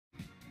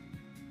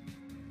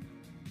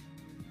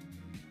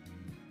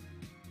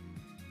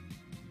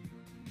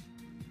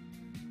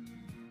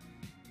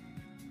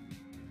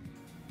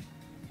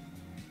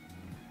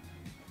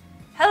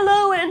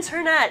Hello,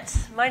 Internet!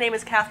 My name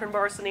is Catherine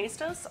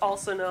Barsonistas,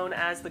 also known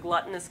as the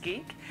Gluttonous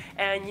Geek,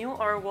 and you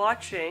are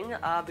watching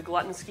the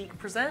Gluttonous Geek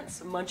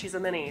Presents Munchies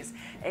and Minis,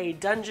 a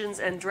Dungeons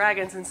and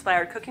Dragons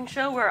inspired cooking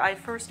show where I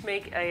first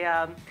make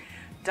a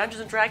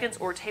Dungeons and Dragons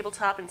or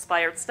tabletop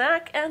inspired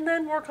snack and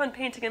then work on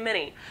painting a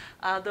mini.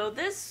 Though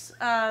this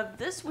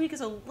week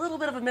is a little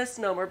bit of a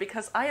misnomer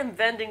because I am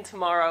vending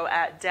tomorrow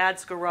at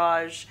Dad's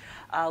Garage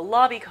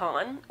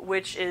LobbyCon,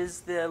 which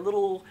is the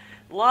little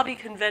lobby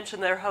convention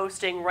they're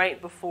hosting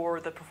right before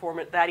the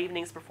that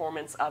evening's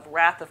performance of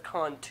Wrath of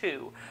Khan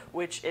 2,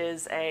 which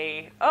is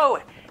a... Oh,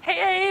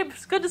 hey Abe,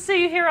 it's good to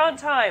see you here on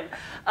time.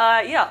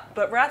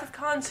 But Wrath of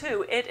Khan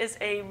 2, it is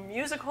a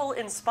musical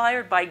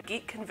inspired by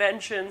geek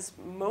conventions,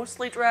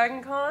 mostly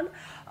Dragon Con.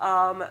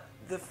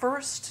 The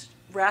first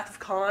Wrath of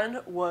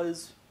Khan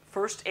was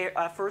first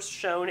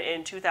shown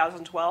in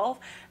 2012,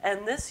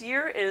 and this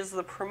year is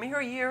the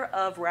premiere year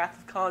of Wrath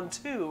of Khan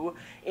 2,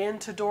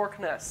 Into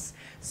Darkness.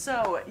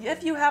 So,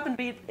 if you happen to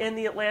be in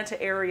the Atlanta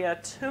area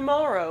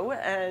tomorrow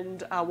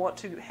and want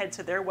to head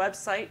to their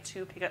website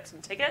to pick up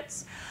some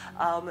tickets,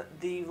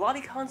 the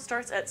LobbyCon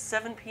starts at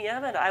 7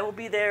 p.m. and I will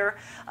be there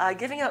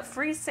giving out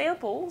free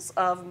samples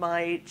of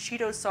my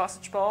Cheetos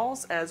sausage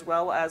balls as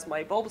well as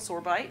my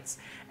Bulbasaur bites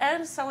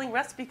and selling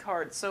recipe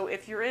cards. So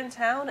if you're in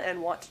town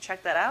and want to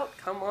check that out,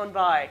 come on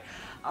by.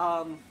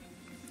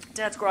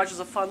 Dad's Garage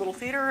is a fun little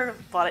theater,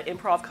 a lot of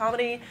improv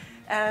comedy,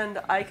 and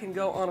I can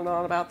go on and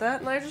on about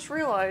that, and I just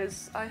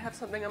realized I have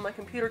something on my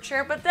computer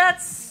chair, but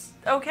that's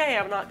okay,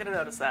 I'm not going to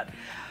notice that.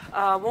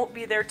 Won't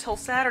be there till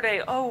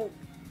Saturday. Oh,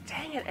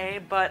 dang it,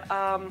 Abe, but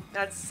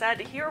that's sad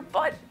to hear,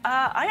 but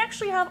I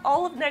actually have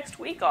all of next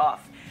week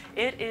off.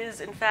 It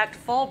is, in fact,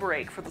 fall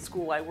break for the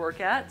school I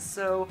work at,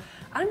 so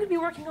I'm going to be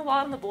working a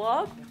lot on the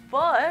blog,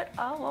 but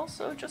I'll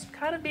also just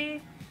kind of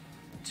be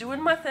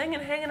doing my thing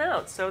and hanging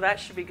out, so that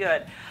should be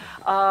good.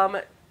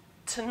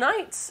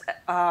 Tonight's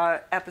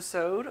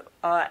episode,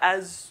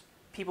 as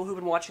people who've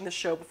been watching the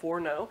show before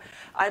know,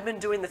 I've been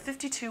doing the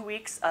 52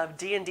 weeks of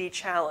D&D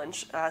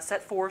challenge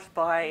set forth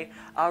by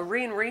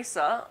Ray and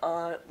Risa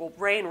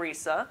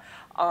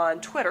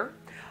on Twitter.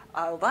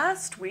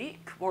 Last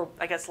week, or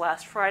I guess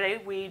last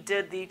Friday, we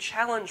did the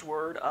challenge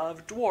word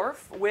of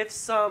dwarf with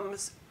some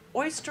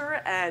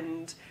oyster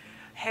and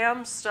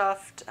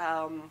ham-stuffed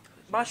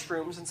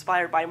mushrooms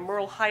inspired by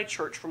Merle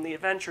Highchurch from the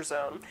Adventure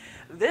Zone.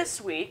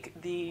 This week,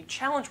 the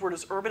challenge word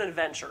is urban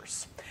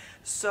adventures.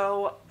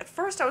 So at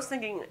first I was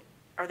thinking,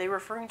 are they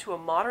referring to a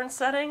modern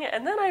setting?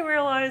 And then I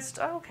realized,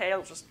 oh, okay,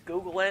 I'll just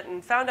Google it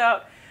and found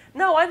out,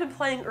 no, I've been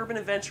playing urban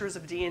adventures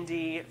of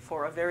D&D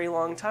for a very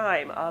long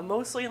time,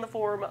 mostly in the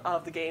form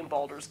of the game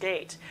Baldur's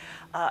Gate.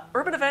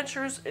 Urban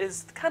adventures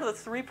is kind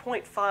of the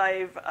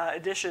 3.5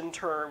 edition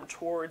term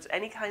towards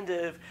any kind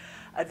of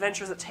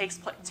adventures that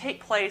take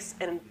place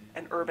in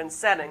an urban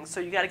setting. So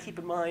you got to keep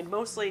in mind,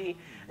 mostly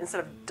instead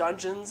of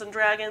Dungeons and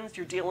Dragons,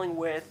 you're dealing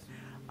with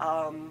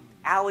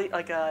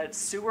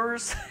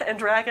sewers and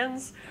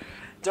dragons.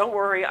 Don't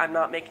worry, I'm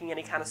not making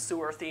any kind of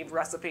sewer-themed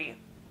recipe,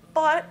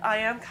 but I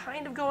am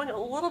kind of going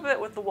a little bit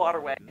with the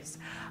waterways.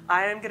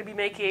 I am going to be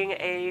making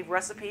a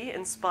recipe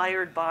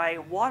inspired by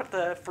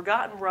the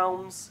Forgotten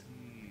Realms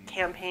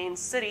campaign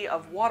city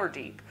of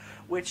Waterdeep,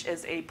 which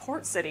is a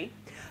port city.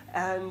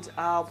 And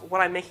what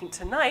I'm making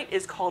tonight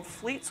is called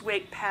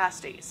Fleetswake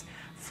Pasties.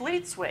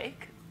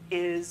 Fleetswake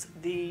is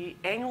the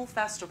annual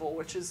festival,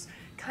 which is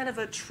kind of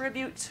a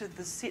tribute to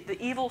the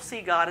evil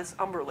sea goddess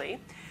Umberlee,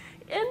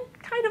 and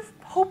kind of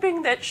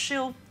hoping that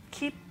she'll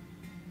keep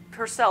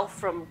herself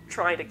from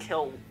trying to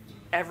kill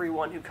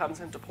everyone who comes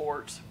into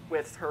port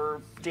with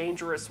her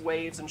dangerous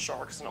waves and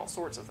sharks and all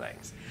sorts of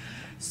things.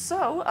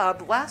 So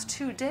the last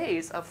 2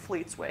 days of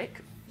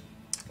Fleetswake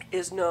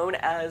is known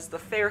as the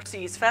Fair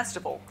Seas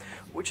Festival,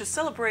 which is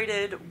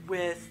celebrated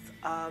with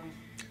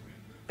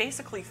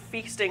basically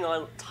feasting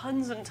on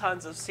tons and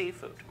tons of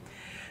seafood.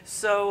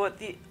 So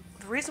the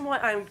reason why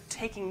I'm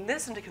taking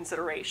this into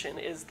consideration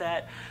is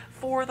that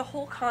for the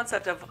whole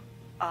concept of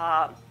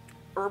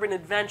urban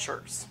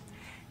adventures,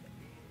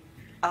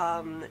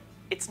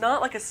 it's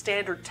not like a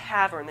standard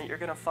tavern that you're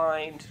going to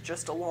find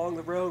just along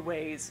the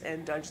roadways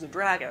in Dungeons &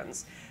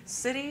 Dragons.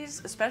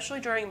 Cities, especially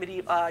during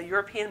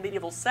European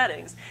medieval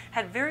settings,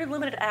 had very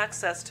limited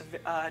access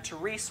to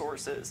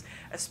resources,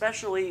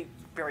 especially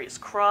various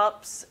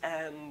crops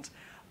and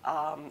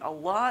a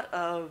lot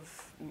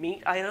of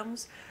meat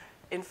items.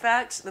 In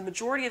fact, the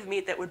majority of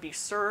meat that would be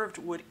served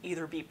would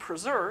either be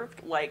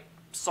preserved, like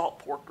salt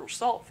pork or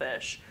salt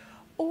fish,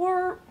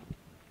 or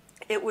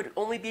it would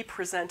only be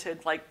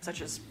presented,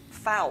 such as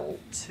fowl,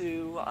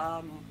 to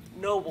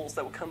nobles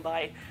that would come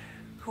by,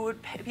 who would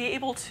be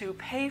able to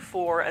pay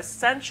for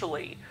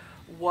essentially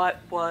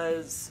what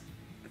was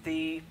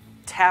the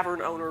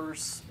tavern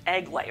owner's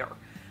egg layer.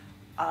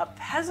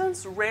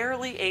 Peasants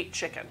rarely ate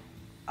chicken.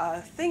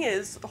 Thing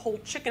is, the whole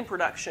chicken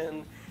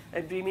production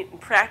and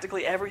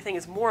practically everything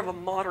is more of a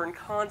modern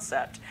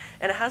concept,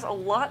 and it has a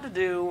lot to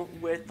do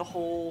with the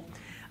whole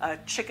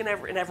chicken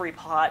in every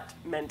pot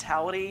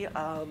mentality.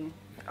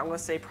 I want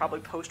to say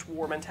probably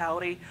post-war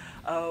mentality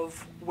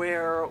of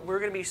where we're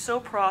going to be so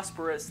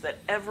prosperous that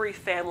every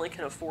family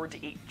can afford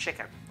to eat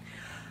chicken.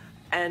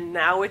 And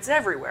now it's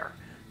everywhere.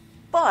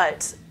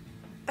 But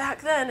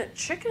back then,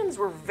 chickens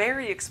were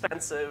very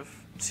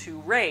expensive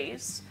to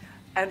raise,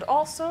 and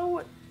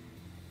also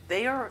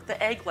they are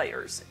the egg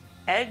layers.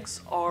 Eggs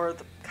are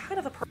kind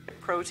of the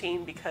perfect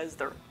protein because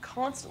they're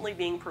constantly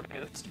being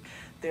produced.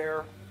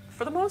 They're,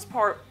 for the most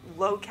part,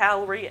 low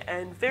calorie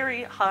and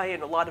very high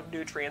in a lot of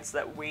nutrients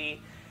that we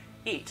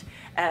eat.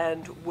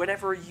 And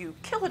whenever you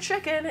kill a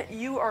chicken,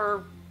 you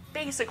are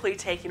basically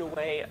taking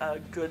away a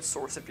good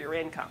source of your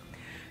income.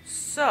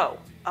 So,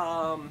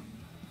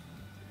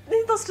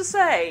 needless to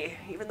say,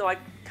 even though I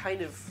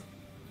kind of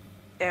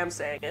am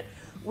saying it,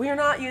 we are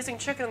not using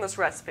chicken in this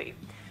recipe.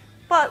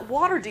 But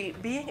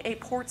Waterdeep, being a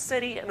port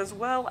city and as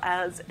well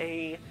as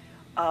a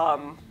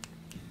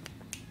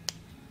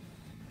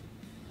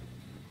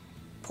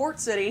port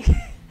city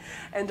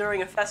and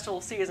during a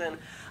festival season,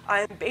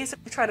 I'm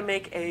basically trying to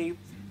make a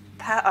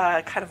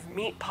kind of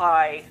meat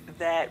pie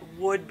that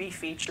would be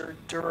featured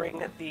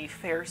during the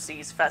Fair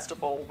Seas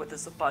Festival with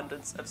this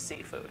abundance of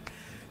seafood.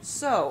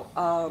 So,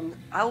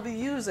 I'll be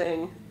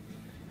using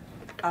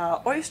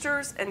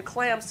oysters and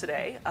clams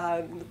today.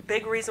 The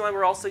big reason why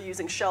we're also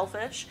using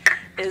shellfish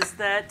is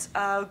that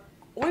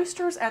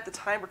oysters at the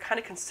time were kind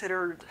of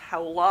considered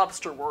how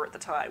lobster were at the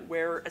time,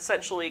 where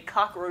essentially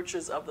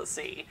cockroaches of the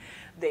sea.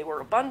 They were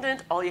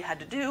abundant, all you had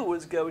to do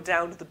was go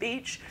down to the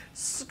beach,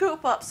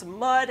 scoop up some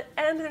mud,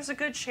 and there's a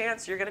good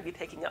chance you're going to be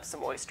picking up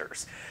some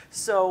oysters.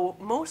 So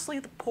mostly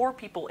the poor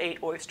people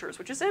ate oysters,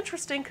 which is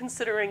interesting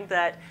considering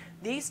that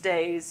these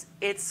days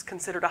it's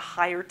considered a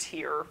higher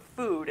tier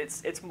food.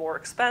 It's more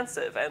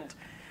expensive, and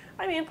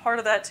I mean, part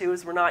of that too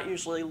is we're not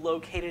usually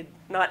located,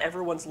 not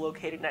everyone's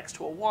located next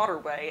to a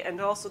waterway, and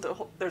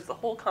also there's the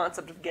whole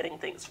concept of getting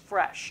things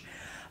fresh.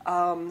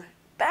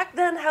 Back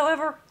then,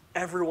 however,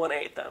 everyone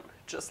ate them,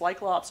 just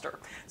like lobster.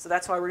 So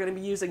that's why we're going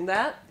to be using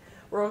that.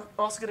 We're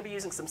also going to be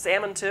using some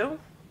salmon too.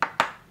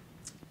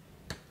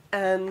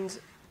 And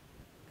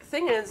the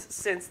thing is,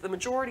 since the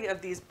majority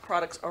of these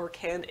products are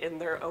canned in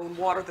their own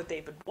water that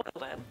they've been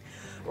boiled in,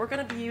 we're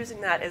going to be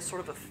using that as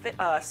sort of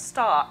a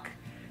stock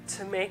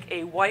to make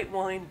a white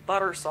wine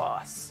butter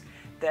sauce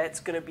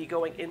that's going to be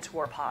going into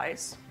our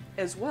pies,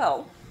 as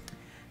well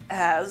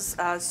as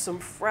some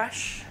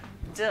fresh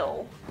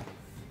dill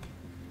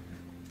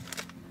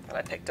that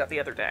I picked up the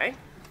other day.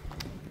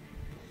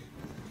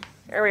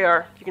 There we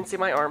are. You can see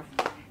my arm.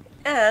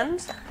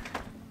 And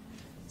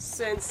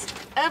since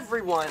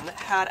everyone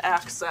had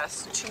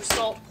access to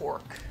salt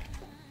pork,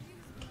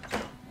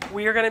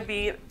 we are going to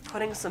be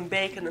putting some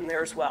bacon in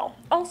there as well.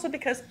 Also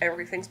because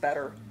everything's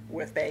better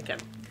with bacon.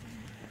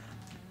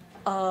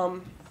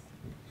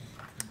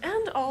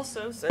 And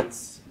also,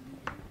 since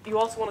you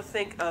also want to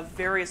think of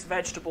various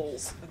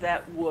vegetables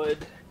that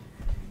would,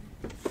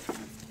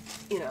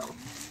 you know,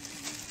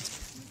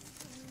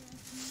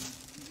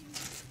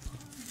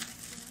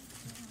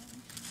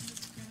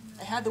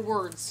 I had the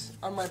words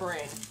on my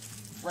brain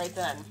right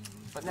then,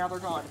 but now they're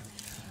gone.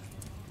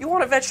 You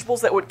want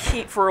vegetables that would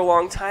keep for a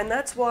long time.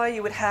 That's why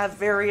you would have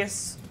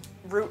various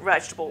root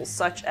vegetables,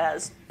 such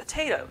as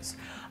potatoes.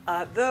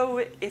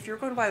 Though, if you're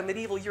going by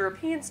medieval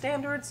European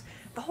standards,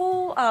 the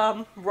whole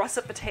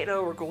russet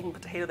potato or golden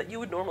potato that you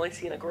would normally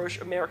see in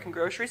a American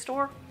grocery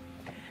store,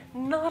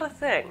 not a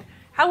thing.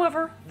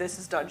 However, this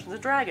is Dungeons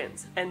 &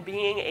 Dragons, and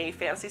being a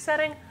fantasy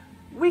setting,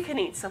 we can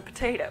eat some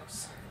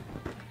potatoes.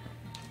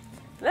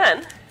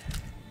 Then,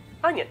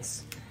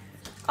 onions.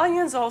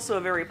 Onions also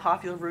a very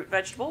popular root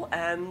vegetable,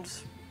 and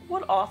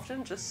would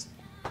often just,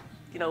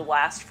 you know,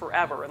 last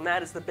forever, and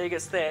that is the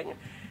biggest thing.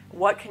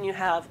 What can you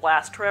have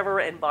last forever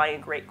and buy in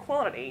great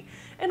quantity,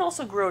 and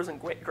also grows in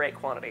great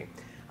quantity.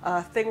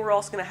 Thing we're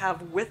also going to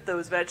have with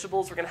those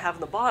vegetables, we're going to have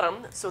in the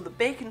bottom, so the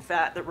bacon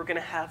fat that we're going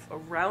to have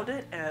around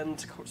it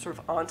and sort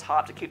of on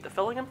top to keep the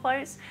filling in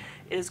place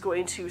is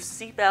going to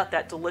seep out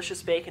that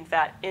delicious bacon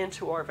fat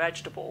into our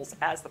vegetables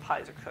as the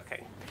pies are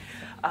cooking.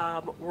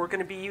 We're going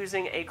to be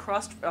using a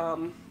crust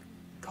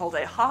called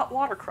a hot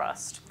water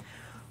crust,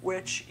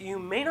 which you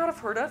may not have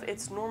heard of.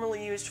 It's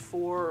normally used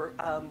for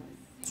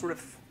sort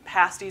of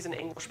pasties and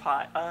English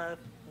pie,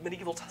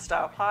 medieval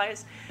style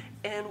pies,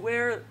 and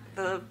where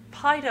the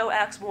pie dough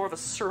acts more of a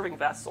serving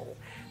vessel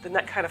than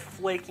that kind of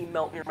flaky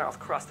melt in your mouth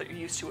crust that you're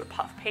used to with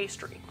puff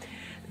pastry.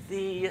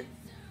 The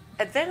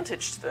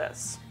advantage to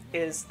this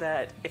is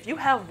that if you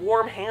have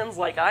warm hands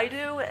like I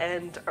do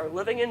and are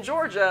living in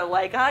Georgia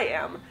like I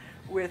am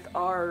with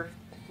our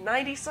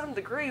 90-some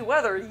degree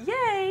weather,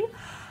 yay,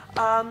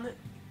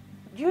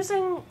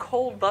 using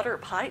cold butter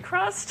pie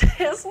crust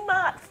is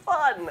not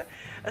fun,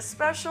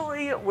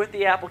 especially with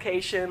the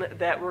application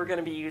that we're going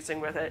to be using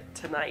with it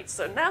tonight.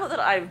 So now that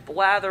I've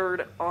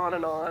blathered on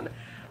and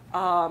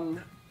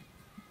on,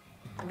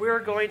 we're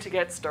going to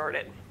get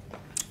started.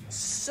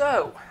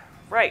 So,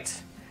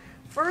 right,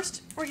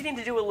 first we're going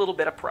to do a little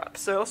bit of prep.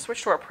 So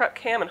switch to our prep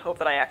cam and hope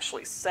that I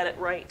actually set it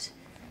right.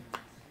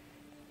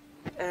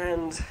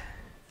 And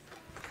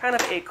kind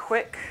of a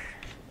quick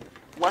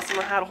lesson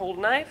on how to hold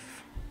a knife.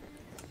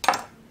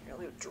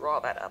 probably draw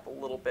that up a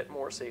little bit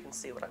more so you can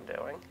see what I'm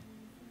doing.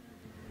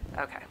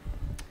 Okay.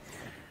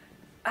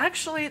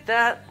 Actually,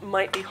 that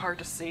might be hard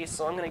to see,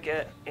 so I'm going to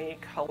get a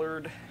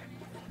colored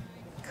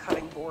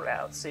cutting board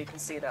out so you can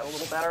see that a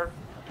little better.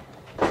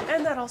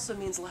 And that also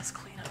means less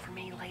cleanup for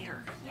me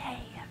later. Yay!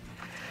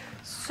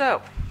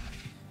 So,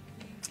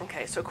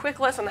 okay, so quick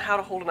lesson on how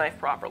to hold a knife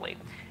properly.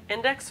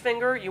 Index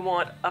finger you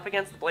want up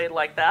against the blade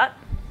like that.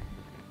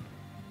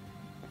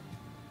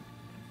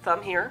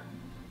 Thumb here.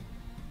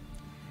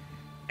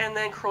 And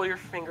then curl your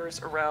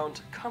fingers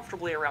around,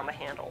 comfortably around the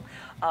handle.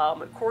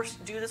 Of course,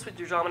 do this with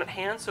your dominant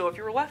hand, so if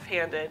you were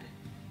left-handed,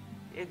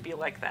 it'd be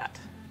like that.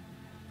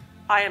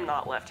 I am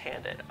not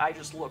left-handed, I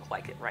just look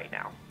like it right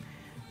now.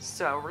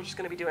 So we're just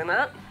going to be doing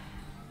that.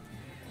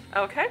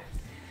 Okay,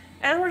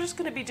 and we're just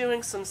going to be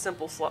doing some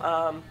simple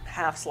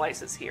half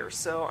slices here.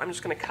 So I'm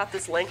just going to cut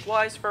this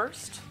lengthwise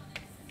first,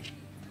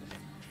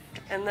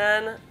 and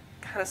then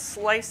kind of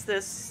slice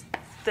this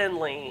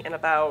thinly in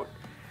about,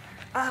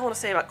 I want to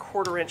say about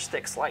 1/4 inch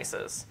thick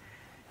slices.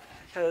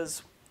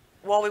 Because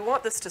while we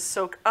want this to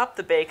soak up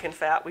the bacon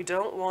fat, we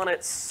don't want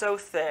it so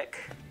thick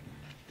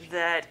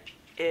that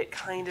it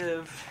kind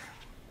of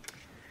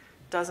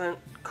doesn't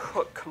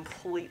cook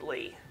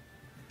completely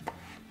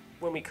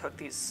when we cook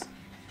these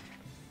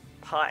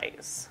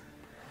pies.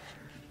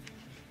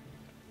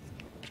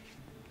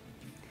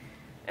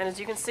 And as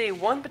you can see,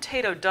 1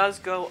 potato does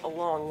go a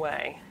long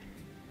way.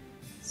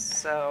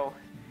 So,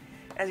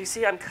 as you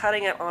see, I'm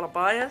cutting it on a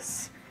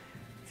bias.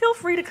 Feel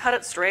free to cut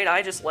it straight.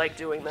 I just like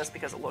doing this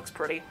because it looks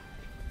pretty.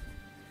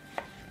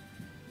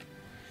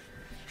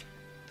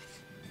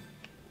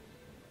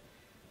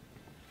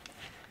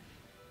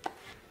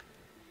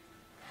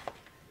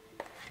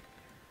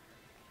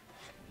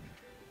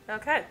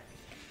 Okay.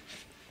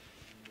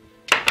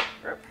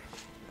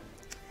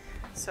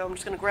 So I'm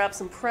just going to grab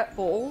some prep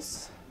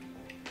bowls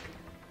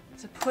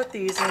to put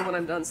these in when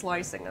I'm done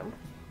slicing them.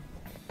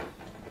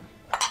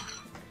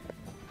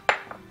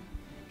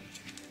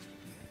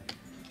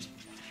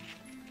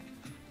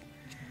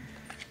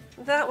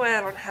 That way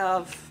I don't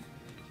have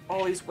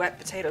all these wet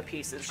potato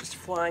pieces just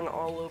flying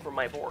all over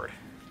my board.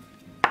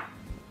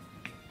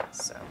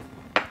 So,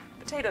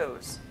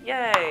 potatoes,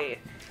 yay!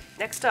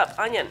 Next up,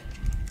 onion.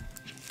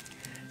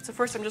 So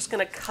first I'm just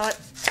going to cut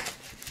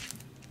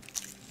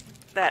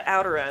that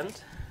outer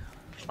end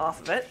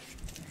off of it,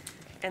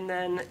 and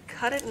then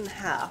cut it in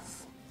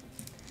half.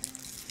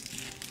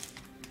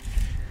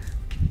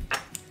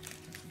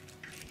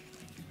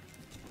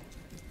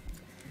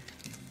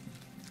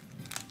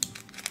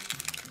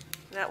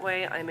 That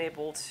way I'm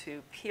able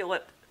to peel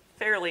it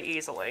fairly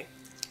easily.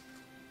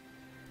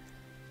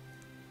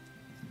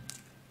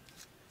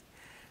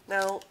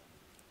 Now,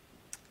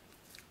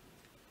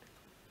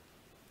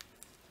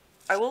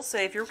 I will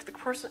say, if you're the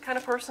kind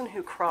of person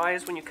who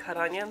cries when you cut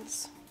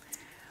onions,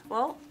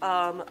 well,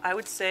 I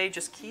would say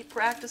just keep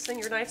practicing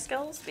your knife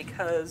skills,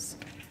 because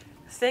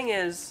the thing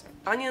is,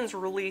 onions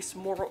release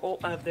more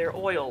of their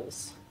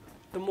oils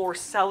the more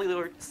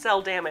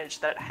cell damage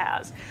that it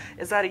has.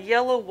 Is that a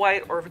yellow,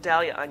 white, or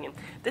Vidalia onion?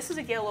 This is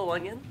a yellow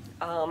onion.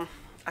 I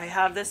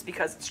have this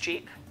because it's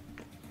cheap.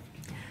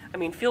 I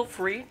mean, feel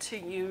free to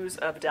use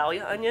a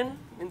Vidalia onion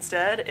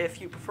instead if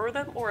you prefer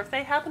them, or if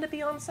they happen to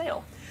be on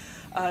sale.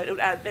 It would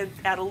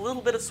add a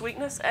little bit of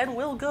sweetness and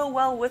will go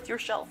well with your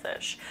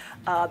shellfish.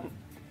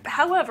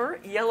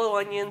 However, yellow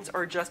onions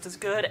are just as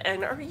good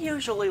and are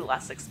usually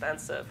less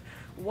expensive.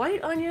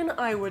 White onion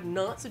I would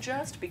not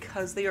suggest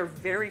because they are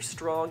very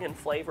strong in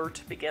flavor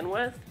to begin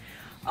with.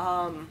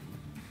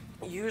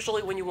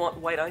 Usually when you want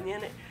white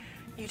onion,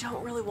 you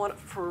don't really want it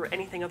for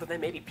anything other than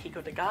maybe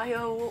pico de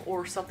gallo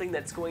or something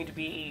that's going to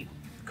be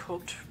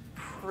cooked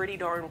pretty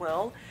darn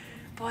well.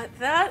 But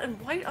that and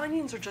white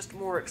onions are just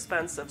more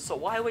expensive, so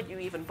why would you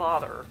even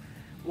bother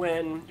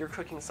when you're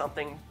cooking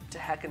something to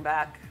heck and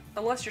back,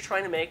 unless you're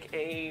trying to make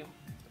a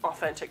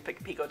authentic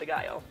pico de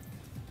gallo.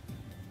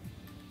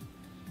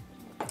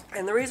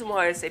 And the reason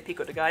why I say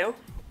pico de gallo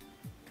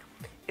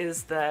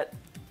is that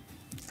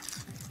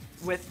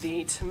with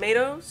the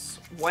tomatoes,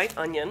 white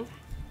onion,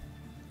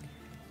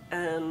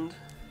 and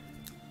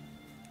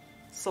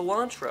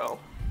cilantro,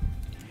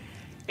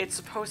 it's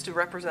supposed to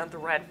represent the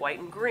red, white,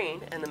 and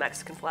green in the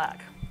Mexican flag.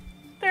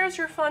 There's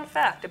your fun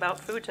fact about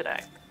food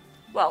today.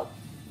 Well,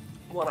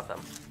 one of them.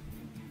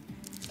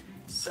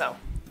 So,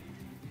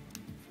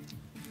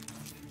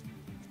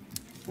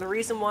 the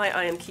reason why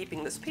I am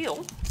keeping this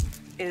peel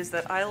is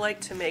that I like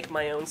to make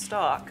my own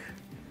stock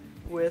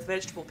with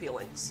vegetable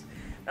peelings.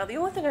 Now, the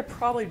only thing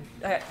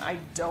I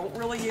don't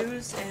really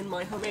use in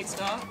my homemade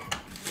stock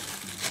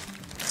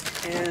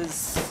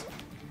is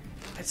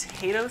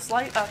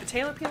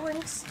potato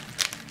peelings,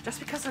 just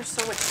because there's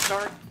so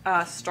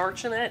much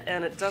starch in it,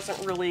 and it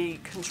doesn't really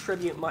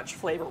contribute much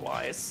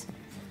flavor-wise,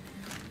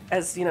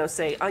 as, you know,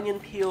 say, onion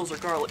peels or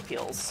garlic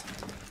peels.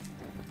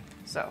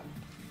 So,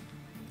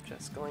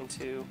 just going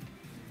to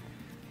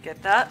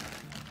get that.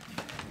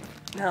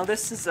 Now,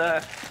 this is a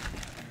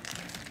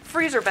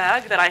freezer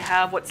bag that I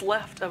have what's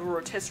left of a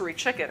rotisserie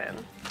chicken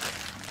in.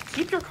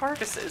 Keep your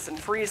carcasses and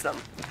freeze them.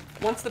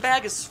 Once the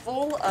bag is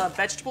full of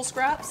vegetable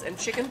scraps and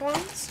chicken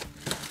bones,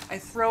 I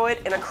throw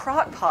it in a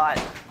crock pot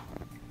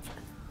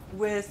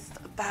with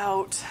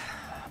about,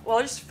 well,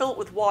 I just fill it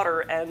with water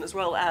and as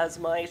well as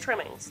my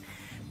trimmings.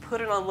 Put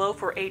it on low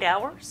for 8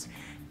 hours,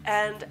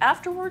 and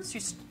afterwards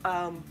you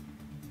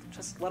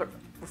just let it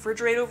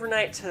refrigerate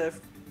overnight to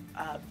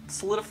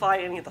solidify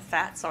any of the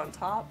fats on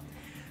top.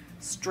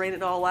 Strain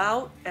it all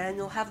out, and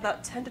you'll have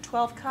about 10 to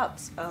 12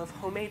 cups of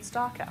homemade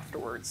stock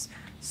afterwards.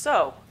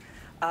 So,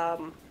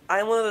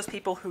 I'm one of those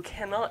people who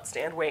cannot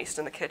stand waste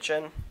in the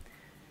kitchen,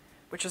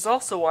 which is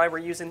also why we're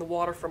using the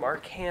water from our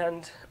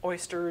canned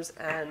oysters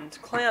and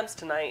clams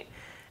tonight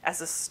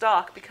as a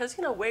stock, because,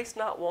 you know, waste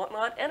not, want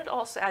not, and it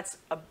also adds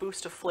a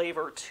boost of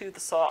flavor to the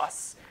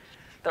sauce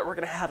that we're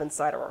going to have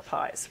inside of our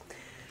pies.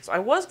 So I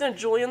was going to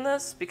julienne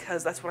this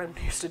because that's what I'm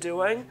used to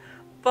doing,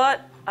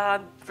 but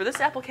for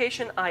this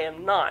application I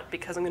am not,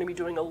 because I'm going to be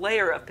doing a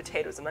layer of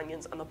potatoes and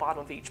onions on the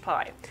bottom of each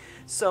pie.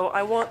 So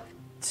I want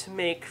to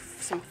make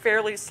some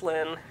fairly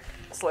slim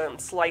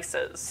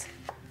slices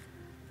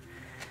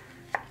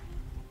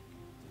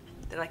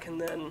that I can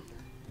then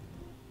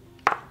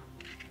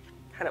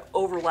kind of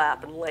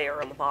overlap and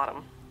layer on the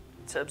bottom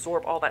to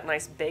absorb all that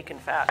nice bacon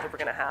fat that we're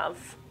going to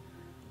have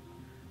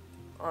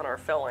on our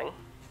filling.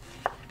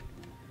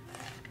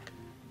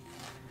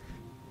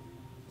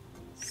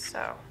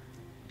 So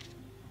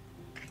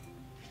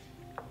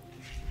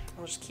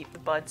I'll just keep the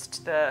buds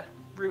to the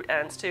root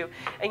ends too.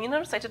 And you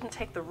notice I didn't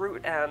take the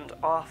root end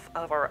off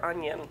of our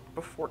onion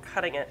before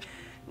cutting it.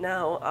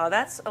 Now,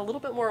 that's a little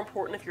bit more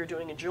important if you're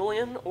doing a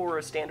julienne or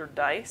a standard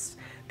dice,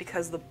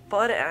 because the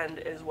bud end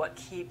is what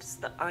keeps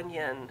the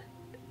onion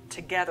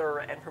together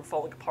and from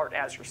falling apart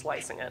as you're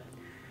slicing it.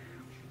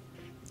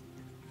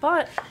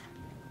 But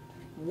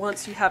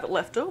once you have it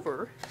left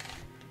over,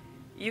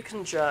 you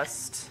can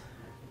just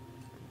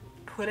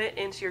put it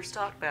into your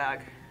stock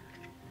bag.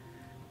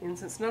 And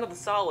since none of the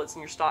solids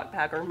in your stock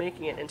bag are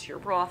making it into your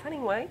broth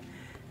anyway,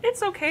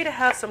 it's okay to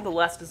have some of the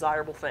less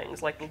desirable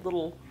things, like the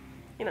little,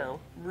 you know,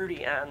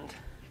 rooty end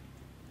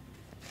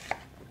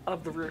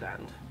of the root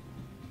end.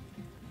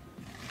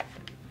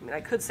 I mean, I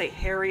could say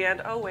hairy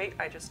end. Oh wait,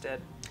 I just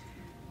did.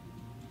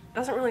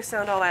 Doesn't really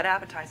sound all that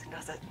appetizing,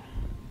 does it?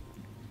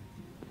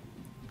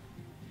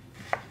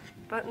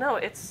 But no,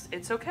 it's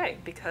okay,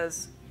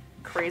 because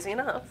crazy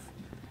enough,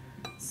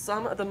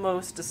 some of the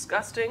most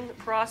disgusting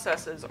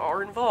processes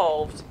are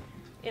involved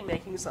in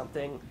making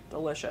something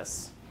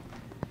delicious.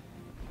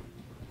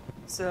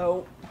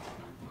 So,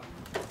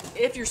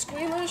 if you're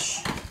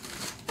squeamish,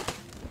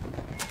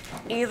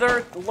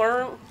 either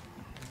learn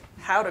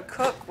how to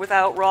cook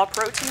without raw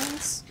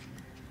proteins,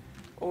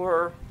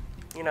 or,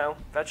 you know,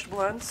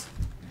 vegetable ends,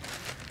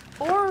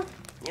 or,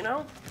 you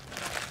know,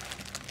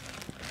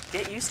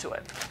 get used to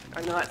it.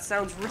 I know that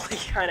sounds really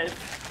kind of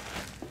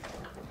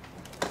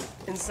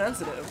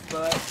insensitive,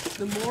 but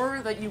the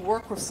more that you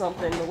work with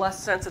something, the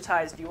less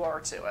sensitized you are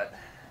to it.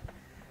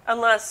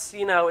 Unless,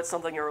 you know, it's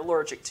something you're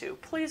allergic to.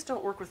 Please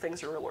don't work with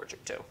things you're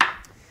allergic to.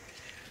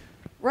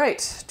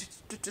 Right.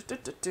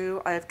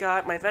 I've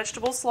got my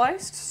vegetables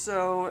sliced,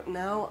 so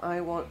now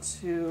I want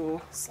to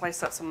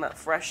slice up some of that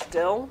fresh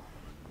dill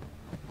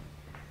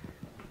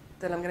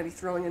that I'm going to be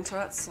throwing into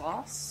that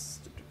sauce.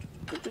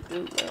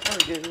 Where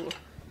are you?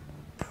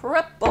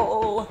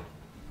 Prepple!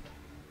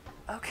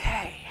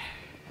 Okay.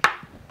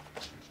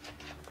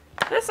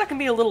 This I can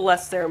be a little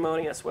less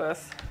ceremonious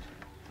with.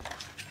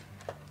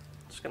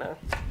 Just gonna...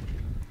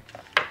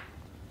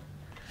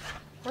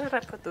 Where did I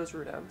put those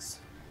root ends?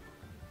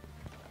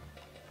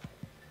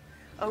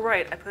 Oh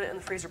right, I put it in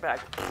the freezer bag.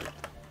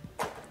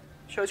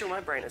 Shows you where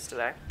my brain is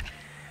today.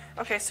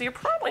 Okay, so you're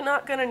probably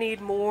not gonna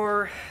need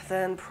more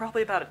than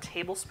probably about a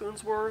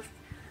tablespoon's worth.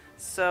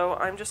 So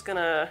I'm just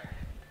gonna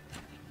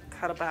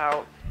cut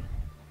about...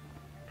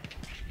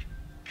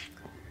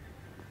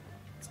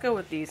 Let's go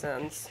with these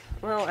ends.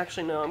 Well,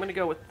 actually no, I'm going to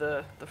go with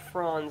the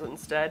fronds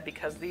instead,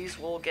 because these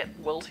will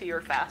get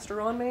wiltier faster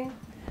on me.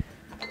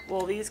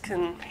 Well, these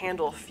can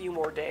handle a few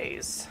more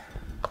days.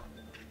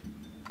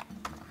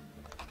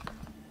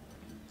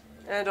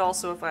 And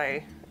also if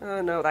I...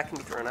 no, that can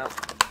be thrown out.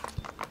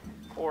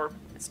 Or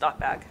it's stock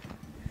bag.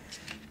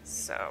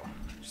 So,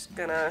 just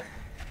gonna...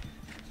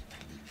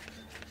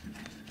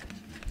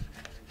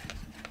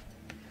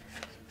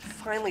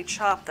 finely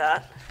chop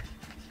that.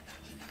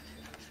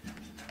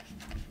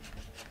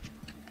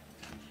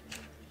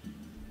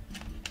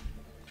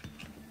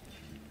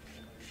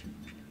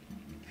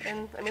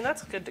 And, I mean,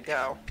 that's good to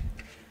go.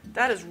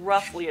 That is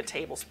roughly a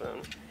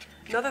tablespoon.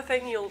 Another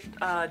thing you'll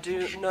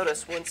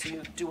notice once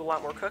you do a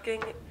lot more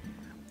cooking,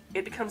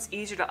 it becomes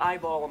easier to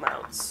eyeball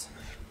amounts.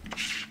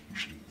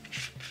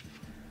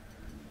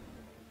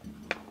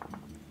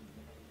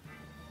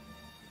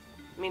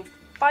 I mean,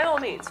 by all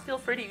means, feel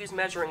free to use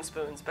measuring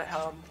spoons, but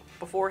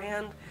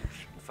beforehand,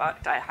 in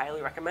fact, I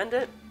highly recommend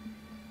it.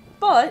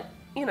 But,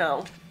 you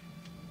know,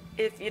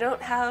 if you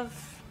don't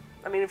have,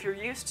 I mean, if you're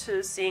used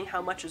to seeing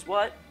how much is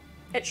what,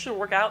 it should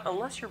work out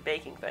unless you're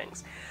baking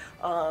things.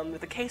 With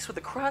the case with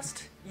the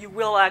crust, you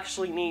will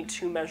actually need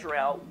to measure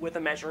out with a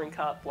measuring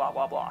cup, blah,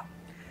 blah, blah.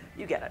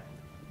 You get it.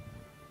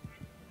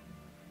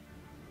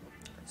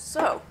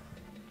 So,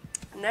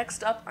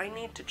 next up, I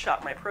need to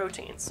chop my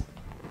proteins.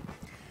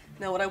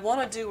 Now, what I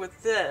want to do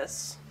with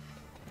this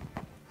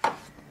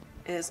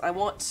is I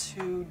want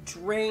to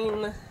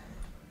drain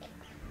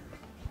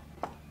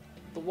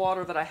the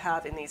water that I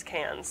have in these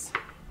cans.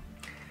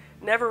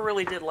 Never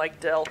really did like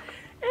dill.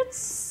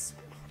 It's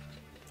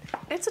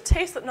a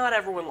taste that not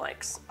everyone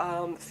likes.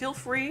 Feel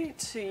free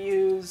to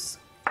use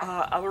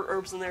other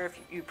herbs in there if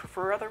you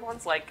prefer other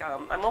ones. Like,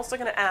 I'm also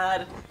going to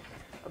add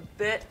a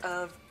bit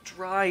of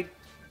dried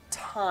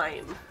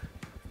thyme.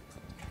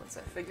 Once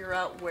I figure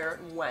out where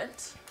it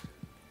went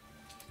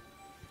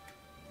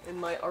in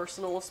my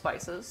arsenal of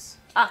spices.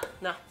 Ah,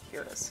 no,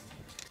 here it is.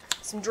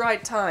 Some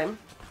dried thyme.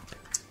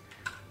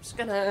 I'm just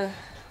gonna,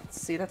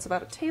 let's see, that's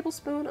about a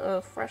tablespoon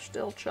of fresh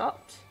dill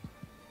chopped.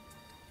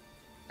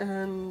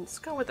 And let's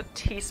go with a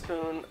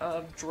teaspoon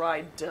of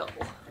dried dill.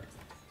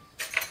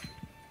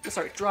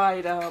 Sorry,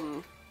 dried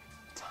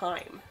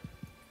thyme.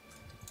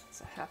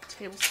 It's a half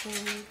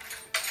tablespoon.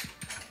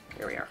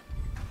 Here we are.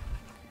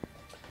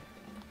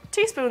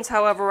 Teaspoons,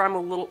 however, I'm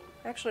a little,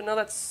 actually no,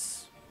 that's,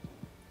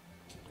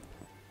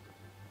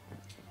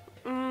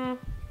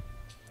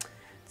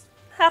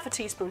 half a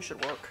teaspoon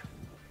should work.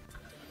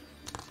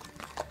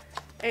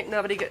 Ain't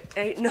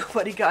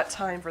nobody got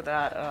time for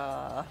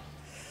that.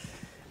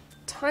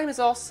 Thyme is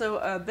also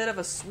a bit of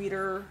a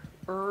sweeter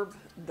herb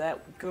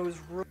that goes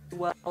really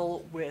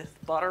well with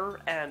butter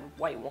and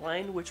white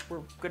wine, which we're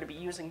going to be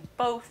using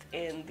both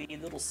in the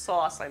little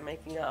sauce I'm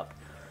making up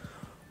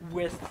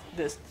with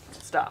this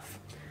stuff.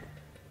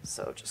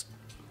 So just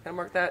gonna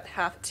mark that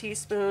half a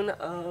teaspoon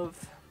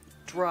of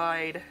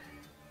dried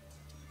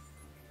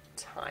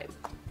thyme.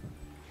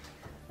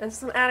 And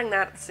so I'm adding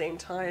that at the same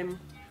time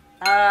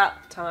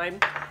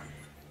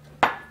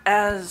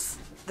as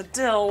the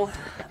dill.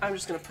 I'm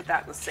just gonna put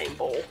that in the same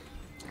bowl.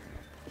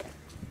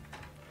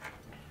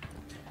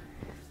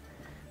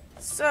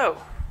 So,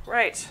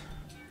 right.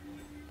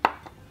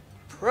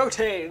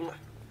 Protein.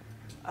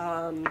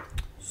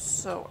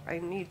 So I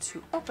need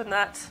to open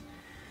that.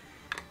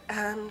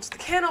 And the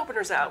can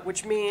opener's out,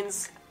 which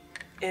means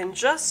in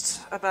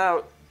just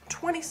about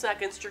 20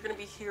 seconds, you're going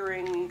to be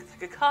hearing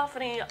the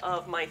cacophony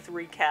of my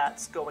 3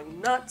 cats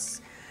going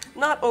nuts,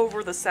 not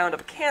over the sound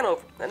of a can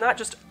opener, not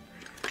just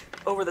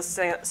over the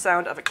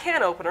sound of a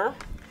can opener,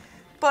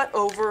 but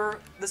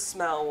over the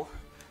smell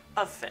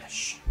of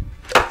fish.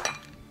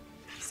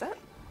 Is that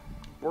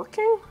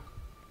working?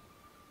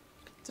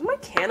 Did my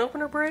can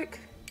opener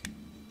break?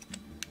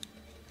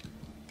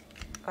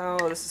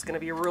 Oh, this is going to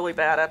be a really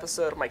bad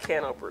episode of my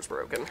can opener's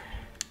broken.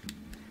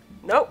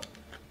 Nope,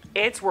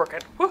 it's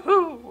working.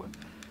 Woohoo!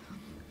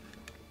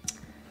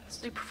 So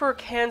do you prefer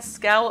canned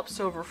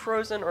scallops over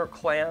frozen or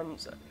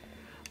clams?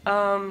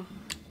 I've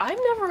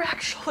never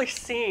actually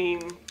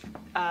seen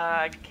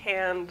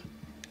canned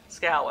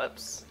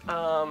scallops.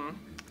 I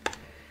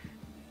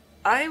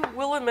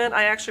will admit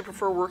I actually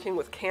prefer working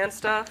with canned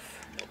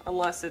stuff,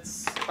 unless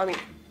it's,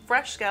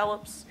 fresh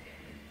scallops,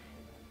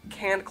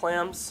 canned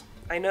clams.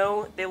 I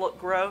know they look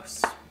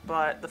gross,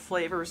 but the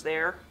flavor's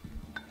there.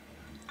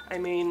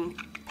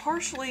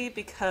 Partially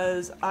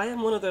because I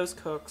am one of those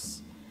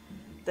cooks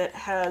that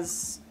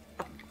has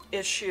an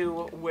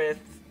issue with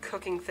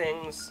cooking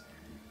things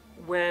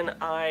when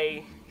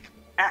I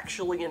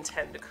actually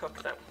intend to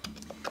cook them.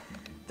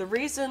 The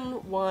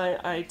reason why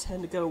I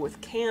tend to go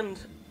with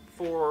canned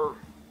for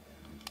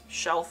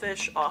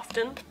shellfish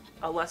often,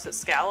 unless it's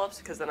scallops,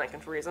 because then I can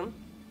freeze them,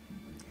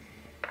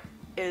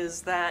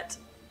 is that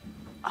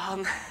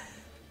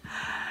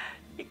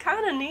you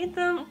kind of need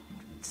them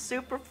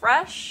super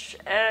fresh,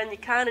 and you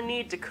kind of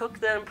need to cook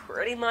them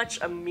pretty much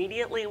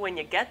immediately when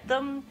you get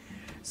them.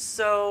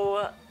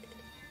 So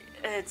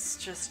it's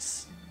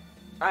just,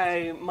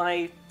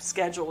 my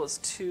schedule is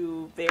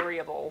too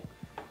variable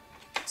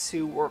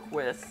to work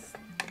with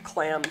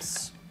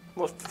clams,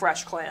 with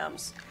fresh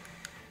clams.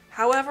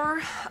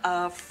 However,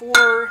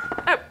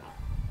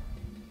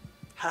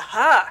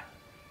 haha,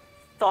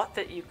 thought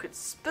that you could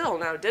spill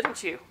now,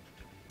 didn't you?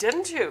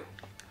 Didn't you?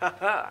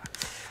 Haha.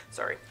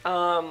 Sorry.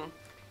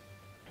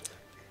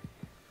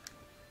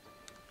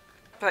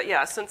 But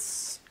yeah,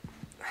 since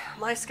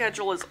my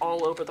schedule is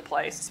all over the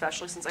place,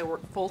 especially since I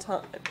work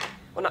full-time,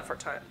 well, not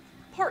full-time,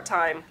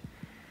 part-time,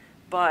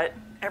 but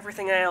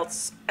everything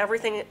else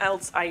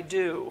I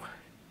do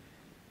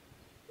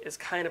is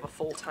kind of a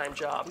full-time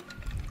job.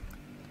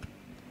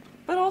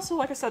 But also,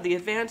 like I said, the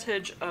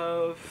advantage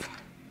of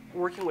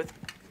working with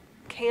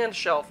canned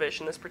shellfish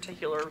in this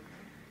particular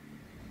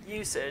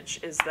usage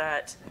is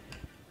that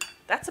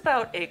that's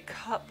about a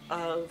cup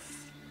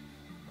of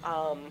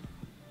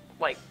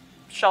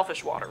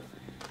shellfish water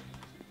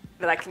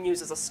that I can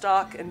use as a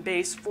stock and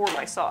base for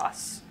my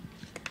sauce.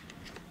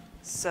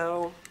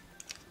 So,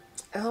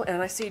 oh,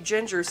 and I see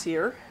Ginger's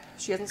here.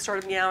 She hasn't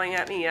started meowing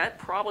at me yet,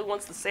 probably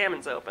once the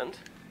salmon's opened.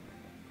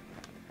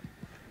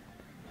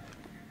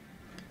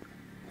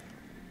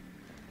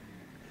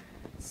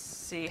 Let's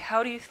see,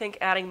 how do you think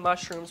adding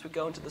mushrooms would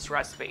go into this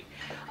recipe?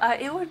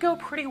 It would go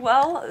pretty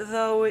well,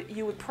 though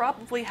you would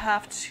probably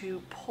have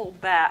to pull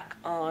back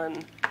on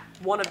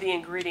one of the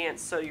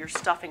ingredients so your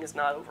stuffing is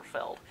not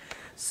overfilled.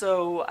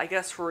 So I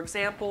guess, for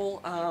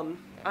example,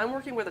 I'm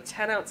working with a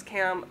 10-ounce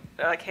can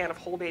of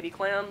whole baby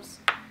clams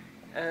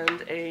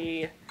and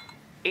a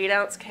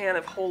 8-ounce can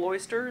of whole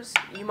oysters.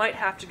 You might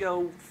have to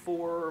go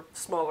for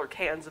smaller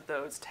cans of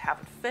those to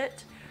have it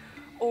fit,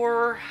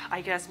 or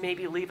I guess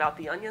maybe leave out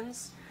the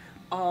onions,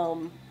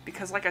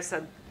 because like I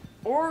said,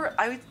 or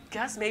I would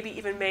guess maybe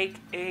even make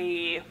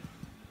a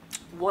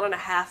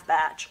 1.5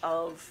 batch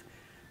of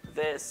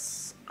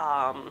this,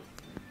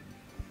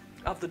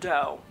 of the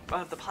dough,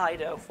 of the pie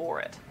dough for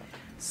it.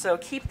 So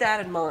keep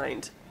that in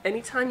mind.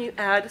 Anytime you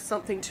add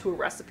something to a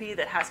recipe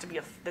that has to be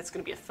that's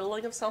going to be a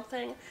filling of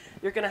something,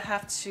 you're going to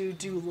have to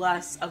do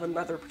less of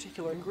another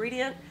particular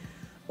ingredient,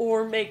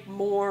 or make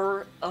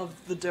more of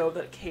the dough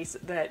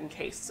that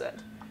encases it.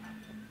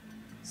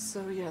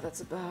 So yeah,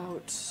 that's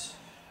about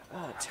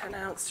 10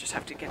 ounce. Just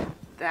have to get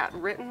that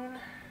written.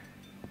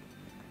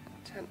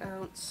 10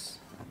 ounce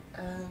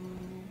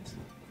and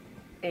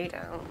 8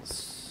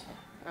 ounce.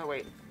 Oh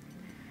wait.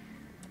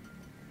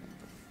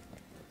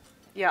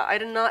 Yeah, I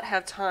did not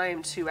have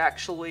time to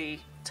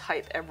actually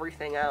type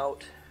everything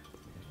out.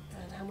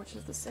 And how much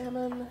is the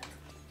salmon?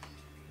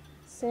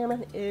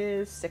 Salmon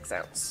is 6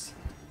 ounce.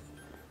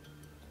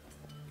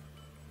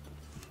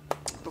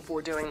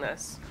 Before doing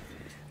this.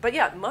 But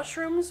yeah,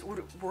 mushrooms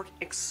would work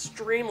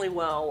extremely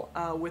well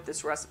with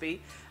this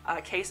recipe.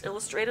 Case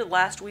illustrated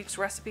last week's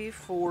recipe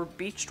for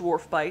beach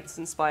dwarf bites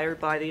inspired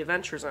by the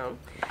Adventure Zone.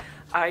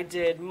 I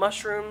did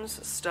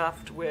mushrooms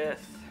stuffed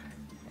with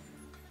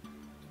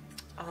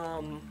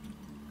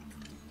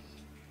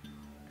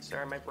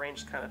sorry, my brain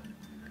just kind of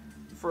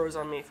froze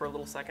on me for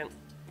a second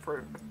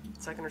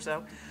or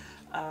so.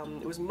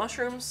 It was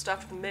mushrooms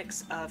stuffed with a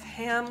mix of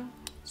ham,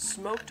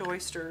 smoked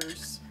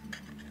oysters,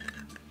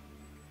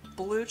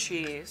 blue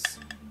cheese,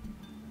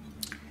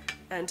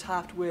 and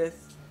topped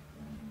with,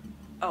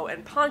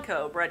 and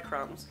panko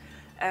breadcrumbs,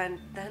 and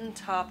then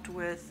topped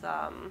with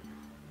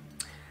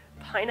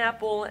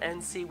pineapple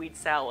and seaweed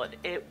salad.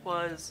 It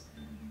was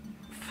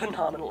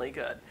phenomenally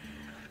good.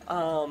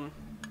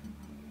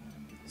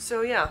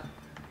 So yeah,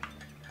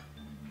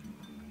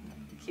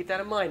 keep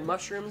that in mind.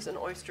 Mushrooms and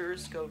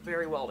oysters go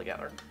very well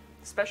together,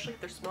 especially if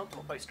they're smoked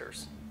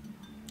oysters.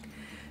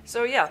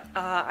 So yeah,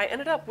 I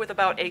ended up with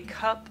about a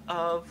cup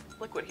of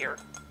liquid here.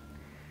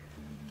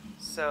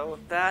 So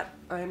that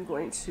I'm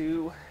going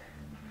to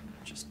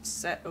just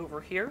set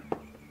over here.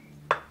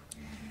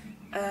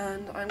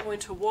 And I'm going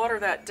to water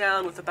that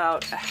down with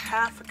about a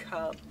half a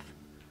cup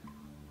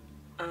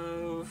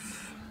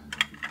of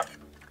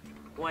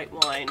white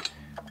wine.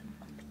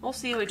 We'll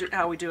see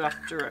how we do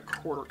after a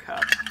quarter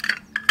cup.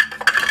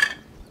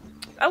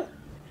 Oh!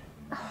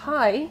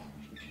 Hi!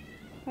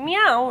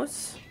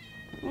 Meows!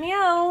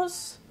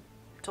 Meows!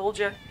 Told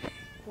you.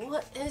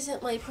 What is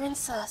it, my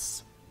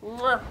princess?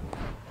 Mwah.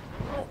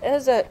 What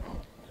is it?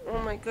 Oh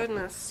my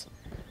goodness.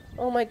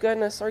 Oh my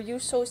goodness, are you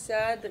so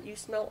sad that you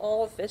smell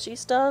all the fishy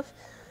stuff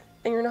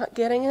and you're not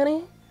getting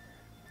any?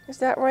 Is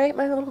that right,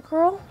 my little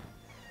girl?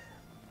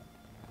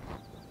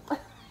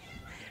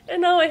 And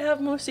now I have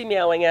Moosey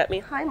meowing at me.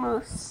 Hi,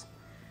 Moose.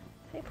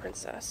 Hey,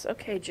 princess.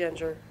 Okay,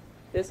 Ginger.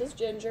 This is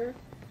Ginger.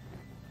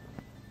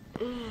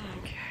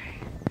 Okay.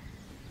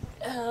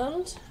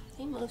 And,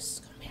 hey,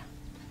 Moose, come here.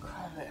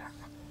 Come here.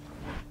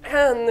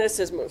 And this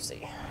is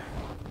Moosey.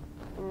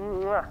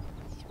 Mwah.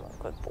 You're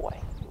a good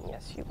boy.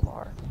 Yes, you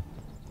are.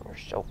 You're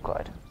so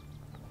good.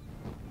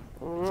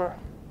 Mwah.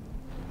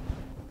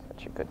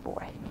 Such a good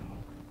boy.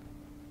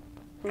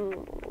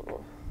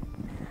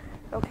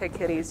 Okay,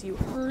 kitties, you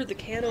heard the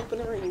can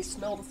opener and you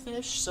smell the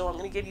fish, so I'm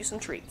going to give you some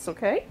treats,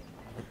 okay?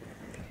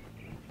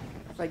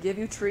 If I give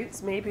you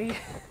treats, maybe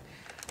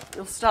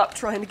you'll stop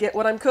trying to get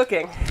what I'm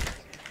cooking.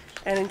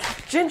 And in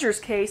Ginger's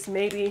case,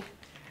 maybe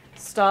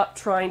stop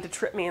trying to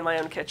trip me in my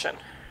own kitchen.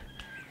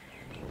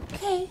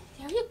 Okay,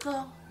 there you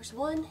go. There's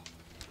one,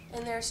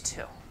 and there's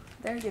two.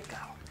 There you go.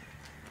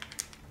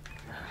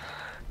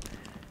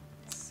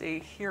 Let's see,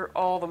 here are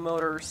all the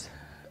motors.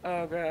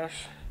 Oh,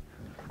 gosh.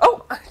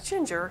 Oh,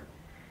 Ginger.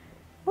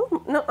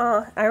 Move,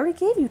 I already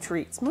gave you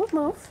treats. Move,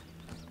 move.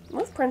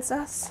 Move,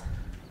 princess.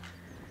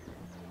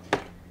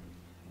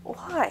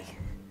 Why?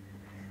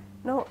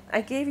 No,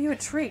 I gave you a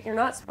treat. You're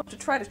not supposed to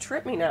try to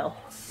trip me now.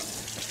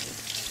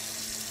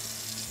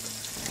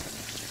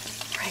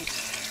 Right.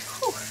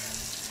 Whew.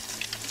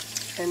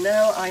 And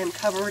now I am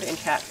covered in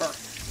cat fur.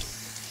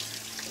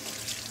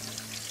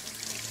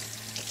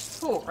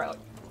 Oh, right.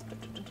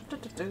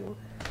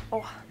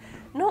 Oh,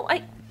 no,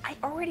 I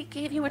already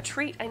gave you a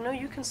treat. I know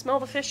you can smell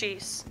the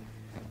fishies.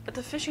 But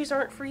the fishies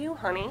aren't for you,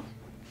 honey.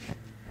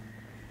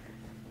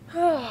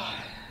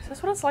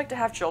 That's what it's like to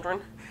have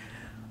children.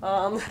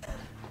 Are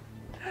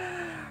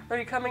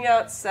you coming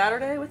out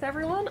Saturday with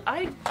everyone?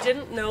 I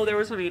didn't know there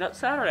was a meetup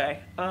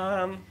Saturday.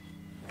 I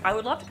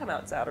would love to come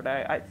out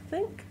Saturday.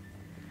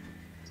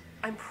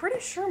 I'm pretty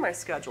sure my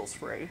schedule's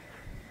free.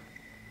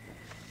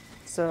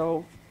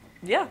 So,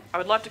 yeah, I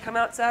would love to come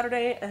out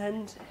Saturday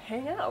and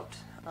hang out.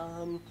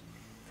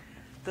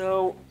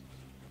 Though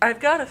I've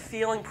got a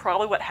feeling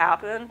probably what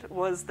happened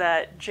was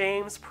that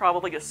James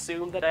probably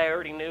assumed that I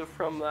already knew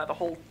from the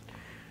whole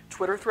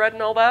Twitter thread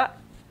and all that.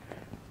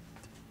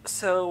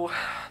 So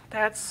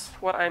that's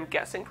what I'm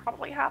guessing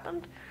probably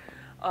happened.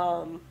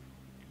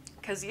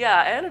 Because,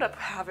 yeah, I ended up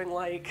having,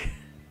 like,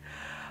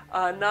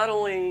 not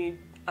only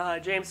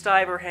James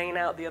Stiver hanging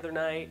out the other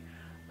night,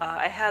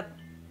 I had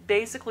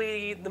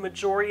basically the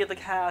majority of the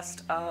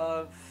cast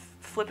of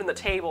Flipping the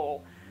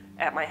Table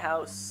at my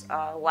house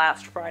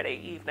last Friday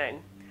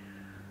evening,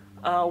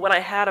 when I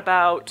had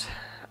about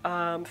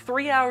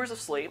 3 hours of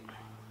sleep.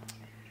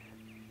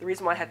 The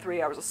reason why I had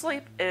 3 hours of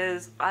sleep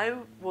is I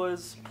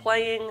was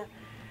playing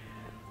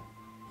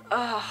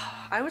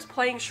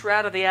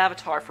Shroud of the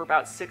Avatar for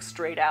about 6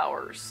 straight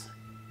hours.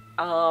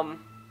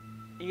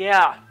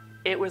 Yeah,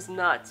 it was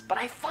nuts. But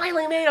I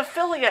finally made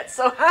affiliate,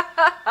 so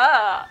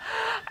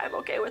I'm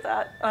okay with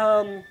that.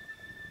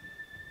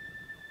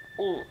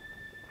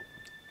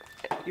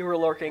 You were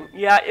lurking.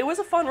 Yeah, it was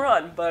a fun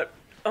run, but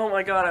oh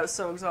my god, I was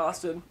so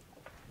exhausted.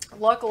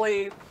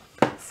 Luckily,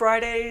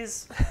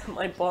 Fridays,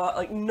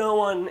 no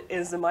one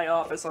is in my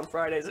office on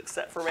Fridays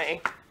except for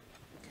me.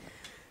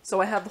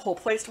 So I have the whole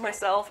place to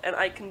myself, and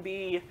I can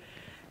be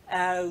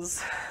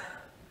as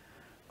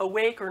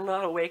awake or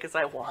not awake as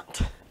I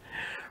want.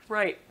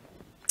 Right.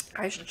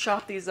 I should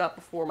chop these up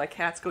before my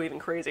cats go even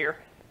crazier.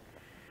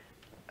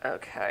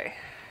 Okay.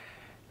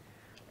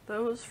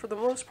 Those, for the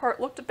most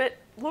part, look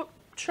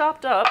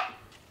chopped up.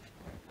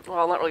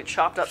 Well, not really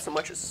chopped up so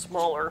much as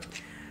smaller.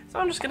 So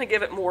I'm just going to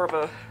give it more of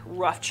a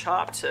rough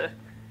chop to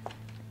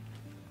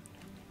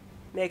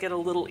make it a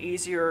little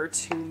easier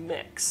to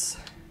mix.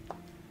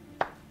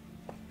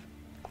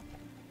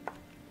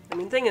 I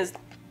mean, the thing is,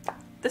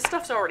 this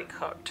stuff's already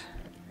cooked.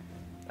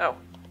 Oh,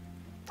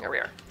 there we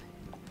are.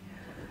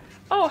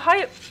 Oh,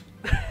 hi.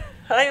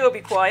 Hi, Oh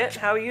Be Quiet.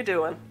 How are you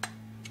doing?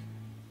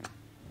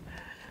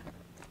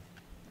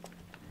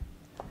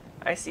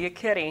 I see a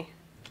kitty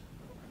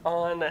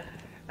on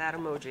that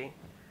emoji.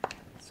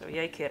 So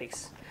yay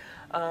kitties.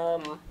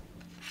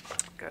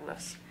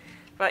 Goodness.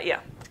 But yeah,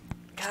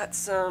 got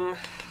some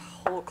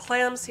whole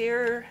clams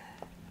here.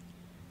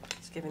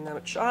 Just giving them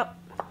a chop.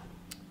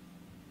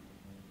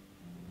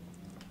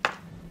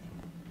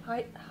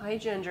 Hi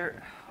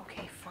Ginger.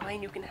 Okay,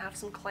 fine, you can have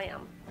some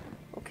clam.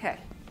 Okay,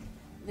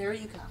 there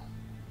you go.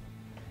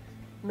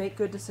 Make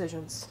good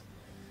decisions.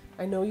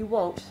 I know you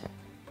won't.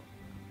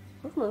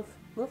 Move, move.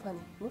 Move, honey.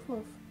 Move,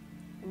 move.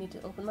 I need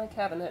to open my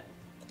cabinet.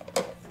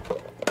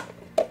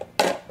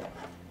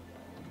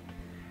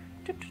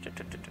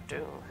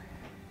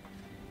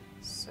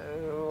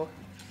 So,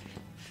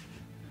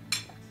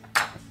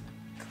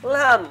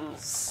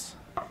 clams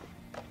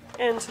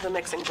into the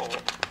mixing bowl.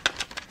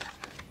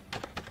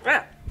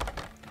 Ah.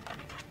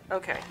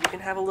 Okay, you can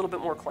have a little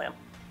bit more clam.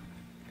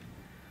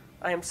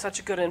 I am such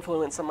a good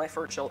influence on my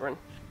fur children.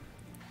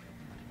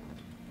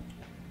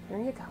 There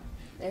you go.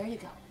 There you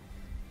go.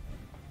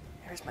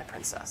 There's my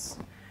princess.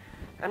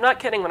 I'm not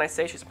kidding when I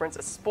say she's a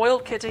princess.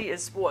 Spoiled kitty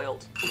is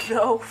spoiled.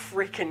 No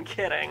freaking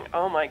kidding.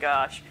 Oh my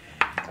gosh.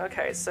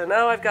 Okay, so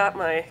now I've got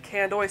my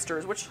canned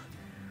oysters, which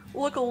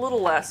look a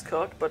little less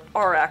cooked, but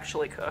are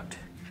actually cooked.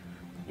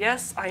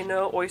 Yes, I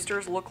know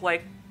oysters look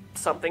like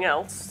something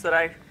else that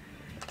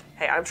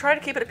Hey, I'm trying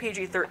to keep it a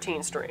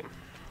PG-13 stream.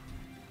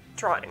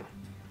 Trying.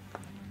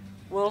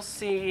 We'll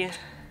see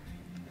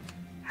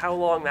how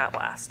long that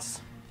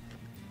lasts.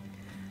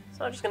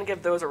 So I'm just going to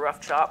give those a rough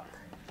chop.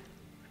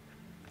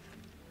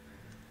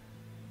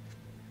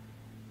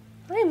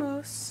 Hi,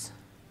 Moose.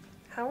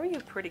 How are you,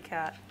 pretty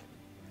cat?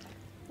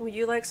 Would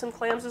you like some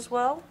clams as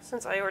well,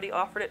 since I already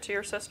offered it to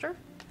your sister?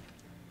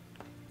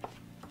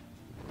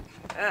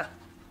 Ah,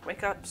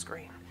 wake up,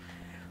 screen.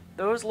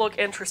 Those look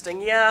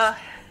interesting. Yeah,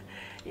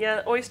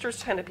 oysters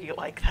tend to be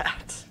like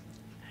that.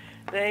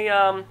 They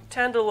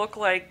tend to look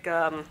like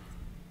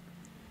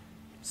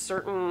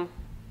certain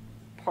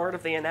part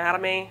of the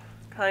anatomy,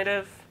 kind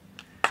of,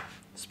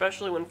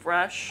 especially when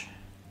fresh.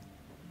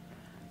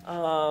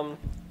 Like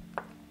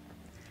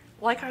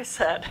I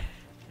said,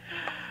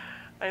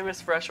 I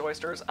miss fresh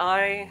oysters.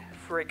 I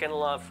freaking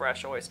love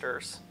fresh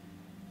oysters.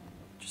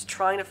 Just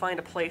trying to find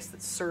a place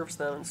that serves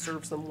them and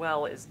serves them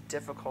well is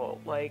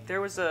difficult. Like,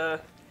 there was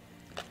a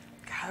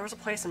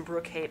place in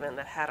Brookhaven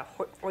that had a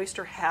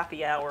oyster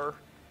happy hour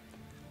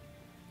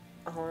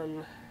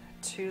on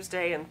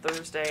Tuesday and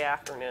Thursday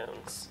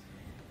afternoons.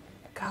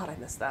 God, I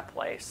miss that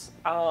place.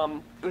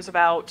 It was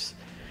about,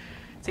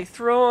 so you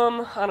throw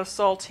them on a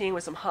saltine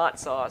with some hot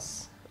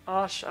sauce.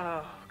 Oh,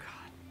 God.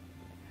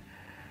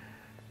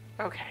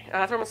 Okay,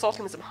 throw them on a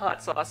saltine with some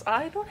hot sauce.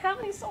 I don't have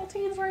any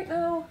saltines right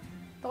now,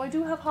 though I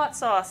do have hot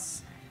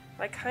sauce.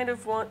 I kind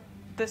of want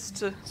this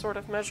to sort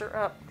of measure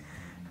up.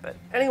 But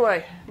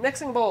anyway,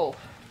 mixing bowl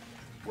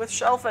with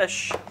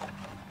shellfish.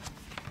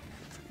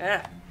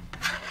 Yeah,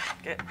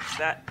 get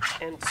that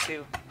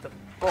into the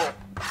bowl.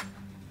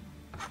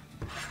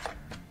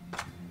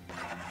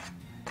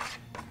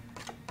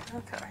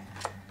 Okay,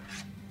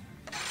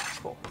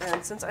 cool.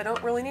 And since I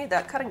don't really need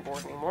that cutting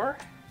board anymore,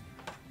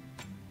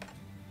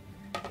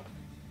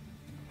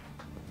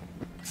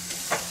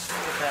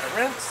 give that a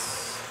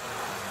rinse.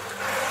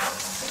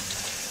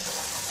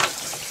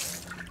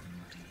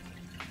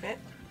 Okay.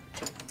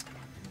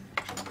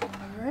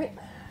 Alright,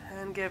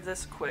 and give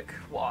this a quick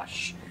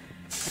wash.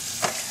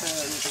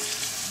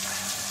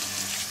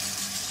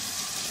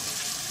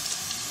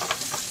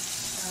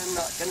 I'm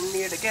not going to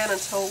need it again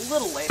until a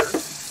little later.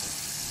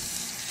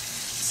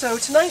 So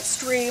tonight's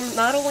stream,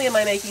 not only am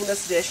I making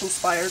this dish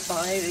inspired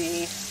by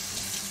the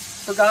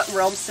Forgotten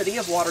Realms city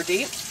of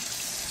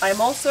Waterdeep,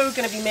 I'm also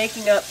going to be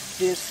making up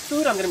the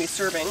food I'm going to be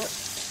serving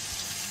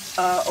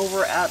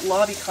over at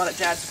LobbyCon at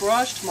Dad's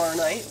Garage tomorrow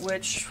night,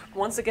 which,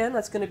 once again,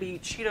 that's going to be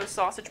Cheeto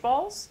sausage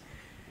balls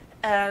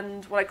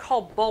and what I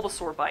call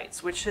Bulbasaur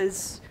bites, which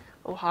is,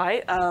 oh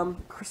hi,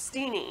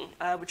 crostini,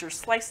 which are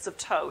slices of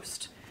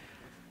toast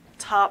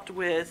topped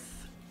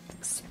with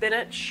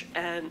spinach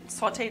and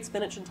sauteed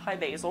spinach and Thai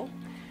basil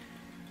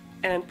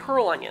and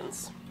pearl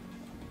onions.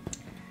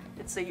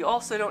 It's a, you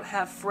also don't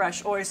have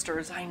fresh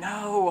oysters. I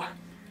know.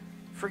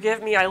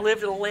 Forgive me, I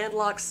lived in a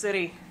landlocked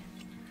city.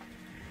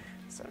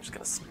 So I'm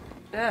just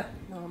gonna,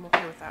 no, I'm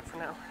okay with that for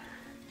now.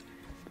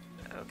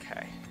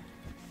 Okay.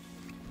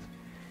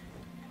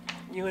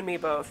 You and me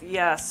both,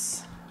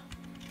 yes.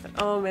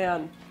 Oh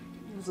man,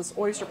 there was this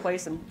oyster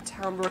place in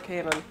town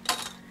Brookhaven.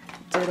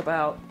 Did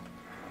about,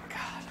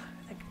 God,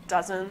 I think a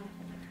dozen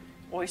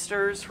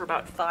oysters for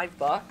about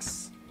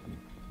 $5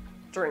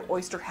 during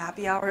oyster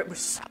happy hour. It was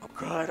so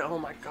good, oh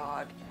my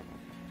god.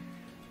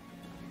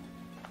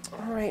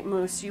 All right,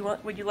 Moose,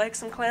 would you like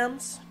some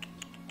clams?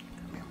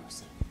 Come here,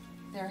 Moose.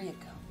 There you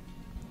go.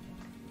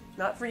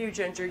 Not for you,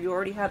 Ginger, you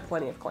already had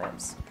plenty of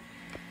clams.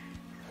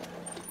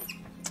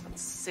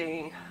 Let's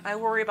see, I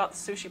worry about the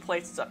sushi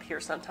places up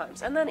here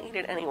sometimes, and then eat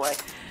it anyway.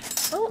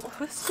 Well,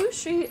 with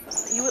sushi,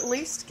 you at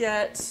least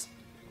get,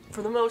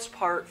 for the most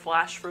part,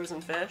 flash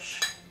frozen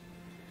fish.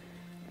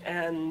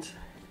 And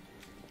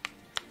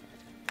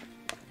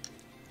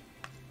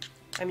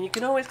I mean, you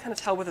can always kind of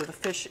tell whether the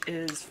fish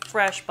is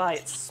fresh by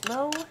its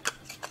smell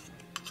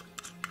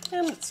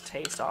and its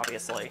taste,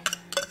 obviously.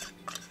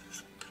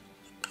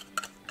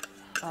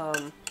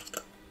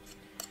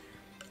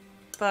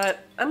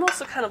 But I'm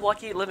also kind of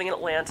lucky living in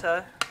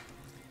Atlanta.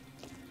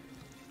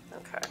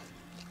 Okay.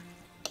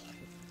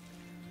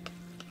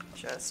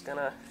 Just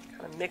gonna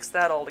kind of mix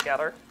that all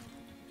together.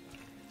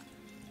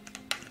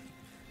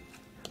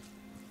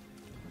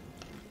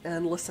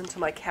 And listen to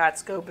my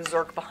cats go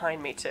berserk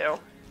behind me, too.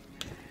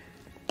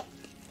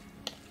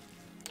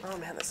 Oh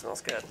man, this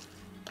smells good.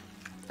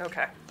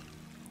 Okay.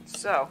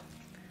 So,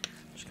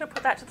 I'm just gonna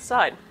put that to the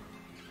side.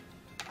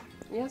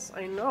 Yes,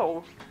 I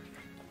know.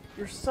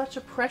 You're such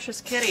a precious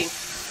kitty.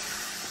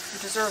 Who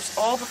deserves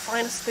all the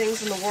finest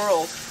things in the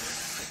world.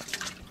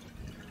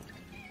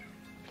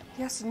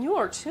 Yes, and you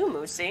are too,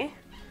 Moosey.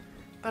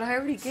 But I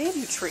already gave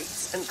you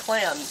treats and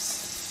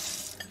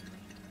clams.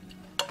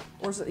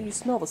 Or is it you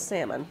smell the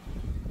salmon?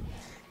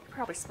 You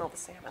probably smell the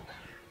salmon.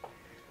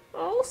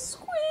 Oh,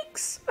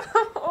 Squeaks!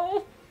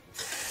 Oh.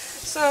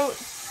 So,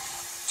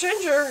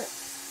 Ginger,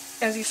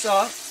 as you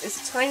saw, is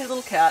a tiny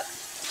little cat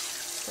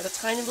with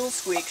a tiny little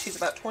squeak. She's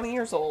about 20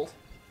 years old.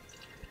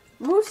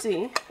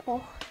 Moosey,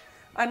 well,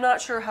 I'm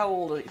not sure how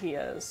old he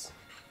is,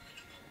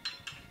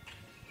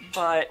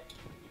 but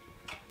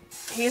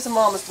he's a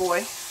mama's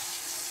boy.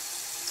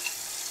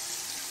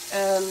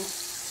 And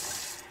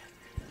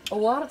a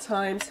lot of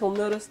times he'll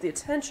notice the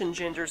attention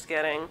Ginger's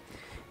getting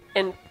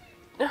and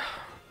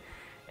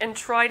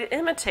try to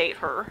imitate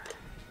her.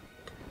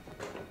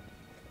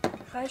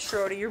 Hi,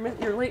 Schrody,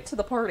 you're late to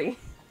the party.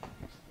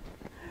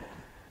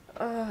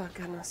 Oh,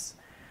 goodness.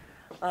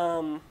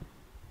 Let's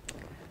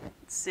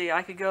see,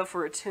 I could go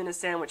for a tuna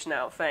sandwich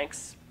now,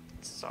 thanks.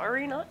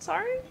 Sorry, not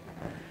sorry?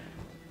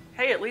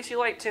 Hey, at least you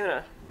like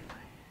tuna.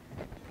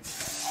 I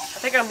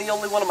think I'm the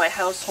only one in my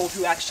household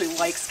who actually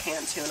likes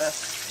canned tuna.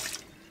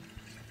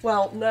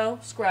 Well, no,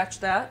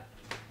 scratch that.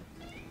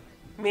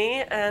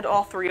 Me and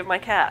all 3 of my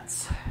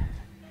cats.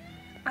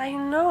 I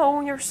know,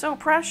 you're so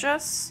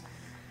precious.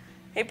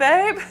 Hey,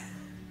 babe?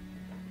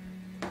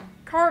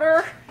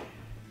 Carter?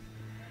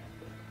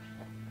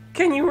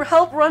 Can you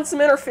help run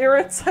some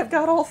interference? I've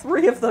got all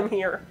 3 of them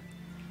here.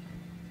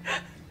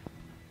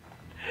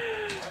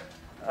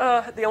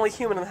 The only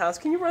human in the house.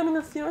 Can you run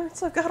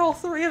interference? I've got all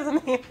 3 of them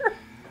here.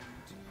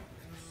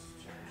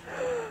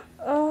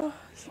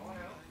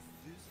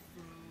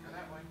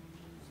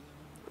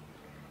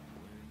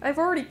 I've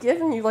already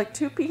given you like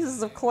 2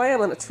 pieces of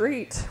clam and a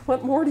treat.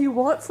 What more do you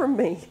want from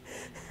me?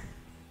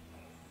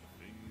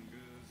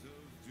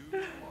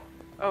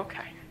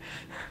 Okay.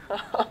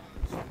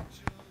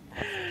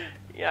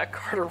 Yeah,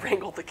 Carter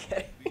wrangled the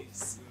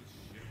kitties.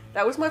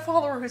 That was my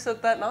follower who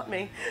said that, not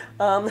me.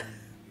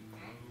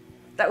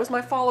 That was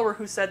my follower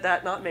who said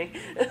that, not me.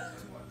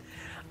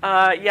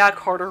 Yeah,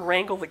 Carter,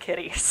 wrangle the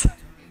kitties.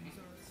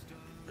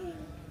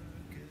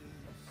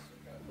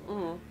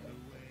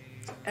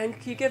 And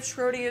can you give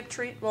Schrody a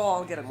treat? Well,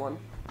 I'll get him one.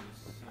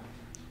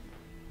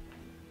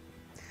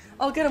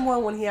 I'll get him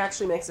one when he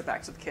actually makes it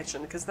back to the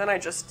kitchen, because then I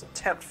just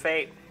tempt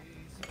fate.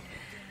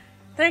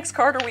 Thanks,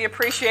 Carter. We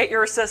appreciate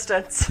your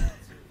assistance.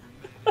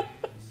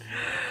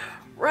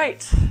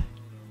 Right.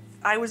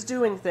 I was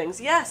doing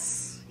things.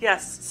 Yes.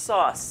 Yes,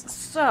 sauce.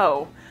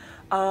 So,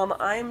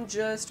 I'm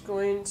just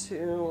going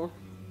to...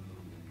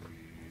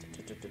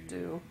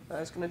 I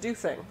was going to do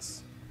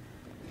things.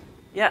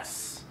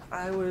 Yes.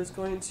 I was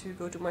going to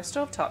go to my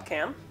stovetop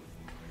can.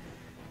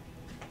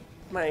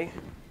 My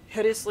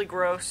hideously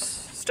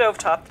gross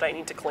stovetop that I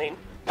need to clean.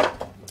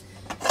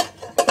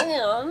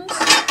 And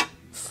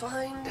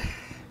find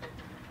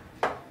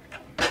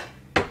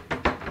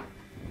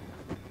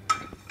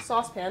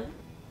saucepan,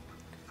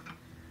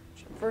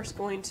 which I'm first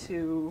going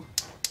to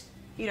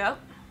heat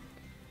up.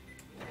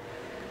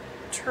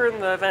 Turn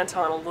the vent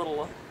on a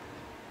little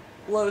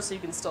low so you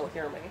can still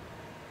hear me.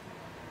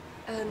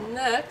 And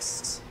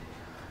next,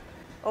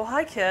 oh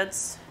hi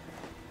kids,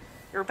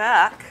 you're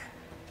back.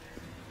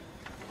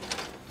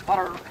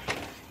 Butter,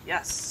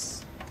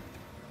 yes.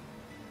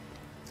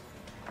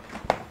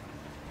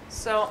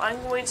 So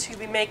I'm going to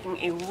be making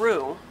a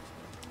roux,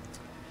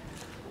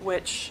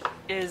 which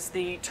is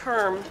the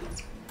term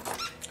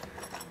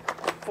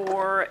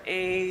for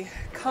a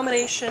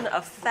combination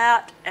of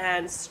fat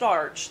and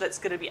starch that's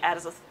going to be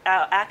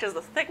act as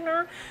a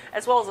thickener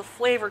as well as a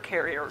flavor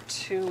carrier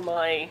to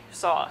my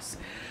sauce.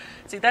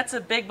 See, that's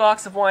a big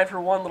box of wine for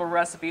one little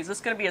recipe. Is this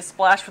going to be a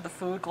splash for the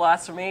food,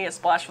 glass for me, a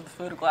splash for the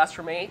food, a glass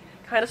for me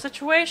kind of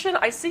situation?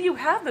 I see you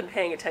have been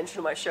paying attention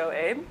to my show,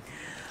 Abe.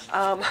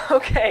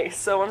 Okay,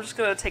 so I'm just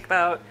going to take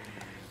about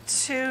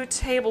 2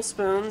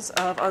 tablespoons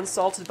of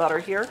unsalted butter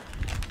here.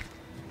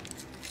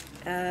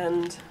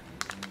 And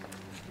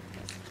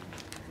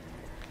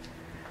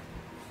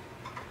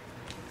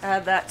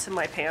add that to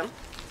my pan.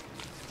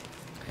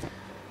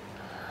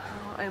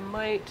 I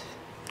might,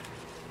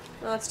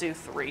 let's do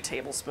 3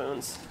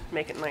 tablespoons.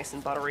 Make it nice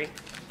and buttery.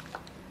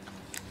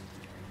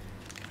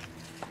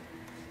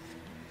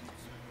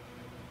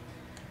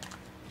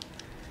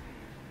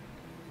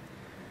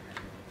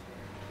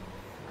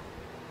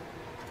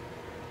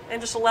 And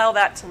just allow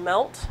that to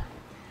melt.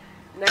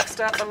 Next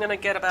up, I'm going to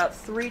get about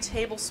 3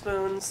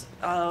 tablespoons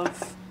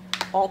of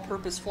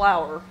all-purpose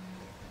flour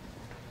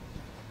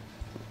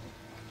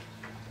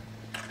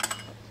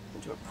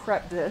into a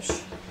prep dish.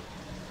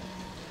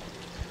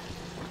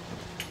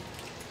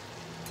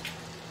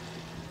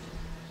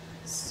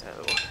 So,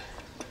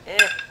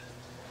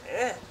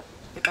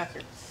 get back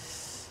here.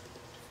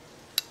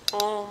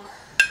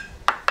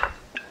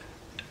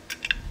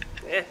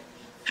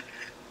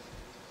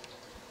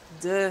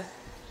 Deux.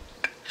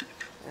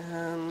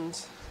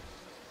 And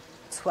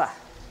trois.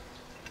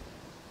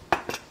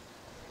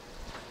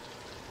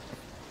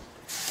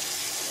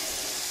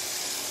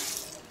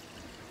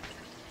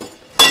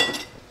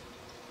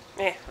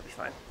 That'll be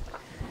fine.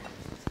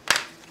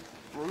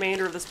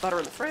 Remainder of this butter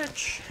in the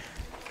fridge.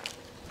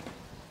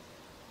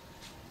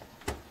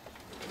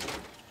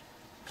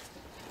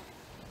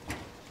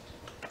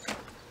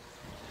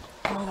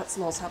 Oh, that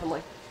smells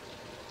heavenly.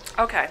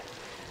 Okay,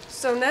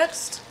 so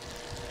next,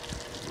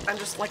 I'm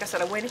just, like I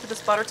said, I'm waiting for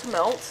this butter to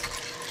melt.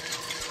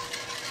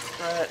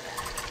 But,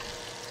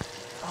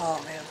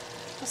 oh man,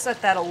 I'll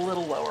set that a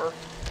little lower.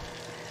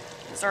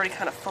 It's already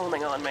kind of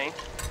foaming on me.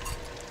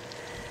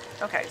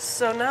 Okay,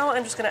 so now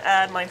I'm just going to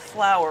add my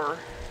flour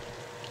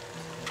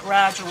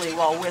gradually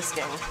while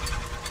whisking.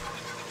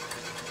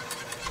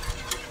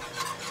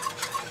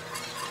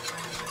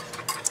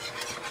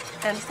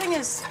 And the thing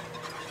is,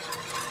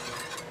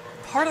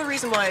 part of the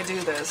reason why I do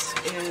this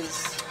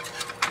is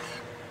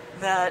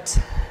that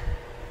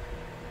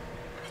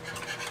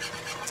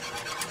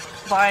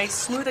by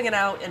smoothing it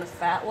out in a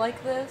fat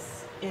like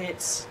this,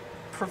 it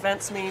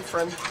prevents me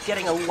from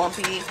getting a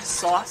lumpy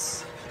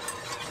sauce.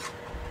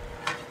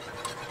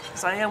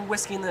 Because I am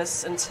whisking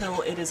this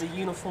until it is a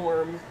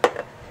uniform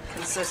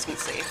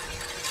consistency.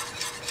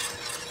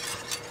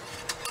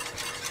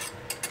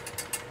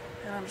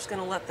 And I'm just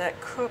going to let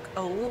that cook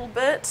a little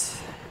bit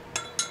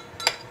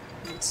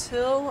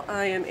until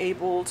I am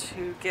able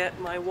to get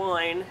my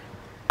wine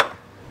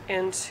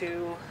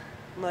into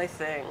my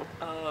thing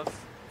of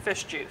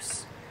fish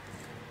juice.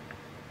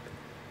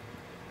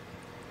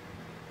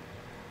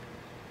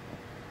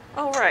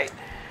 All right.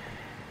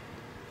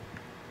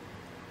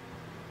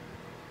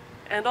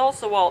 And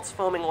also, while it's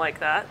foaming like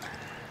that,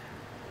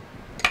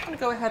 I'm going to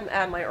go ahead and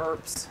add my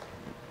herbs.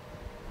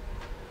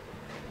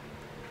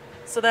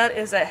 So that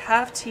is a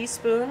 ½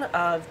 teaspoon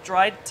of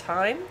dried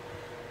thyme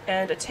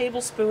and a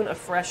tablespoon of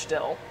fresh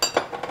dill.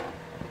 So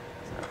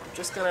I'm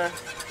just going to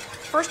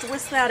first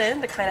whisk that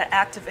in to kind of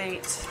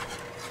activate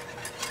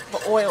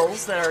the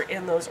oils that are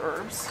in those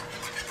herbs.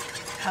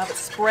 Have it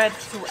spread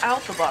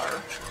throughout the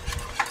butter.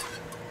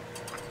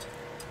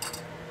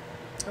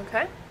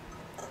 Okay.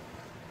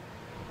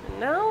 And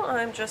now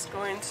I'm just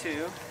going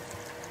to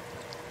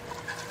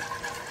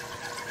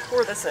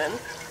pour this in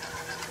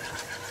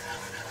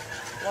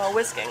while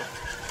whisking.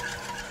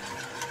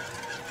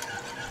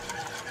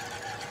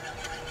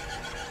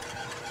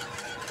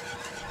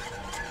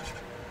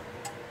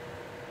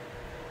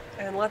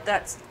 And let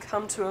that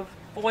come to a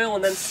boil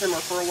and then simmer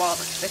for a while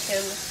to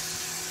thicken.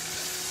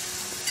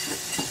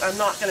 I'm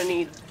not going to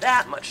need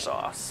that much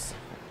sauce.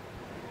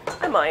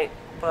 I might,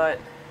 but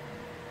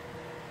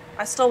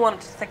I still want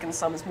it to thicken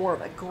some as more of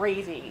a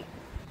gravy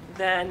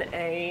than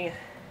a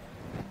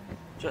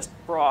just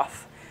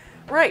broth.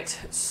 Right,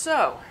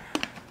 so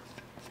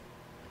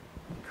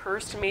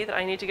occurs to me that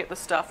I need to get the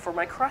stuff for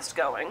my crust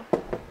going.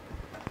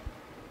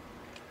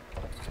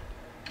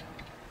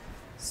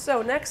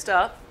 So next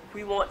up,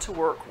 we want to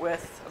work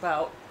with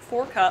about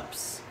 4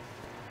 cups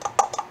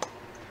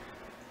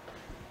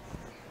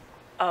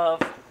of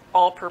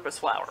all-purpose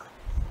flour.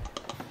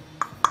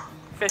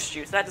 Fish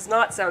juice. That does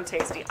not sound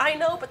tasty. I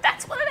know, but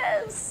that's what it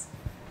is.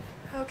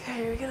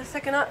 Okay, are you gonna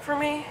thicken up for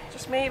me?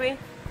 Just maybe.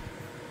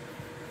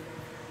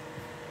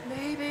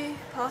 Maybe,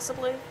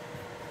 possibly.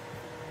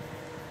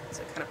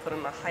 So kind of put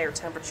in a higher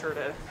temperature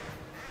to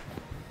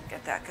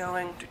get that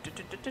going.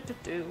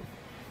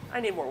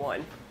 I need more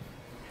wine.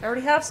 I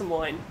already have some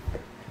wine,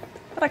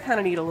 but I kind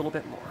of need a little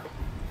bit more.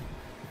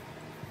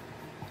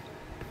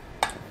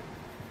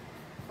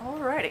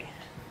 Alrighty.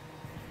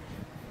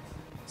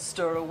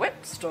 Stir, whip,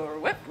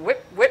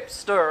 whip, whip,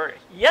 stir.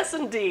 Yes,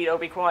 indeed. Oh,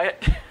 be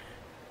quiet.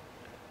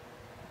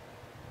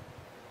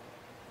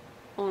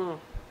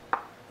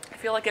 I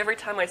feel like every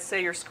time I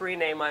say your screen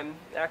name, I'm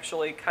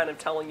actually kind of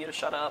telling you to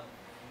shut up.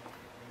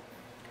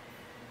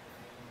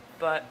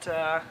 But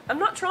I'm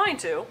not trying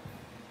to.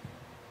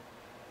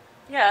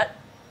 Yet.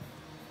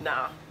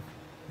 Nah.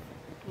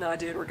 Nah,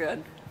 dude, we're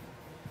good.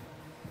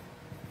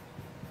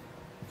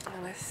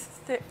 And I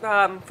think,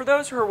 for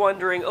those who are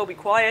wondering, Oh, Be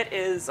Quiet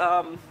is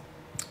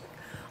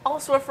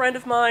also a friend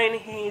of mine.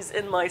 He's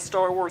in my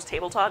Star Wars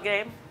tabletop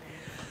game.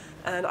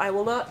 And I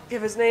will not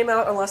give his name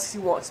out unless he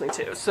wants me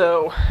to.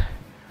 So,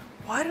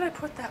 why did I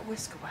put that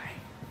whisk away?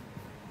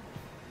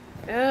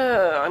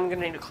 I'm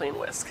gonna need a clean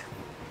whisk.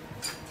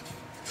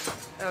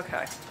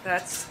 Okay,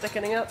 that's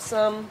thickening up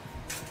some.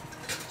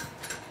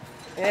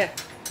 I'm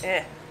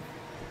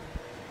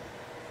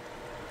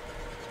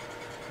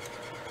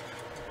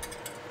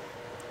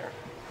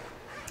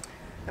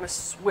gonna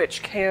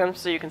switch cams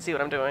so you can see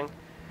what I'm doing.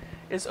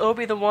 Is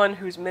Obi the one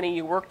whose mini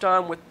you worked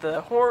on with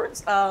the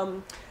horns?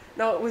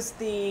 No, it was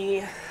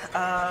the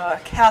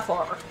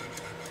Cathar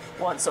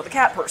one, so the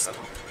cat person.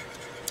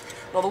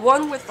 Well, the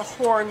one with the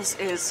horns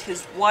is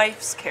his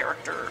wife's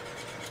character,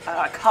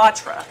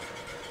 Katra,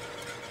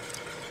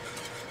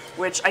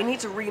 which I need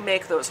to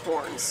remake those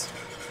horns.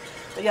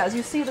 But yeah, as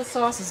you see, the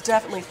sauce is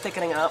definitely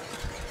thickening up.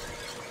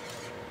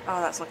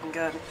 Oh, that's looking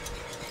good.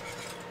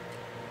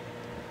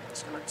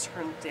 Just gonna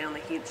turn down the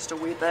heat just a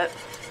wee bit.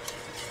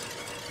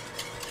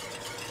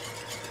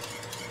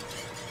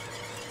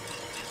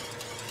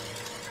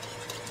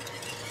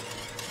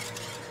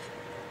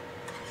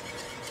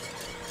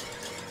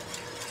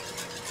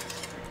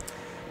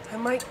 I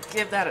might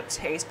give that a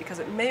taste because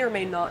it may or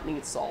may not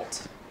need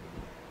salt.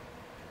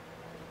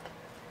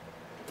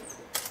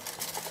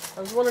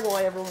 I was wondering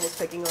why everyone was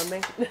picking on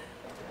me.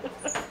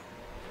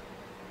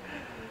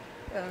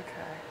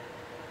 Okay.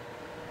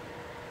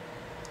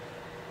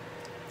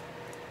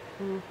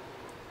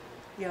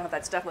 Yeah,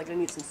 that's definitely going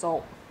to need some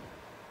salt.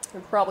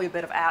 And probably a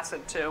bit of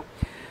acid too.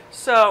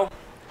 So,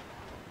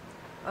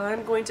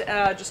 I'm going to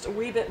add just a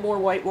wee bit more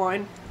white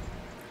wine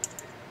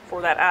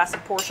for that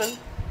acid portion.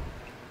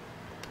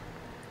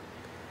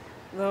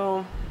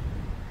 Though,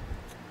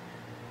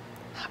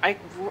 I'd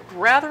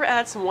rather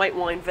add some white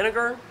wine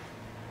vinegar,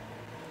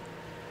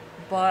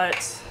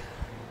 but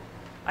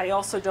I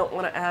also don't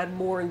want to add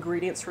more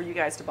ingredients for you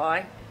guys to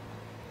buy.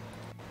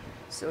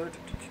 So,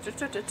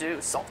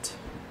 salt.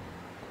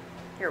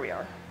 Here we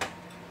are.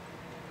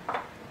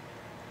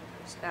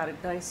 Just add a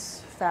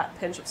nice fat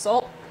pinch of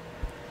salt.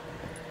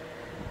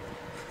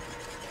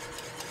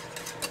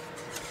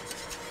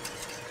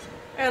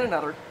 And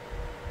another.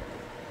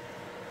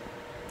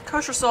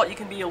 Kosher salt, you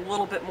can be a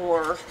little bit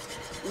more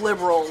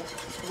liberal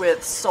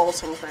with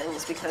salting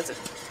things because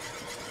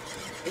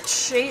its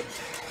shape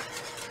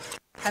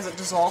hasn't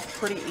dissolved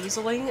pretty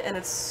easily, and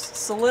its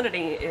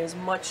salinity is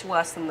much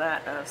less than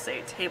that of,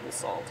 say, table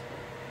salt.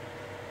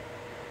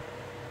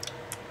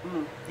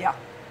 Yeah,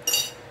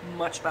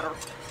 much better.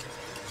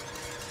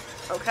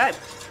 Okay.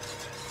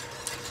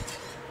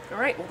 All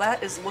right, well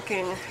that is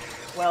looking,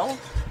 well,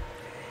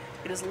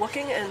 it is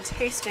looking and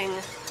tasting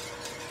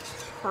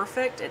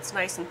perfect. It's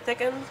nice and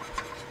thickened.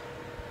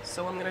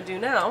 So what I'm going to do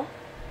now,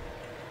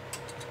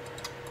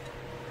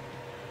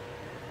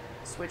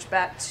 switch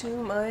back to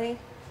my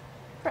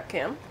prep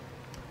cam,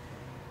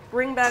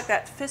 bring back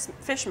that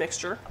fish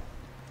mixture,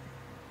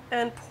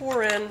 and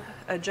pour in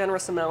a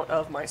generous amount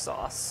of my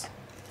sauce.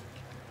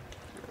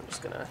 I'm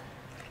just going to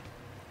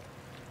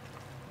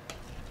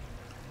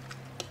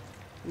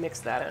mix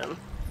that in.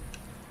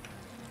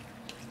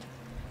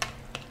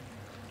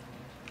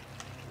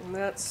 And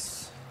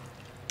that's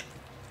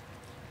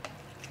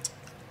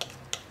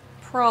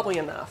probably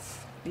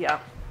enough. Yeah.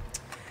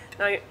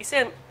 Now, you see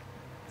I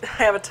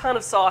have a ton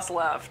of sauce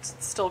left.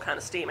 It's still kind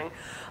of steaming.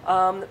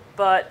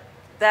 But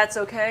that's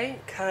okay,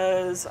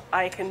 because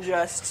I can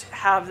just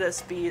have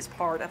this be as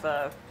part of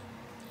a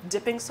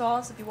dipping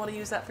sauce if you want to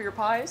use that for your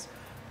pies,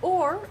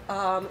 or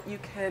you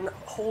can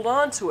hold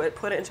on to it,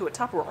 put it into a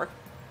Tupperware,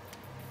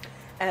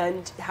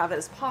 and have it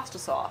as pasta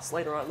sauce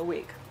later on in the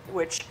week,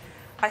 which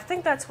I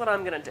think that's what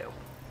I'm going to do.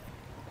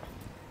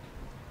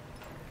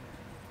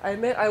 I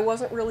admit I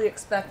wasn't really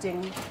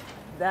expecting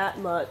that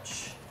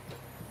much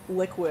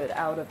liquid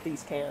out of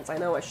these cans. I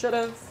know I should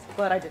have,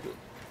 but I didn't.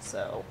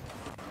 So,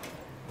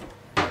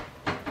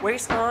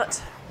 waste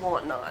not,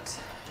 want not.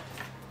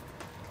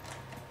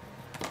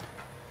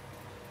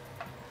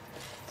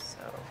 So,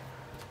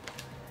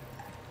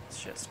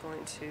 it's just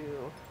going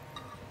to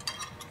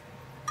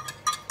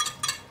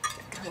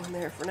go in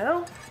there for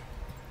now.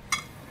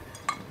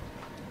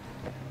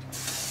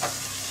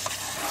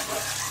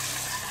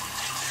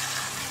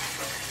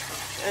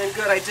 And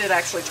good, I did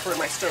actually turn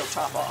my stove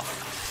top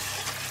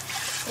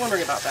off.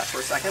 Wondering about that for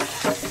a second.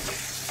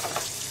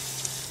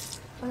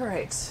 All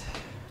right.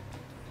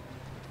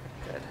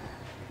 Good.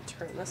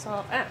 Turn this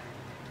off. Ah.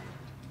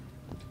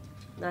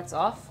 That's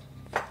off.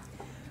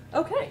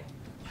 Okay.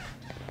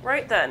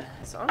 Right then.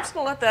 So I'm just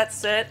gonna let that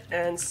sit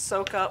and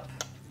soak up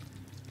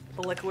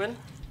the liquid.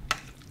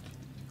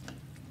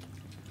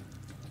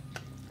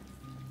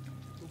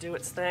 Do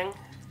its thing.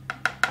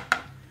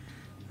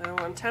 Oh,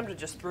 I'm tempted to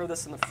just throw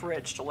this in the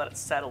fridge to let it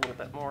set a little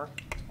bit more.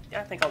 Yeah,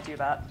 I think I'll do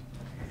that.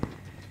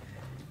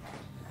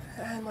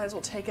 I might as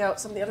well take out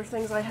some of the other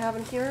things I have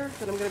in here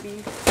that I'm going to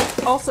be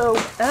also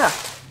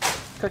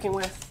cooking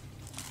with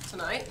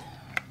tonight.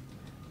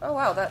 Oh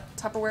wow, that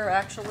Tupperware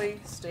actually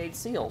stayed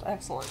sealed.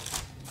 Excellent.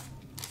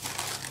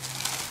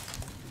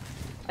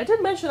 I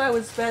did mention I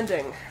was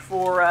vending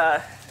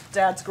for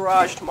Dad's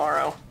garage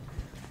tomorrow.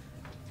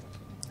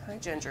 Hi,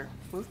 Ginger.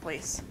 Move,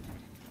 please.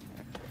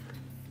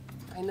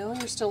 I know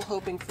you're still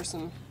hoping for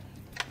some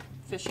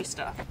fishy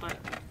stuff, but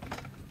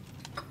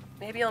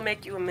maybe I'll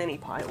make you a mini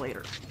pie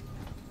later.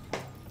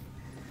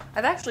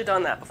 I've actually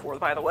done that before,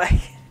 by the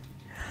way.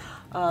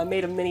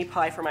 Made a mini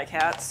pie for my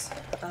cats.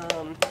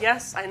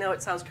 Yes, I know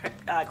it sounds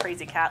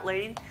crazy cat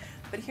lady,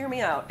 but hear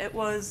me out. It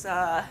was,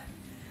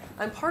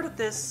 I'm part of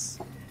this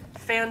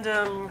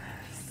fandom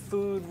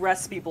food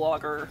recipe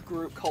blogger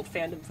group called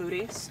Fandom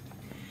Foodies,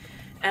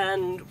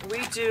 and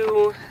we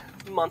do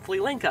monthly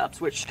link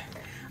ups, which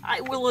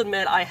I will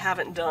admit I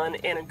haven't done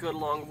in a good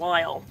long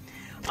while.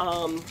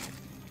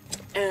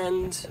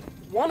 And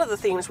one of the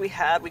themes we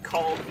had we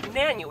called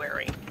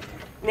Nanuary.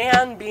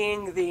 Nan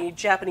being the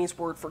Japanese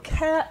word for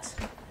cat.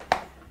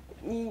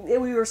 We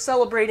were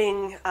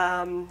celebrating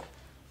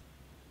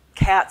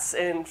cats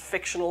in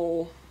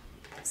fictional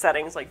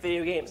settings like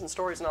video games and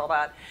stories and all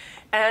that.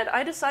 And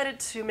I decided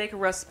to make a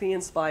recipe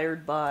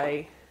inspired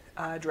by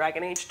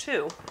Dragon Age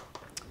 2.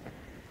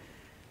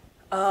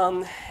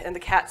 And the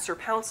cat Sir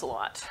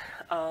Pounce-a-Lot.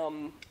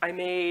 I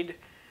made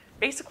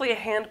basically a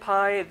hand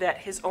pie that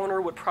his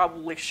owner would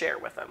probably share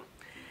with him.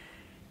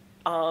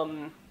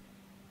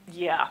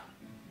 Yeah,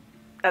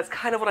 that's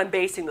kind of what I'm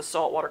basing the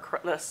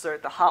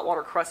the hot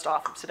water crust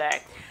off of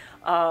today.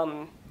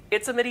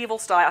 It's a medieval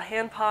style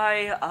hand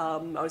pie. I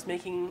was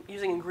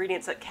using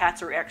ingredients that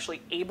cats are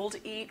actually able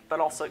to eat, but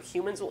also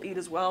humans will eat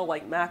as well,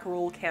 like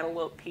mackerel,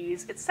 cantaloupe,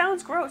 peas. It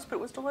sounds gross, but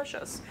it was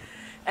delicious.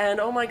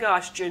 And oh my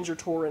gosh, Ginger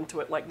tore into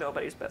it like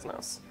nobody's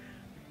business.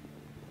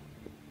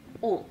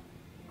 Mm.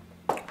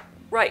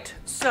 Right,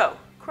 so,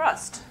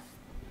 crust.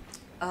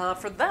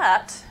 For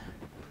that,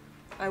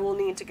 I will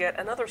need to get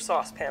another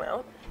saucepan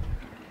out.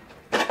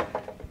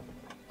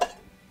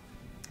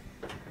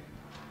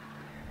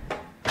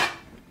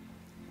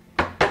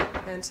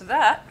 And to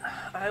that,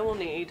 I will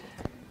need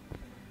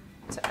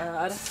to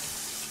add, let's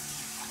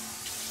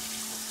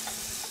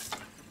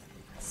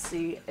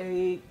see,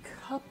 a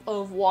cup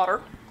of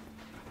water.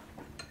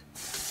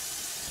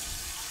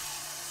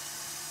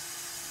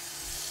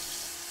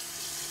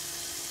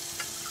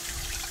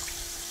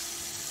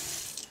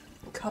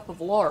 Cup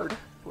of lard,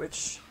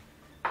 which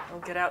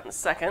I'll get out in a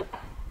second.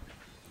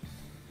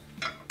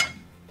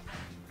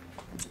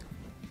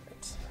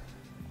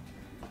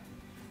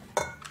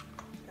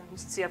 And you can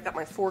see I've got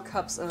my 4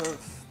 cups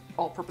of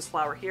all-purpose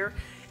flour here.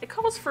 It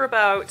calls for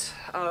about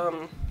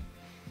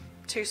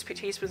 2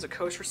 teaspoons of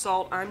kosher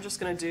salt. I'm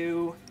just going to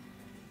do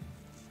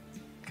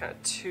kind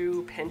of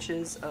 2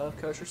 pinches of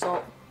kosher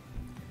salt.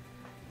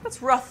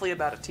 That's roughly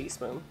about a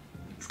teaspoon.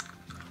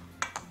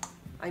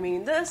 I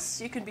mean,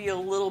 this you can be a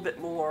little bit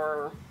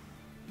more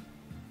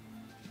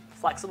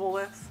flexible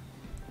with.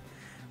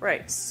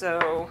 Right,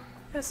 so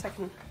this I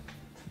can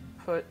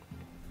put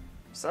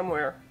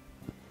somewhere.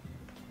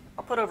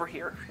 I'll put over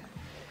here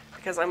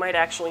because I might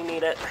actually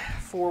need it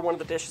for one of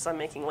the dishes I'm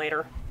making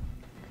later.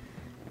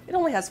 It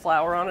only has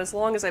flour on it. As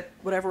long as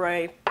whatever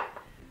I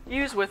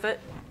use with it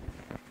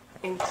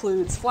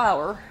includes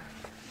flour,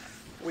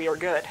 we are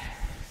good.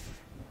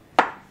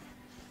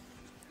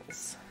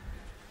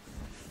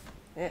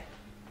 Yeah.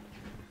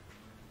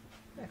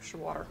 Extra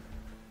water.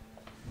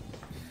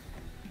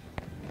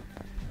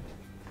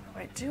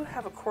 I do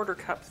have a 1/4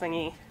 cup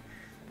thingy.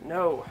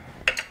 No.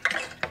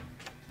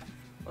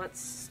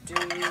 Let's do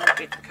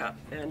 1/8 cup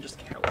and just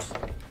count.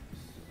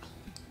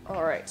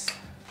 All right.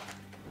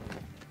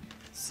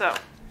 So,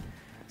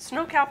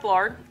 Snow-capped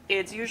lard,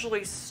 it's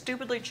usually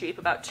stupidly cheap,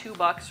 about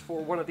 $2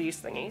 for one of these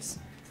thingies.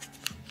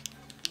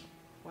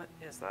 What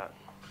is that?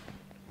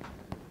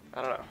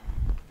 I don't know.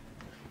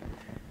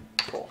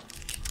 Cool.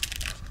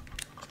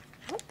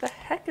 What the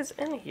heck is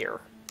in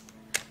here?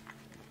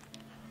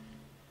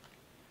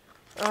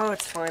 Oh,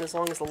 it's fine as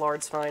long as the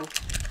lard's fine.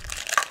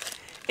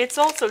 It's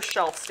also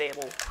shelf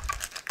stable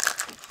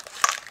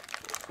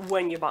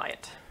when you buy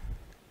it.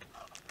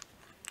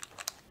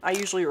 I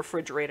usually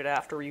refrigerate it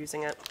after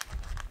using it.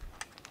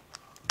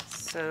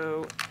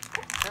 So,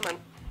 come on.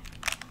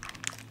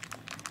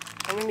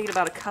 I'm gonna need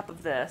about a cup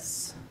of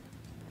this.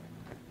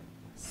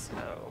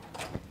 So,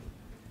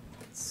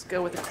 let's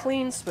go with a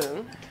clean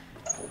spoon.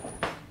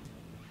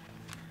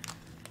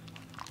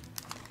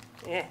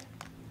 Yeah.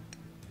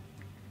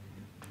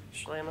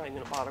 Actually, I'm not even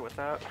gonna bother with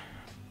that.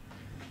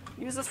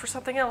 Use this for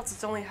something else.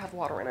 It's only have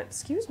water in it.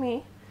 Excuse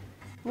me.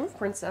 Move,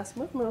 princess.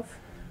 Move, move.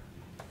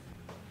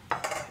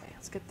 Okay,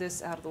 let's get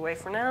this out of the way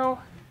for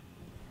now,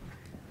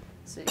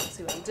 so you can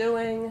see what I'm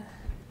doing.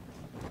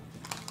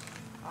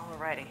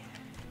 Alrighty.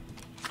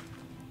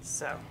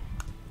 So,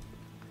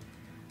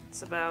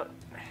 it's about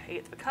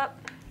 1/8 of a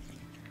cup.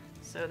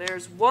 So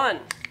there's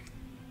one.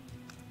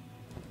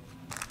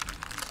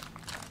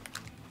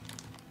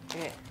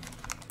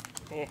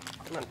 Yeah,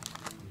 come on.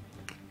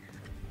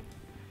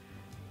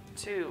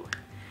 2.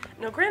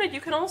 Now granted,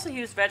 you can also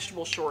use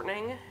vegetable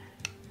shortening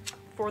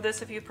for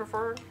this if you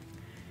prefer.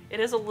 It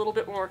is a little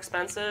bit more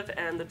expensive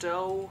and the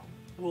dough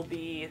will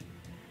be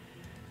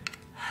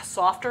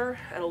softer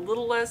and a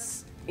little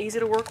less easy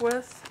to work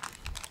with.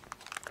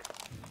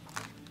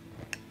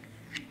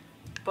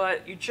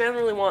 But you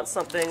generally want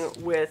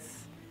something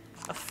with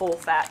a full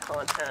fat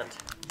content,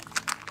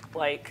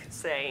 like,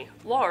 say,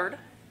 lard,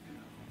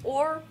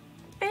 or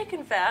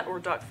bacon fat, or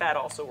duck fat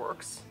also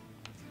works.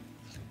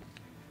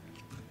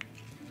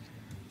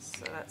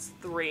 So that's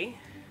 3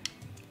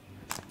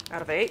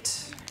 out of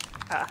 8.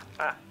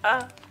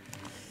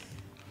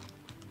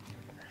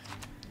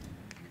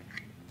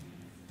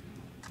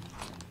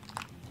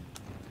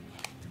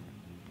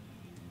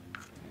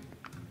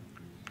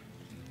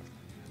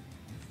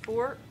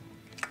 Four.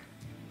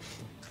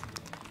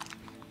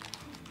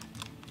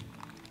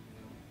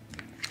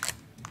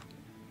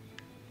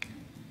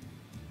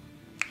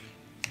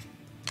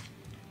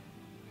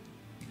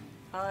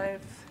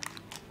 5.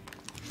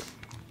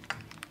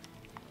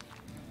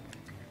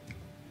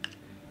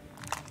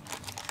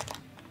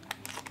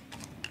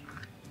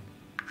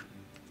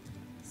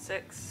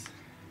 6.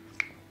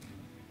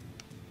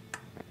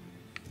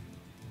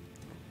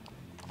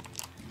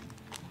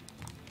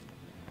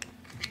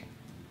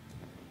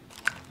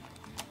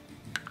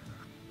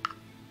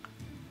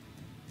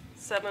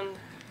 7.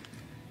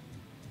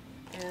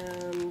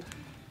 And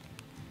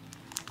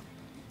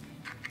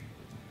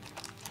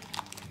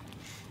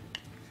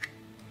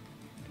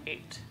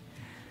 8.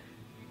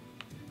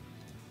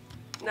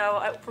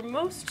 Now, for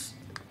most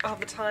of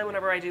the time,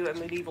 whenever I do a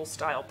medieval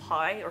style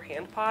pie or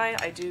hand pie,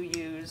 I do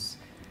use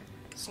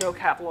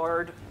snow-capped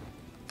lard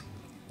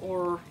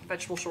or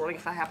vegetable shortening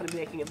if I happen to be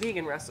making a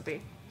vegan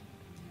recipe.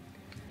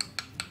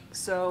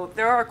 So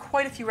there are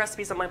quite a few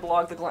recipes on my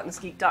blog,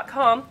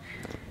 theglutonousgeek.com,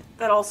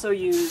 that also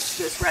use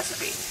this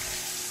recipe.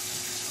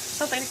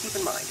 Something to keep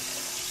in mind.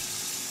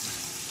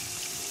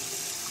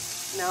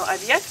 Now,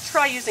 I've yet to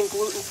try using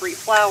gluten-free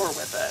flour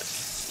with it.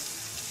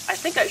 I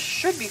think I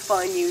should be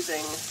fine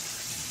using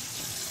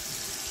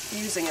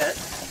it,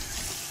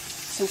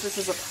 since this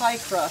is a pie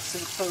crust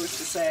as opposed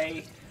to,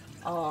 say,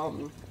 I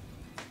don't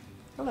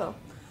know,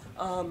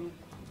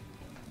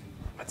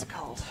 what's it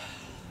called?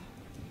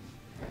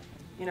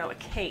 You know, a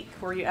cake,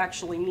 where you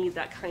actually need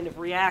that kind of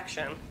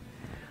reaction.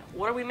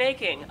 What are we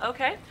making?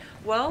 Okay,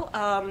 well,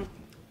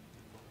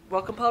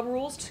 welcome Pub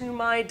Rules to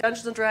my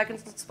Dungeons &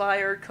 Dragons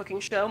inspired cooking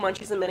show,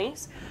 Munchies and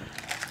Minis.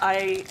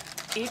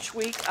 Each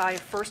week I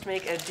first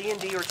make a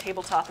D&D or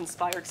tabletop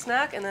inspired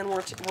snack and then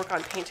work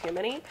on painting a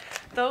mini.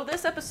 Though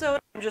this episode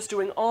I'm just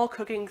doing all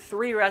cooking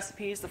 3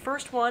 recipes. The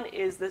first one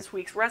is this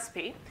week's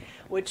recipe,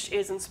 which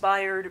is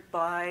inspired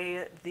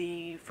by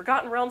the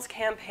Forgotten Realms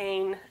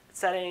campaign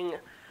setting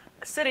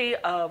a city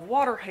of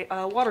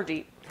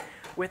Waterdeep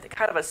with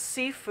kind of a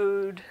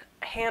seafood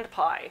hand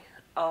pie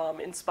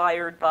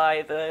inspired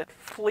by the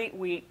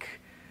Fleetswake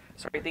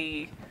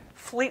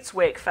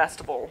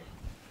festival,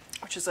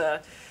 which is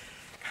a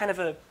kind of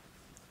a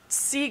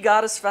sea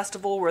goddess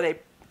festival where they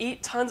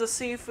eat tons of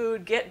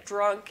seafood, get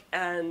drunk,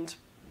 and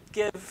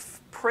give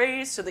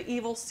praise to the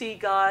evil sea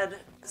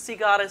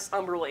goddess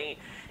Umberlee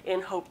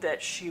in hope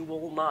that she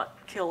will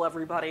not kill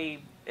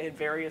everybody in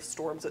various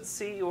storms at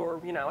sea, or,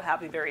 you know,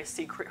 having various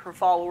secret her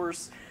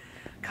followers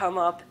come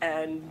up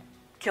and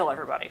kill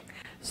everybody.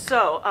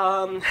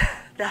 So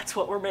that's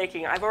what we're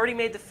making. I've already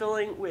made the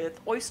filling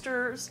with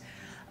oysters,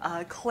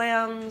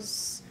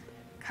 clams,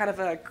 kind of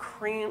a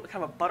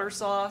butter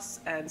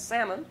sauce, and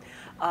salmon.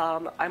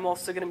 I'm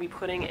also going to be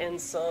putting in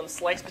some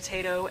sliced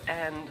potato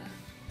and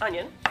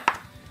onion.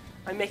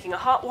 I'm making a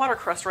hot water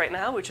crust right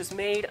now, which is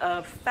made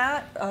of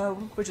fat,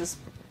 which is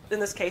in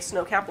this case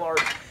snow-capped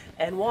lard,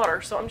 and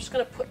water. So I'm just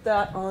going to put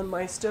that on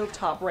my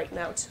stovetop right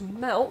now to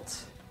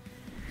melt.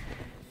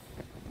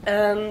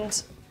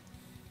 And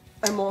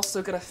I'm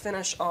also going to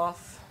finish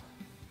off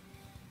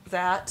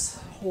that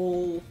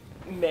whole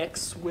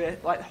mix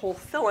with, like, whole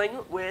filling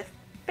with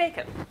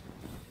bacon.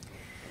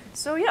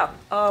 So yeah,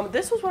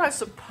 this was what I was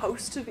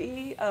supposed to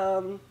be,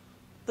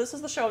 this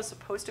is the show I was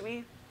supposed to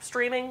be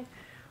streaming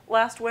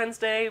last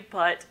Wednesday,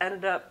 but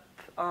ended up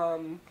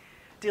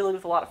dealing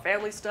with a lot of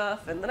family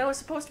stuff, and then I was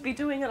supposed to be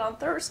doing it on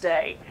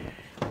Thursday,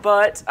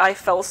 but I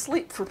fell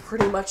asleep for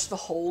pretty much the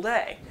whole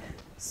day.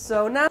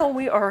 So now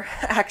we are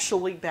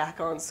actually back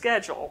on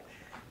schedule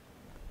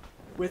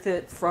with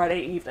it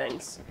Friday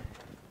evenings.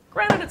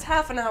 Granted, it's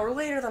half an hour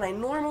later than I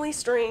normally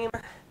stream.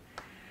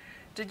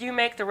 Did you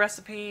make the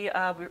recipe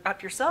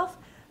up yourself?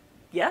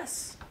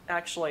 Yes,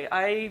 actually.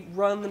 I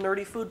run the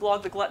nerdy food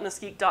blog,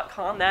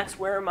 thegluttonousgeek.com. That's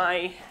where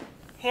my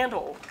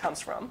handle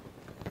comes from,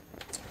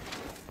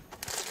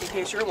 in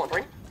case you're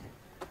wondering.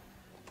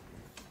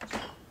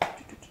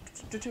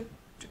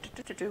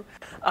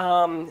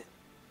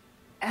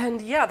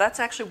 And yeah, that's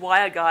actually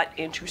why I got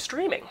into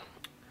streaming.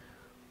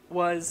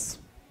 Was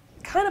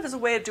kind of as a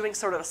way of doing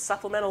sort of a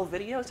supplemental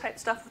video type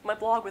stuff with my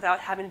blog without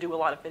having to do a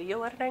lot of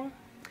video editing.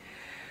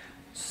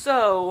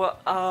 So,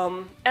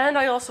 and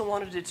I also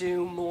wanted to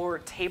do more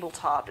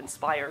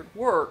tabletop-inspired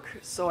work,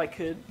 so I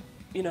could,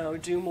 you know,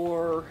 do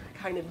more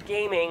kind of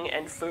gaming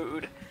and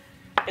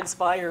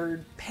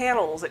food-inspired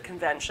panels at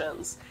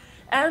conventions.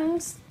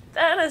 And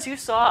then, as you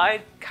saw,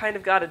 I kind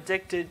of got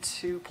addicted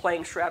to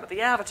playing Shroud of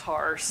the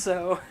Avatar,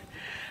 so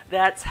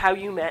that's how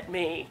you met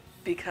me,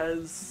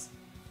 because,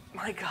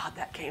 my god,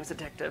 that game's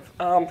addictive.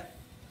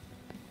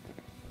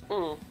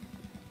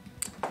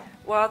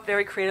 Well,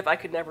 very creative, I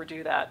could never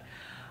do that.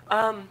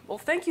 Well,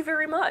 thank you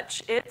very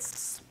much.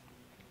 It's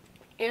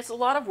a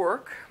lot of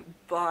work,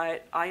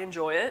 but I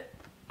enjoy it.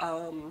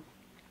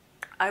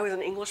 I was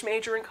an English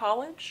major in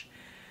college,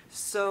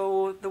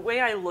 so the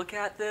way I look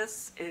at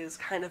this is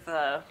kind of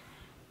a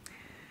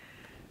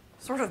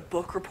sort of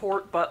book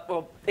report, but,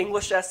 well,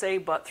 English essay,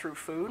 but through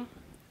food.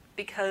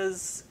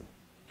 Because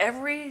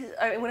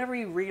whenever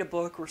you read a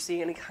book or see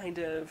any kind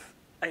of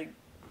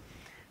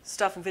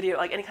stuff in video,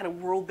 like any kind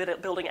of world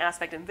building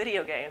aspect in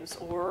video games,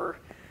 or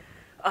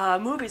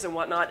movies and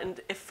whatnot, and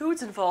if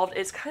food's involved,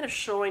 it's kind of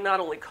showing not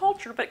only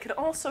culture, but it can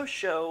also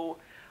show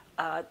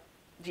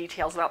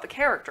details about the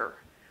character.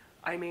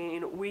 I mean,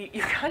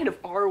 you kind of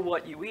are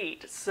what you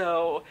eat,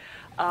 so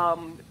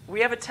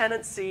we have a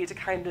tendency to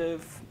kind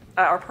of,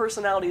 our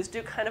personalities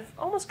do kind of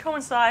almost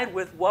coincide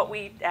with what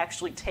we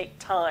actually take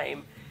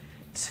time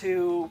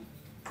to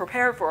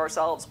prepare for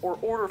ourselves or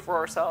order for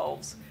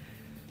ourselves.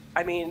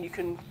 I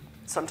mean,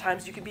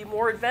 sometimes you can be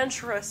more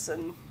adventurous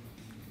and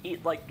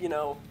eat, like, you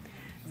know,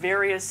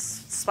 various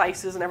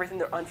spices and everything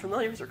that are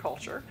unfamiliar with your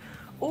culture.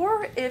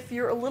 Or if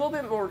you're a little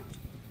bit more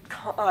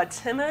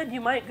timid,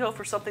 you might go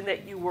for something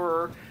that you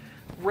were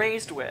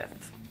raised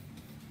with,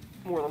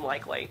 more than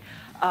likely.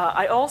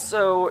 I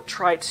also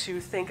try to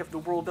think of the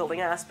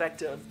world-building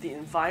aspect of the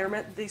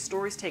environment that these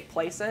stories take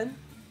place in.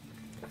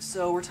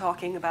 So we're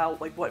talking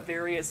about, like, what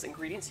various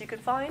ingredients you can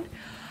find.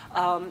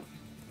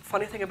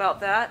 Funny thing about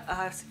that,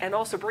 and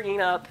also bringing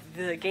up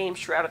the game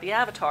Shroud of the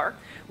Avatar,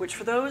 which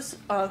for those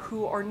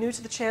who are new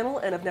to the channel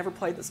and have never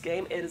played this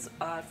game, it is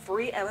a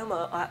free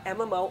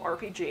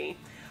MMORPG.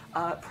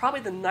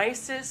 Probably the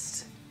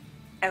nicest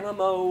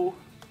MMO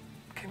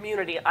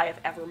community I have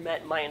ever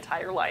met in my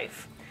entire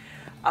life.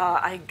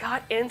 I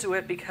got into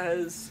it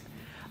because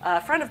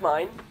a friend of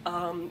mine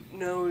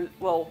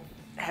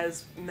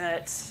has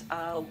met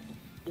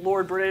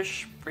Lord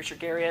British, Richard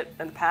Garriott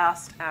in the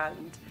past,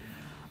 and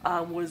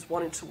was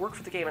wanting to work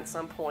for the game at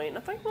some point. And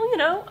I thought, well, you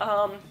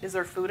know, is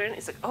there food in it?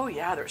 He's like, oh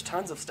yeah, there's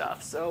tons of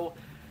stuff. So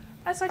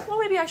I was like, well,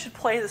 maybe I should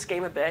play this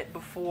game a bit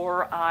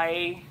before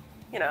I,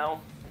 you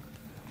know,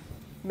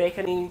 make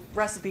any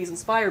recipes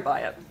inspired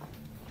by it.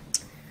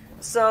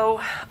 So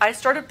I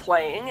started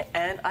playing,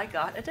 and I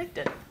got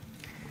addicted.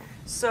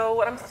 So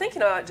what I'm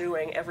thinking about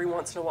doing every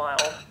once in a while,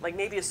 like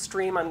maybe a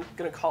stream I'm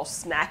going to call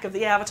Snack of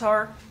the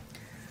Avatar,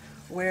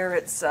 where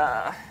it's,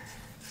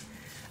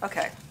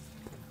 okay,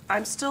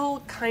 I'm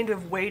still kind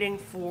of waiting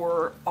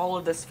for all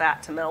of this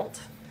fat to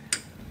melt,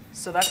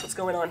 so that's what's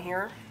going on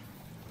here.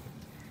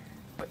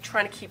 But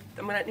trying to keep,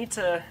 I'm going to need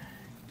to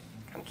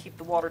kind of keep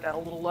the water down a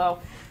little low.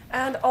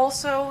 And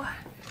also,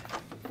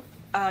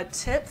 a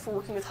tip for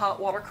working with hot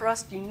water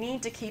crust, you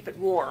need to keep it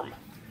warm.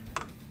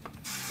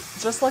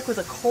 Just like with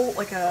a cold,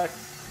 like a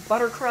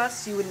butter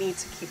crust, you would need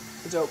to keep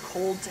the dough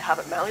cold to have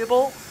it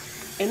malleable.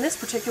 In this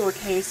particular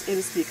case, it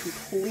is the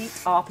complete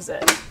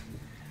opposite.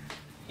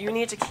 You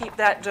need to keep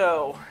that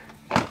dough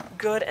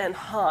good and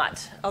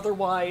hot,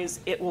 otherwise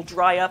it will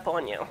dry up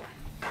on you.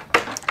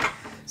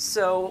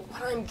 So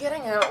what I'm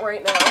getting at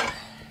right now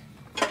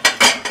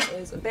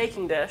is a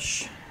baking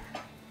dish,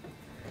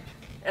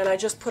 and I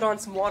just put on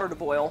some water to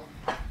boil.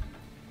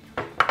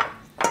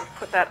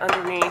 Put that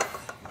underneath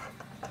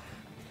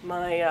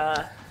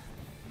my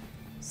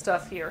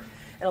stuff here.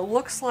 And it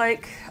looks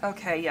like,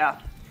 okay, yeah,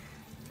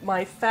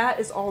 my fat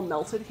is all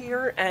melted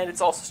here, and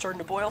it's also starting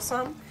to boil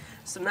some.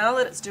 So now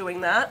that it's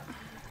doing that,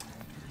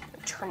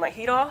 turn my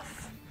heat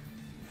off,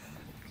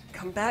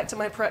 come back to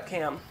my prep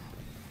cam,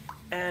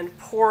 and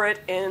pour it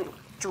in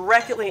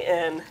directly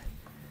in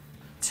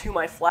to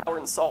my flour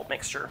and salt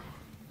mixture.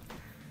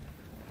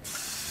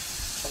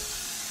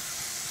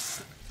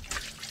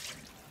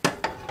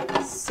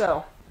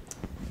 So,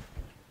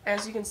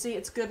 as you can see,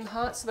 it's good and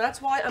hot, so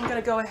that's why I'm going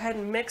to go ahead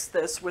and mix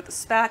this with a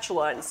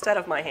spatula instead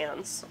of my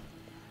hands.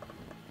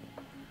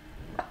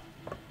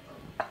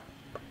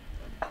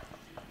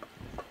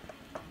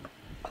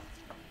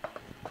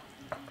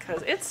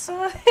 Because it's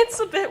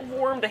a bit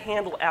warm to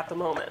handle at the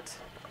moment.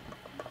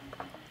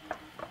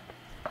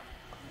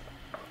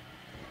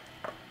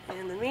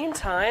 In the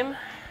meantime,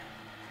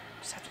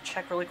 just have to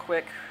check really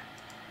quick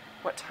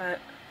what time.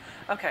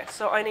 Okay,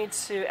 so I need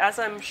to, as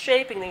I'm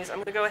shaping these, I'm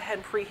going to go ahead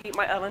and preheat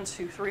my oven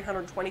to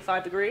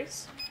 325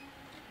 degrees.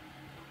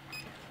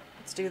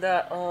 Let's do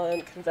that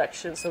on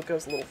convection so it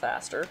goes a little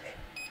faster.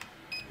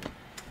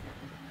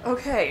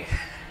 Okay.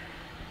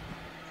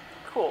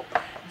 Cool.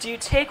 Do you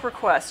take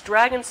requests?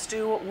 Dragon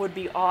stew would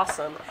be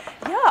awesome.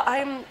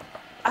 Yeah,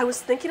 I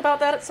was thinking about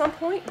that at some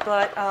point,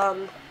 but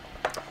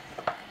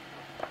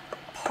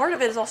part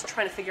of it is also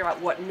trying to figure out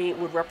what meat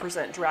would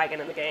represent dragon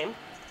in the game.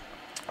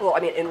 Well, I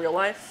mean, in real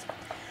life.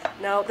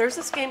 Now, there's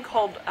this game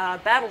called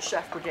Battle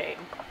Chef Brigade.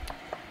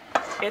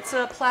 It's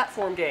a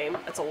platform game.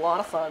 It's a lot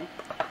of fun,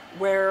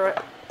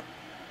 where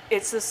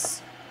it's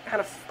this kind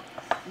of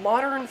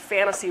modern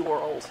fantasy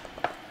world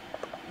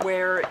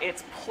where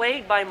it's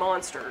plagued by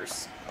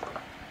monsters.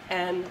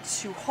 And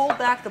to hold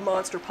back the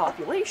monster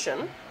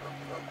population,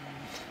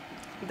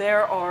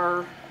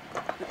 there's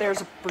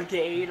a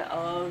brigade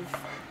of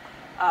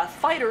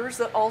fighters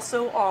that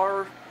also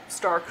are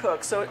star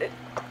cooks. So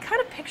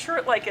kind of picture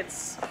it like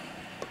it's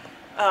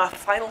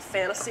Final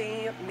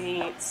Fantasy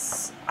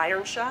meets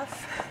Iron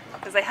Chef,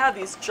 because they have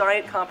these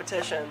giant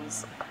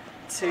competitions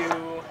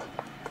to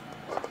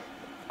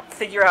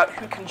figure out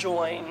who can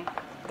join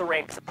the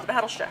ranks of the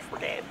Battle Chef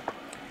Brigade.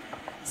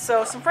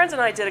 So some friends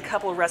and I did a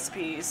couple of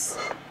recipes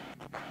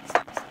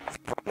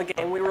from the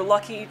game. We were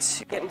lucky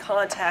to get in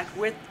contact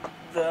with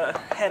the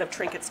head of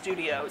Trinket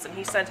Studios, and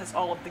he sent us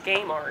all of the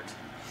game art.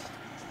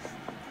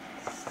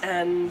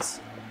 And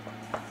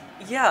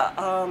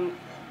yeah,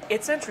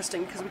 it's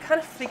interesting because we kind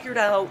of figured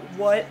out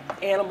what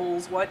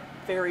animals, what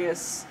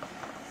various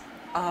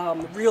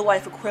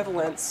real-life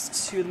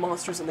equivalents to the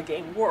monsters in the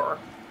game were.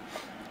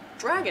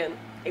 Dragon,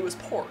 it was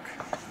pork.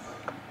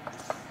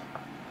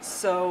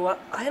 So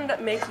I ended up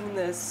making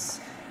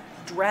this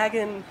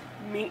dragon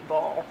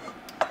meatball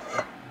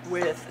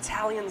with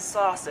Italian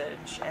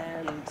sausage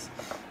and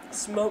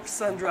smoked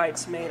sun-dried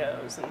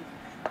tomatoes, and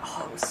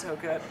oh, it was so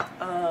good.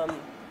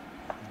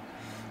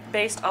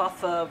 Based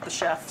off of the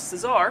chef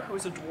Cesar, who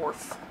is a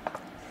dwarf,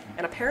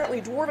 and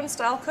apparently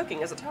dwarven-style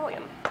cooking is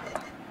Italian.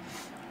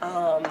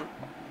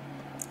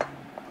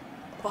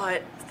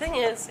 But the thing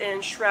is,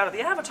 in Shroud of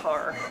the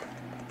Avatar,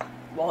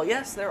 while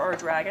yes, there are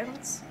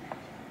dragons,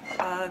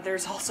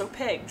 there's also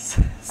pigs.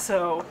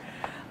 So,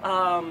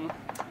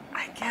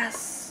 I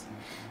guess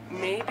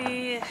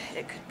maybe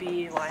it could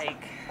be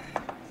like,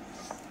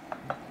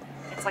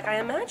 it's like I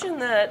imagine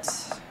that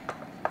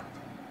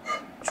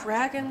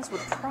dragons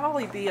would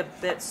probably be a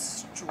bit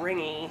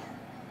stringy.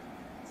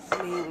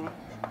 I mean,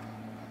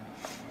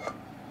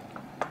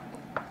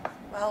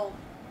 well,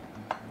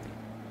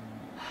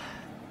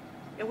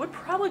 it would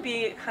probably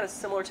be kind of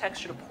similar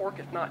texture to pork,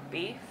 if not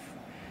beef.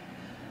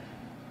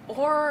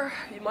 Or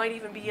you might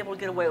even be able to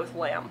get away with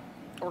lamb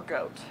or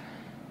goat.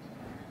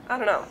 I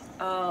don't know.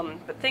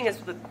 But the thing is,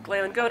 with the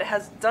lamb and goat, it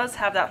does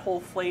have that whole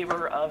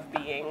flavor of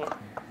being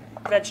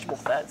vegetable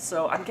fed.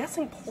 So I'm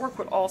guessing pork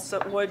would also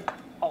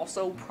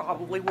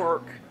probably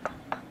work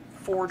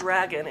for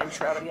dragon in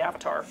Shroud of the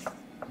Avatar.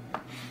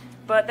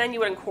 But then you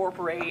would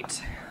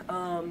incorporate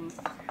kind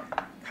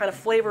of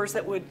flavors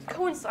that would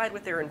coincide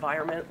with their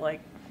environment,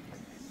 like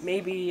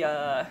maybe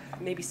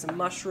some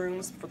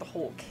mushrooms for the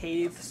whole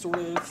cave sort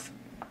of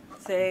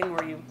thing,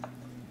 where you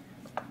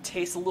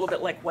taste a little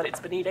bit like what it's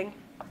been eating.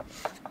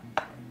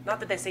 Not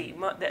that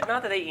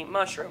they eat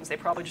mushrooms. They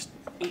probably just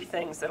eat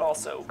things that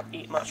also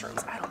eat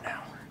mushrooms. I don't know.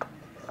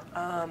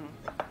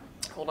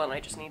 Hold on, I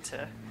just need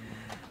to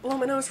blow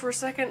my nose for a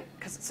second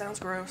because it sounds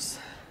gross.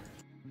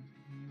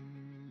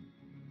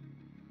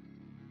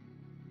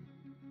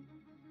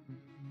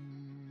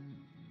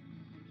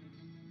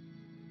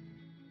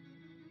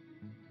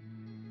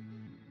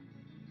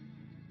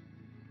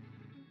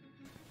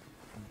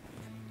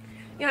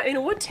 Yeah, and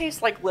it would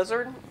taste like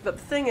lizard, but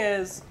the thing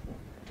is,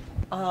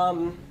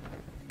 a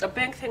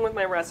big thing with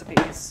my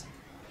recipes,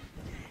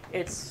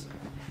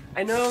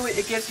 I know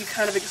it gives you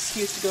kind of an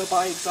excuse to go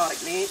buy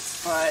exotic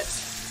meats, but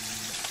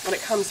when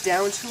it comes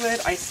down to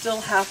it, I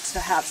still have to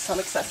have some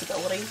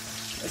accessibility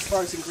as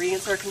far as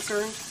ingredients are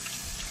concerned.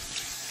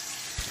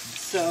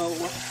 So,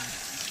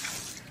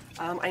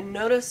 I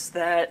noticed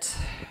that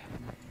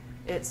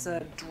it's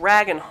a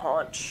dragon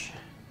haunch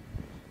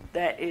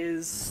that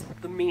is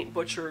the meat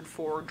butchered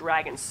for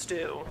dragon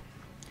stew.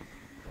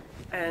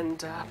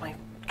 and my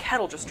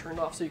kettle just turned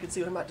off, so you can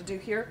see what I'm about to do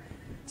here.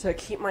 To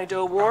keep my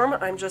dough warm,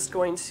 I'm just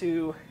going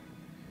to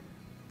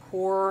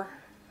pour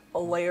a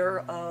layer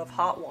of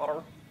hot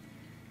water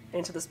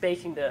into this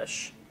baking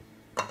dish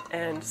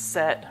and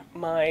set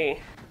my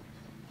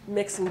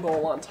mixing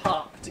bowl on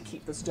top to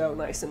keep this dough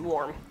nice and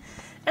warm,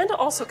 and to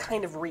also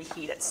kind of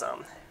reheat it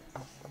some.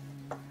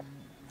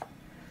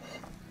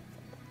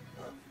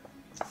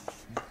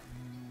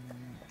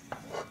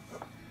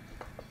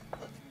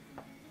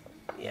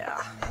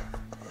 Yeah.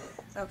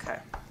 Okay.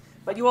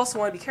 But you also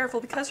want to be careful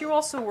because you're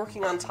also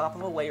working on top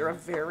of a layer of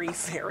very,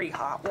 very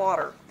hot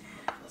water.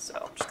 So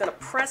I'm just going to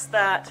press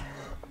that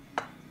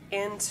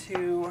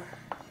into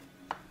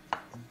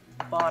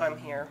the bottom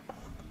here.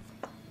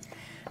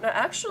 Now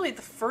actually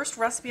the first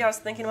recipe I was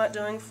thinking about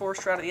doing for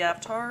Shroud of the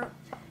Avatar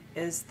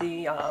is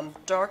the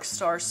Dark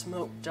Star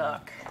Smoked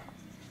Duck.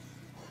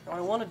 Now what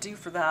I want to do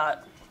for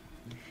that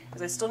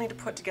is I still need to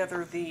put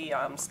together the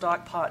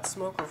stock pot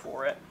smoker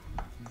for it.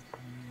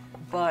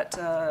 But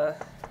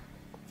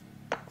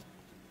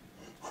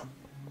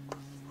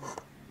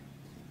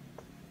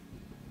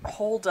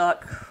whole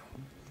duck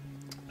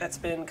that's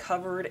been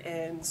covered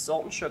in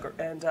salt and sugar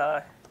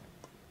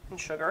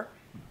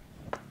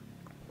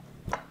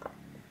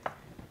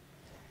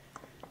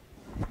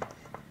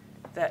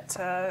that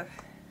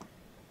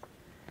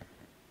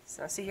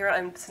so see here,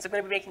 since I'm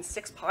going to be making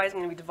 6 pies, I'm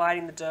going to be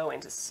dividing the dough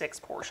into 6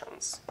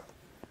 portions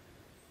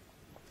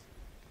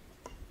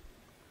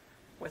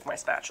with my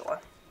spatula.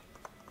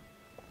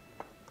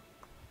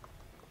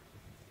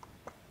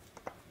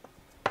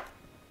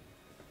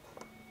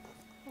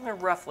 They're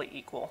roughly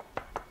equal.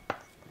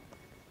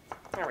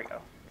 There we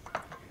go.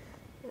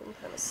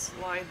 And kind of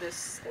slide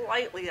this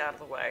slightly out of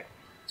the way.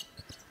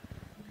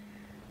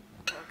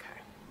 Okay.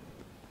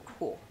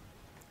 Cool.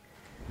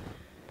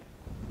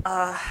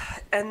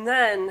 And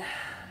then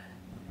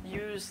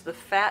use the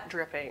fat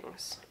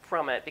drippings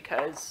from it,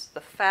 because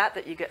the fat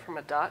that you get from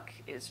a duck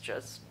is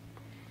just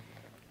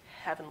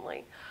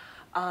heavenly.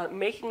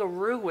 Making a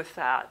roux with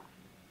that,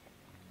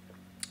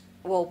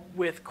 well,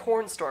 with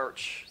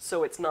cornstarch,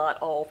 so it's not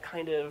all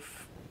kind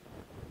of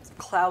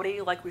cloudy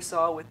like we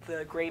saw with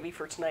the gravy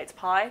for tonight's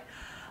pie.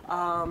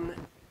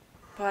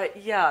 But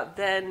yeah,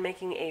 then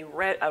making a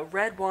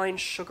red wine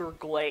sugar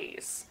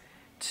glaze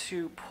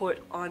to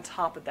put on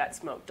top of that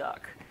smoked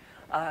duck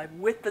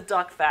with the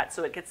duck fat,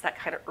 so it gets that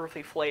kind of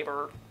earthy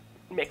flavor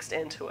mixed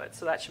into it.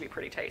 So that should be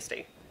pretty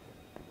tasty.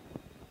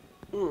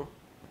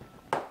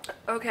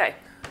 Okay,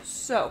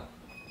 so,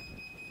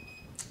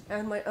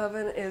 and my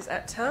oven is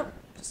at temp.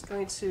 Just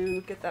going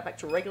to get that back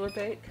to regular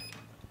bake.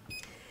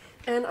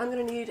 And I'm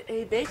going to need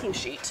a baking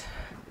sheet.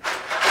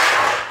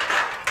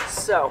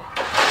 So,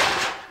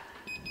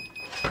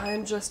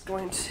 I'm just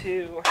going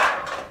to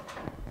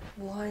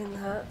line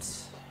that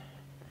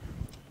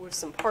with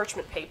some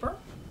parchment paper,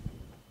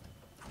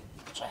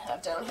 which I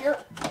have down here.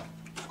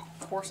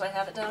 Of course I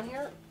have it down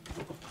here.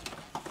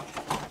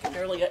 I can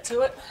barely get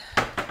to it.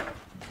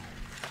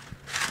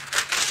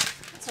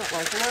 It's not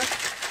large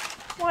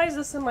enough. Why is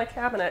this in my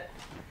cabinet?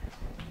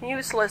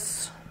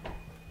 Useless.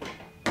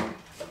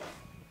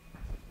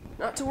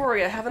 Not to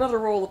worry, I have another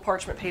roll of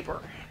parchment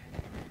paper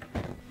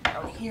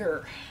down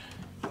here.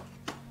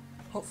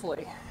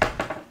 Hopefully.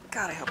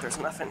 God, I hope there's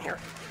enough in here.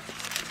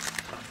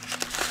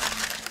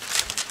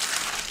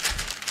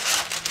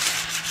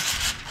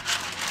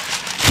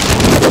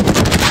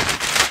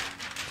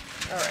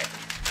 Alright.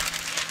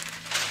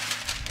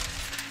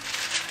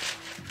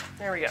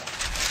 There we go.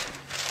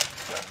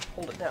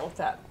 Hold it down with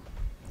that.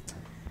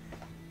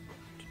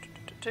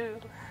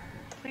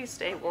 Please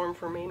stay warm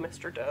for me,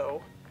 Mr.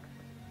 Dough.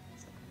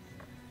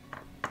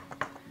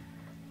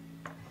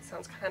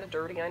 Sounds kind of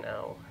dirty, I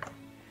know.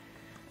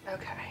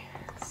 Okay,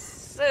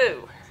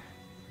 so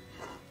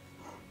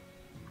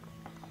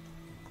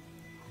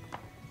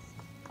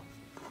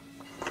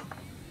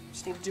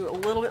just need to do a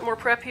little bit more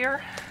prep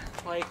here,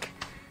 like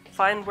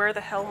find where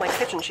the hell my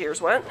kitchen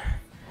shears went.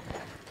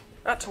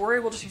 Not to worry,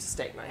 we'll just use a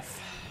steak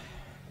knife.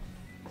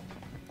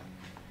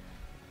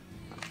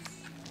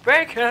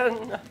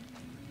 Bacon!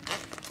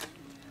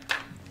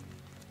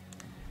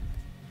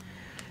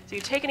 Do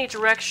you take any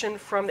direction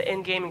from the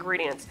in-game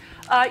ingredients?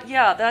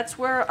 Yeah, that's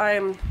where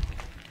I'm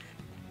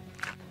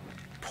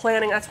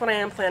planning, that's what I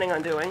am planning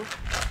on doing.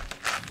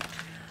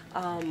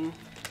 I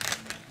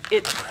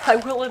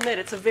will admit,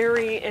 it's a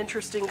very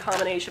interesting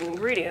combination of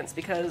ingredients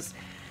because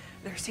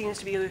there seems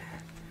to be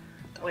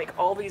like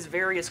all these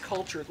various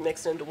cultures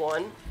mixed into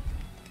one.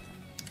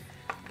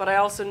 But I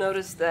also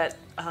noticed that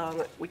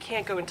we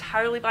can't go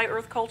entirely by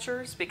Earth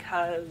cultures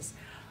because,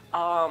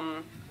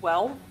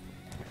 well,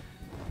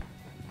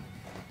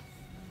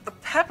 the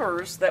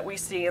peppers that we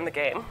see in the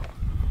game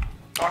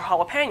are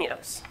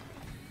jalapenos,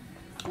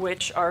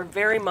 which are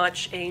very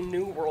much a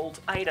New World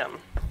item.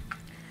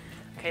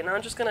 Okay, now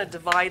I'm just going to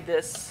divide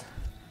this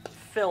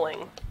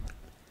filling,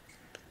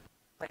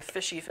 my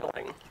fishy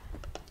filling,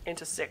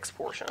 into 6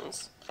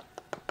 portions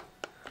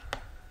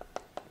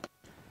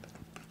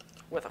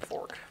with a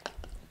fork.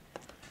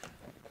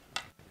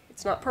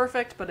 It's not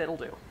perfect, but it'll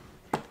do.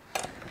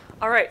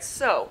 All right,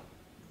 so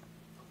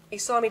you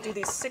saw me do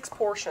these 6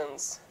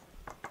 portions.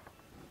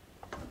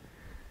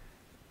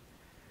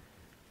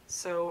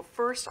 So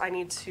first I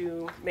need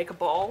to make a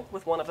ball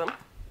with one of them,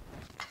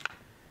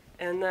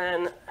 and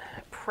then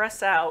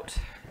press out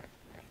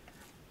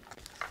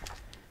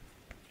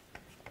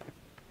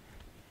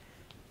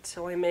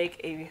till I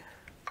make a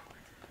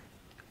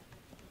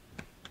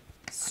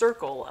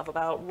circle of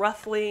about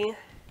roughly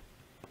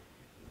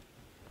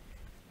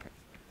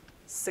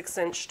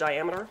 6-inch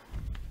diameter.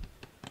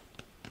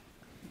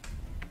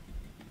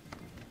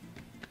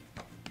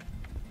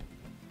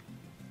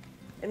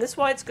 And this is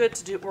why it's good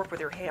to work with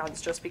your hands,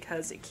 just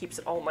because it keeps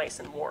it all nice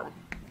and warm.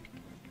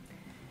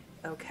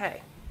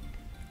 Okay.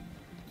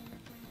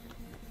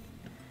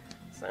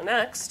 So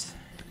next,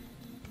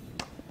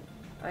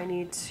 I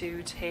need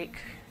to take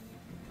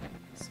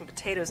some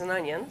potatoes and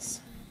onions.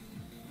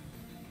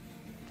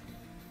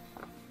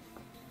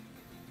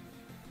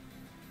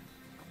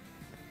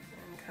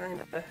 And kind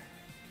of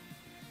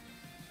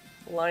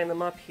line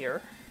them up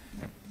here.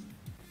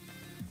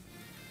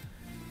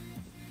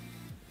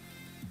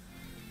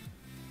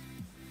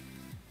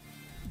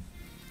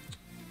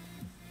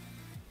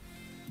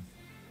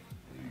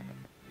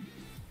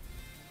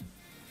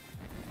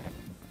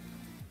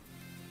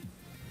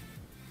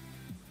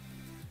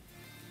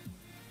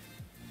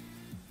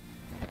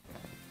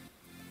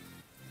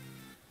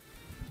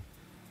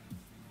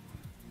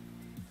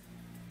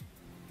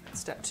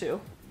 Step 2.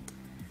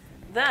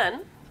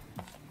 Then,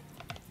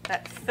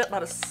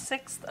 about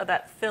 1/6 of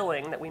that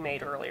filling that we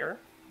made earlier.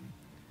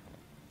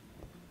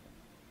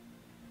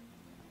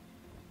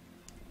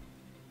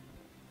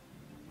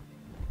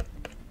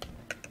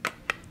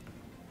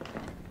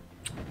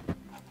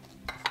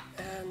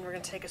 And we're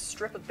going to take a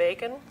strip of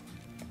bacon,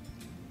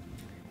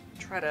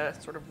 try to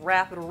sort of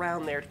wrap it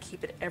around there to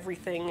keep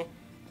everything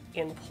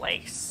in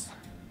place.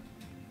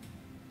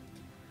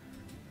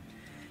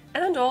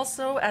 And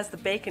also, as the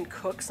bacon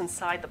cooks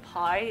inside the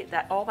pie,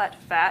 all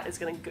that fat is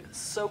going to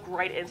soak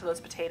right into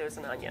those potatoes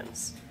and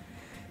onions.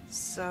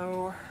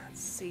 So, let's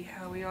see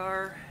how we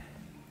are.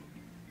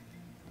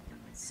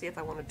 Let's see if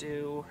I want to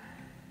do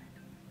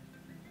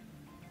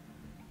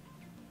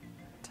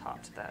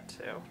top to that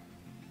too.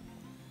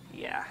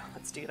 Yeah,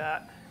 let's do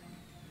that.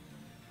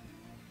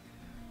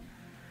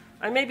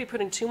 I may be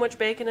putting too much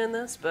bacon in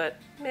this, but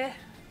meh.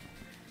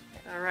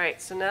 Alright,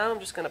 so now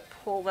I'm just going to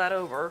pull that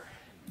over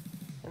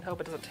and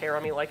hope it doesn't tear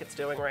on me like it's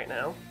doing right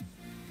now.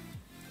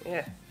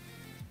 Yeah.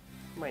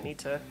 Might need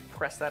to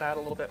press that out a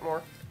little bit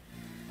more.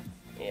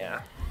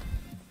 Yeah.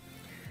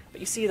 But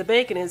you see, the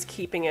bacon is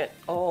keeping it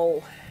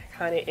all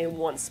kind of in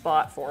one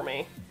spot for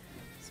me.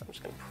 So I'm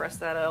just going to press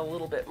that out a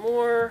little bit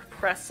more,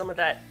 press some of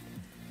that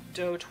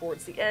dough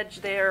towards the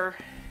edge there.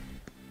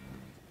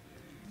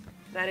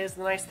 That is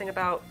the nice thing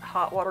about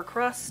hot water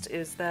crust,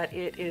 is that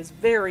it is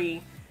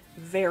very,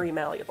 very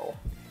malleable.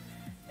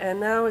 And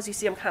now, as you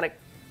see, I'm kind of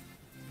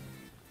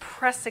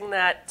pressing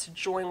that to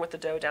join with the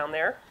dough down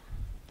there.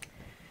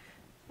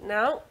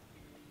 Now,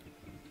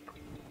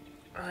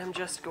 I'm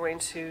just going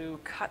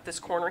to cut this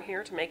corner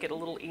here to make it a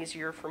little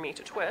easier for me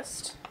to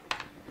twist.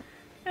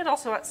 And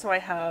also so I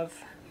have...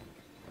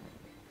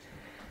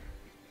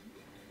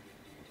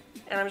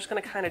 And I'm just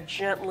going to kind of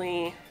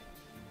gently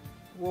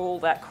roll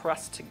that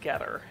crust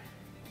together.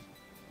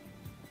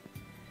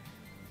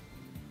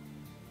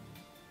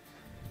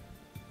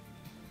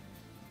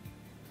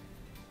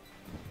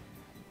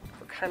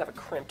 Kind of a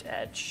crimped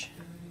edge.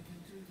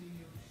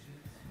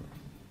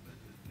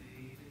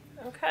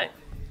 Okay,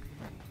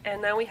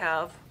 and now we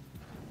have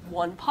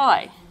one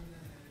pie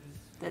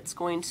that's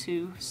going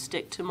to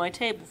stick to my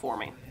table for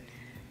me.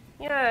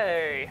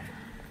 Yay!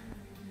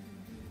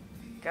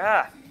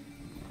 Gah!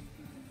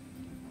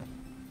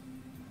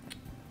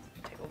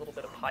 Take a little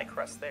bit of pie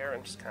crust there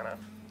and just kind of...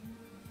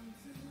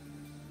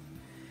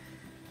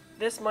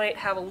 This might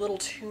have a little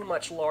too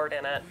much lard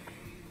in it.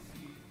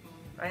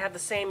 I have the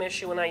same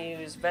issue when I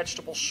use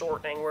vegetable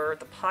shortening, where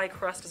the pie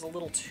crust is a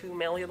little too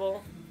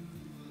malleable.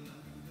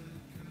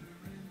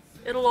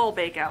 It'll all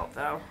bake out,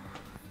 though.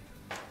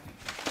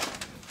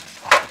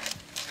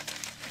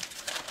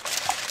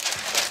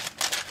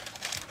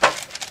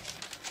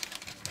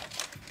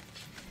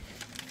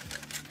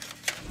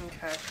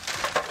 Okay.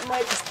 I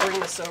might just bring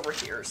this over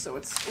here so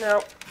it's...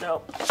 No.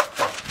 It'll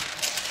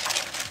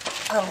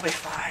be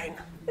fine.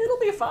 It'll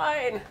be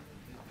fine.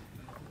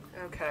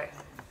 Okay.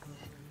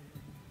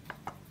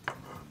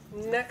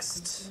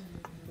 Next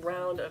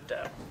round of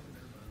dough.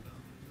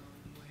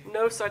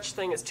 No such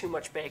thing as too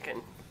much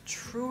bacon.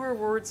 Truer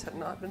words have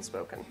not been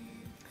spoken.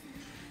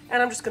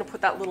 And I'm just going to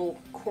put that little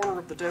corner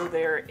of the dough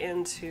there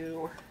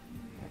into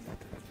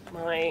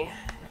my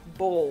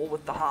bowl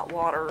with the hot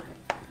water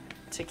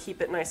to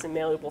keep it nice and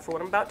malleable for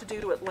what I'm about to do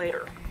to it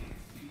later.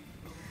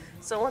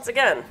 So once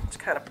again, just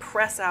kind of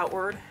press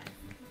outward.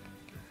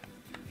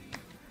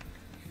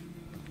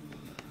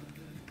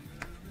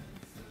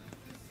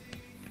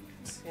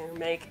 To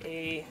make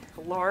a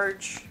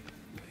large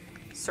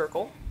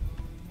circle.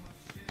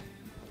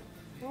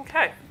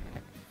 Okay.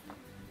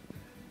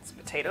 It's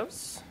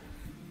potatoes.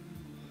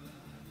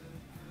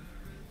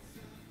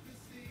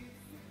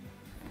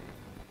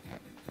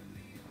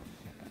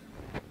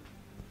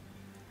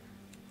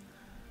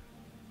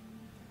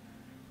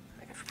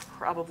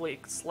 probably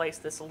slice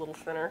this a little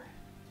thinner.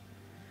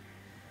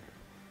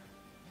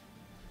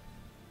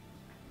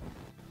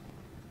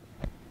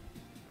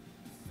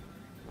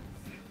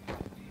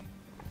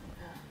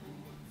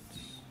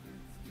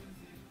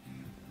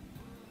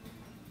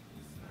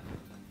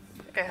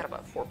 I think I had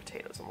about 4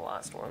 potatoes in the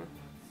last one.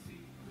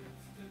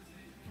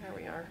 There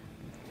we are.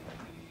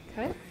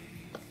 Okay.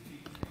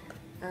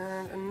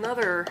 And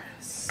another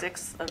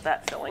 6 of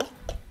that filling.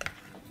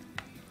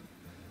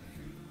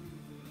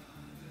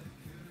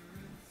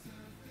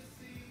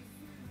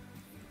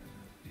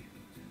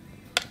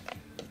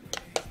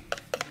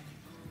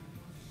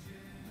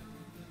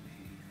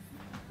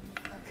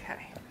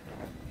 Okay.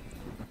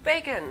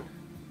 Bacon.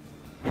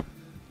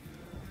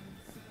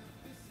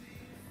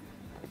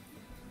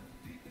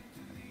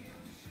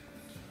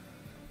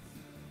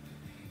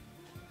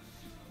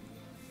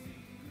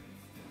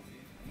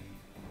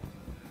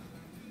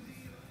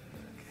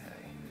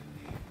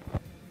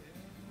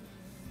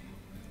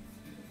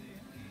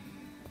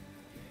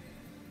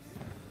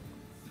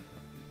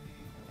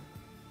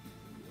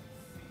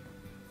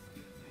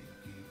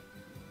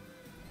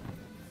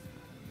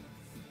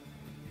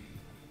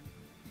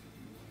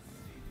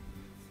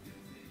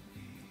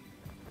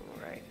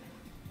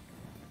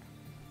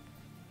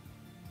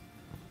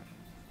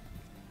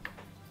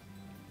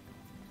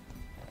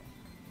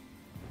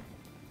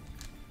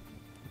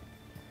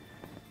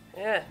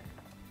 Yeah.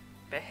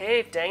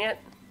 Behave, dang it.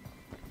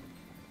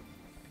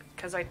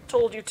 Because I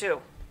told you to.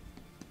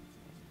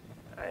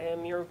 I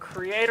am your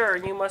creator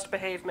and you must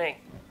behave me.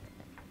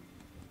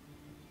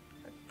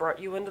 I brought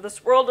you into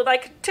this world and I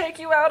could take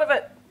you out of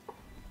it.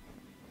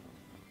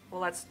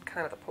 Well, that's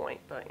kind of the point,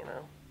 but you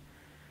know.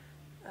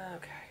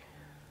 Okay.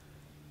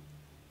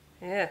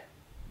 Yeah.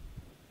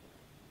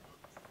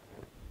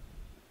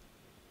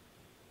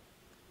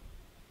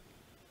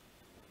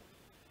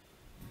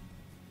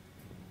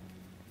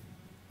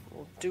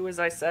 Do as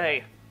I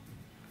say.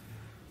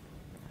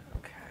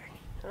 Okay,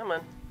 come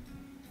on.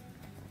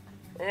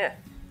 Yeah.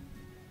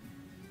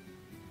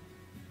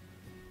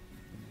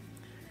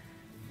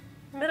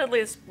 Admittedly,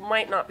 this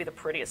might not be the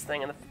prettiest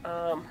thing in the,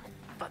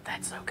 but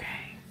that's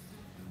okay.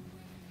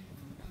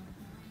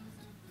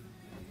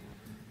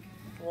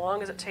 As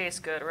long as it tastes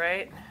good,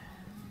 right?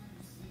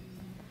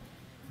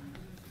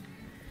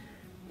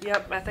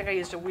 Yep, I think I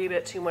used a wee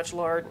bit too much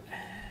lard.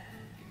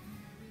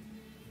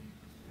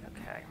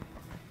 Okay.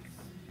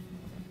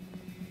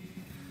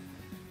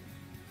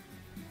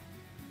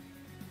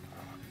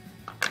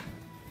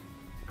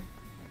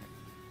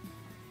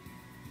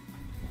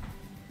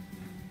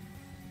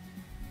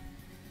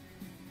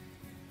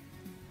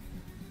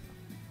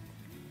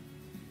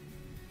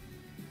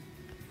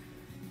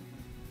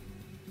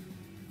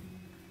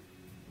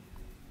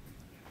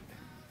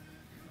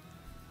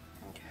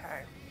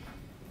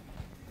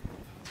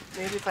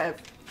 Maybe if I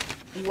have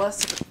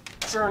less of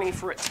a journey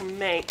for it to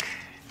make,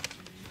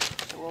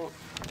 it won't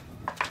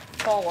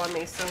fall on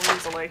me so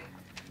easily.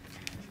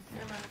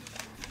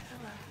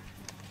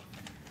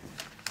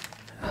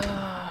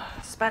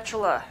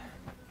 Spatula,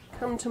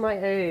 come to my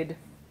aid.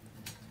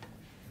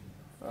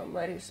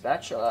 Almighty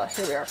spatula.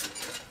 Here we are.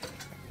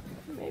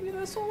 Maybe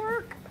this will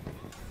work.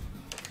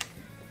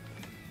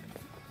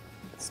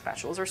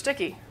 Spatulas are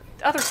sticky.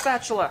 The other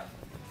spatula.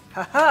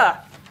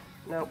 Haha.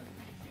 Nope.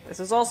 This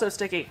is also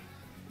sticky.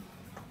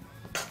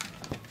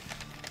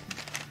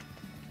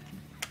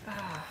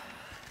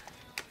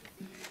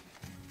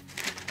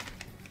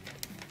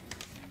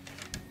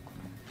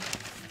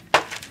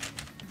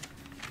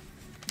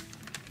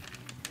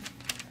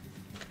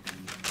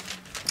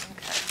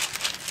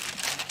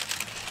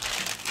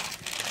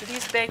 Do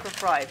these bake or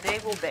fry? They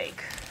will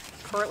bake.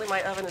 Currently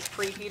my oven is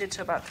preheated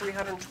to about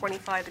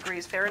 325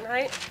 degrees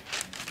Fahrenheit.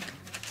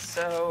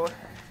 So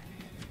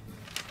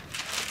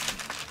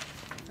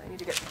I need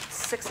to get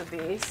 6 of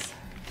these.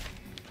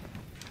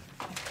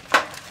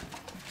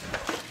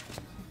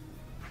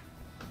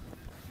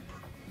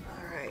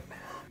 All right.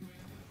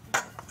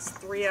 It's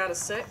 3 out of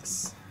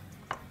 6.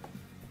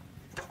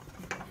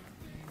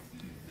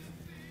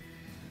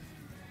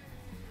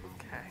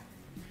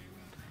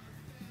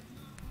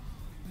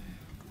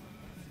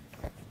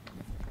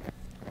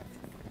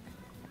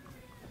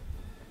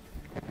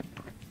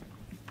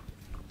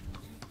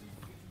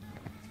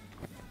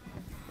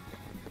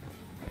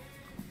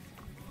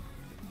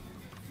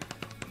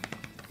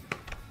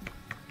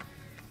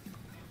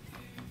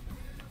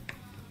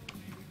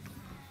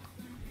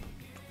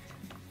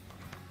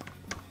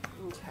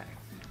 Okay.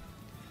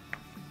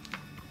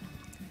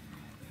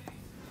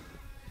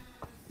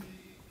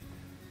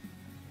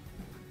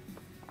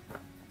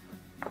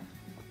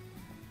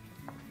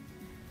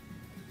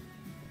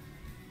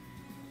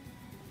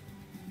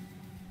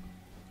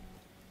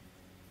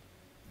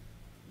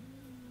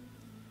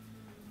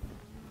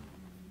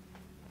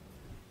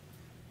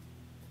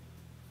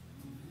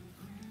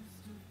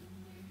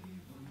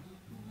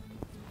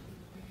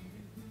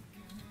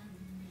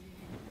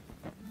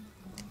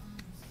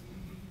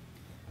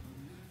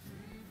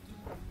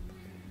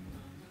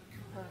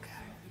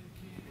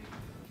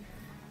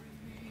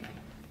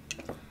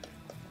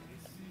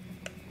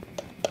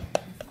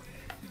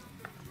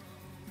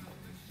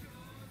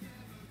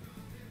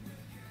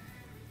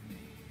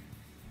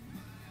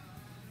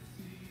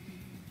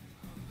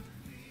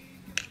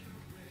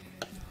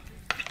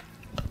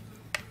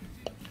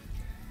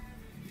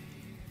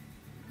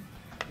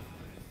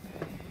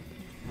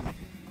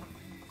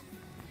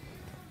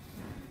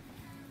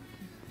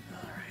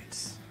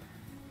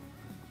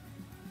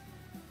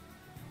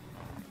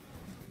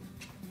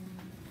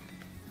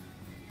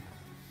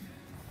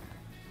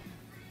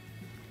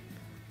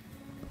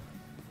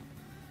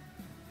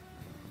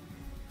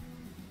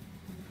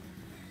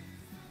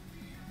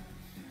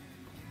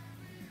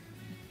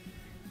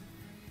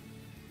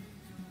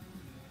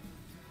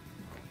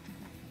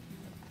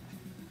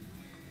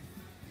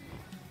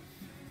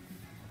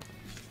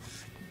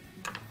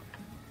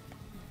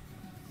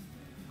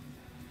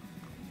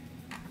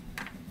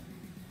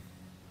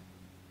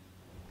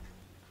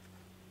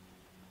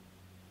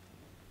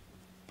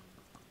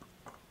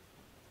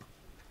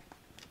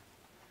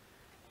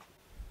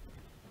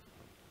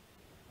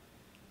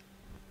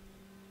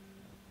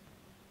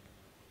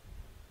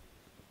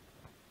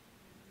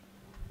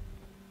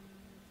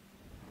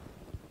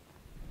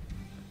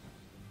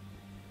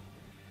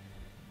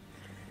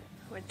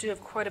 do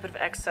have quite a bit of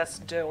excess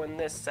dough in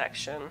this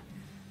section.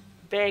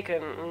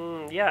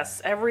 Bacon,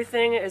 yes,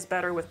 everything is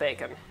better with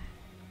bacon.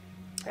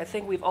 I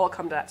think we've all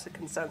come to that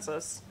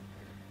consensus.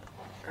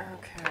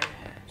 Okay,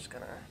 just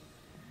gonna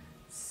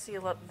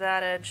seal up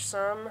that edge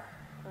some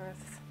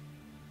with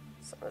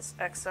some of this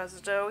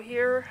excess dough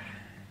here.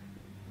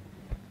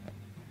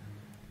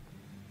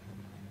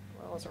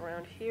 Well as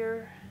around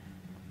here.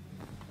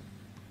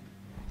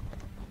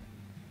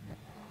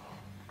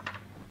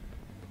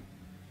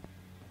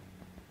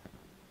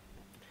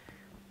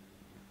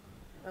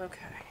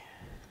 Okay.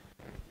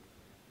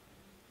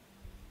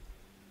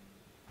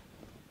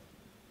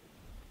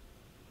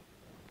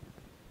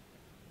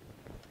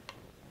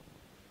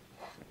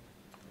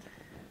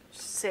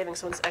 Just saving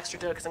some of this extra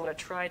dough because I'm going to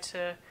try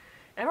to...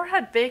 Ever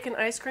had bacon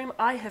ice cream?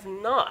 I have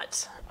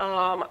not.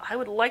 I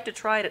would like to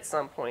try it at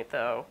some point,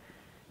 though,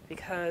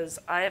 because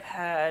I have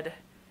had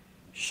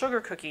sugar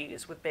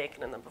cookies with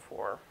bacon in them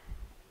before.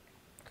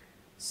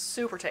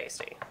 Super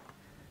tasty,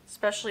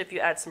 especially if you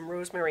add some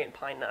rosemary and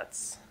pine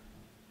nuts.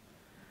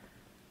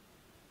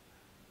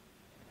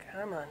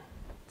 Come on,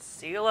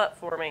 seal up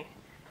for me.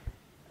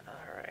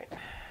 Alright.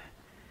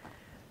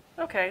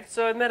 Okay,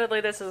 so admittedly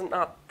this is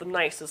not the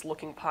nicest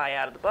looking pie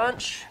out of the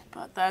bunch,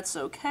 but that's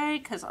okay,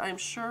 because I'm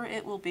sure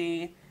it will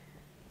be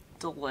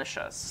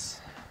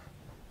delicious.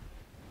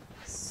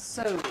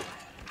 So...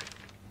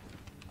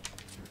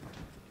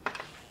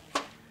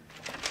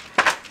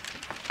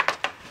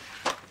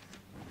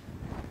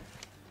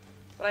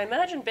 But I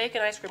imagine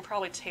bacon ice cream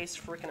probably tastes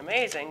freaking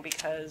amazing,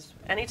 because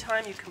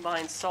anytime you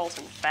combine salt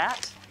and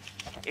fat,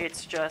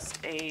 it's just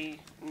a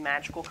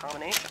magical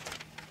combination.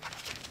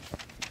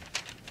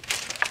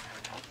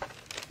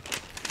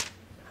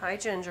 Hi,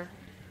 Ginger.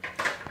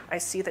 I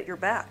see that you're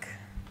back.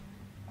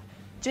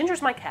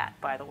 Ginger's my cat,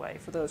 by the way,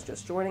 for those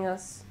just joining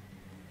us.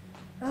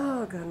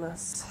 Oh,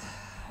 goodness.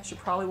 I should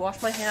probably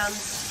wash my hands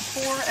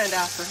before and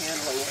after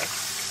handling you.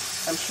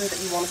 I'm sure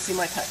that you want to see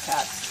my pet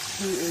cat,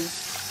 who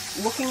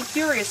is looking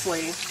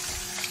curiously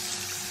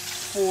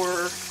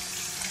for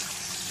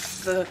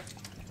the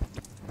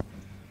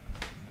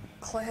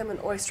clam and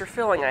oyster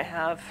filling I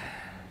have.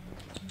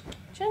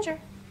 Ginger,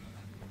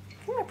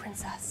 come here,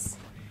 princess.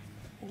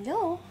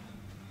 Hello.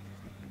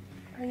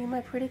 Are you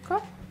my pretty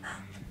girl?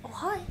 Oh,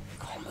 hi.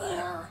 Come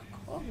here.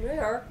 Come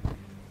here.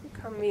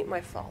 Come meet my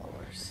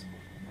followers.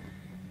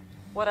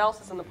 What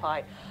else is in the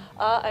pie?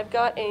 I've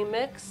got a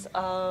mix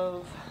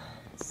of,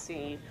 let's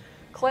see,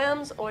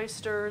 clams,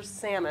 oysters,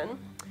 salmon,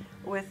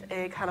 with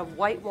a kind of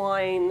white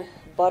wine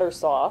butter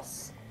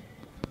sauce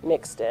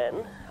mixed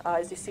in.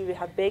 As you see, we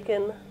have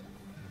bacon,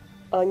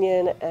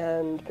 onion,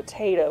 and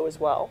potato as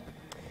well.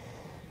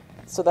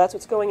 So that's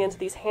what's going into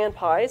these hand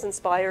pies,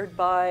 inspired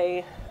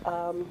by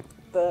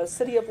the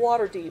city of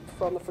Waterdeep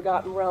from the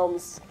Forgotten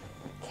Realms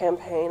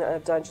campaign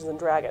of Dungeons and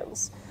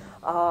Dragons.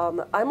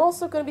 I'm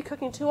also going to be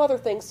cooking two other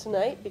things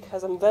tonight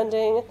because I'm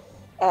vending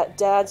at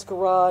Dad's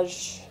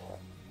Garage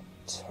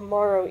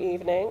tomorrow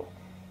evening.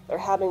 They're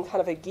having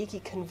kind of a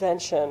geeky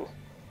convention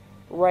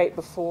right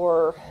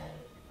before...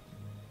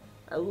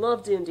 I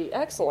love D&D.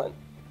 Excellent.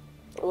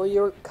 Well,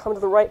 you're coming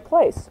to the right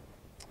place.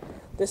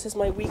 This is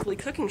my weekly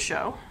cooking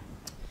show,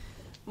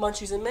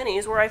 Munchies and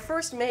Minis, where I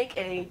first make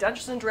a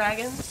Dungeons &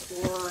 Dragons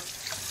or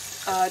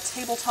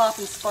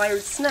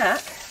tabletop-inspired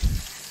snack,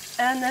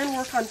 and then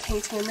work on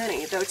painting a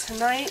mini. Though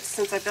tonight,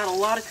 since I've got a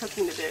lot of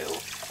cooking to do,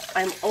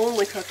 I'm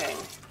only cooking.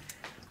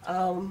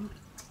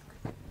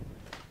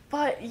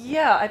 But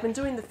yeah, I've been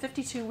doing the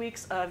 52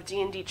 weeks of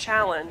D&D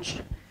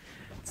challenge.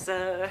 It's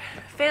a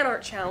fan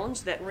art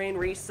challenge that Rain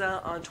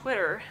Risa on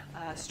Twitter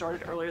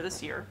started earlier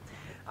this year.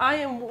 I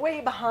am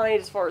way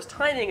behind as far as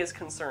timing is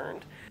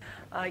concerned.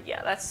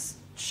 Yeah, that's...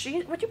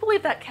 Would you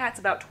believe that cat's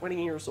about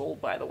 20 years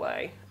old, by the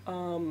way?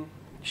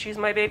 She's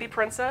my baby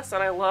princess,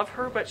 and I love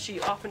her, but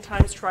she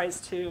oftentimes tries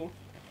to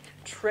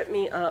trip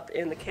me up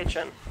in the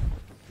kitchen.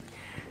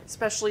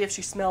 Especially if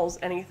she smells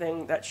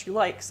anything that she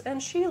likes,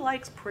 and she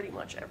likes pretty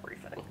much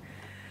everything.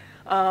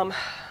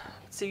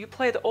 So you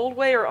play the old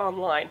way or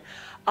online?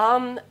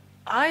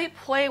 I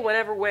play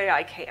whatever way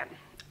I can.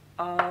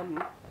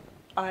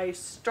 I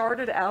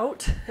started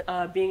out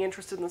being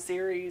interested in the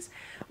series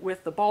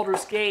with the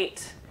Baldur's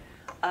Gate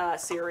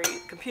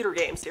series, computer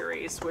game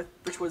series,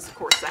 which was, of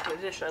course, 2nd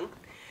edition,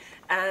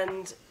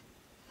 and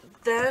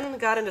then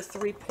got into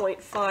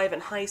 3.5 in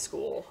high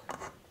school.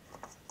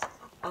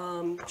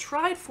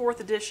 Tried 4th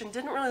edition,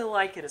 didn't really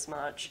like it as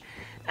much,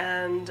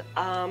 and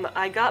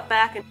I got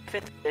back in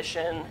 5th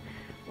edition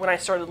when I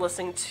started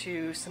listening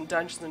to some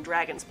Dungeons &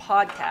 Dragons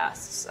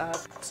podcasts,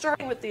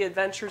 starting with the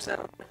Adventure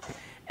Zone,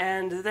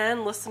 and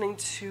then listening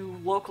to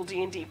local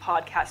D&D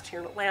podcasts here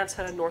in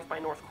Atlanta, North by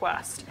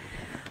Northwest.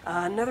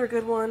 Another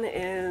good one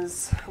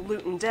is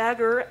Loot and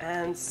Dagger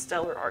and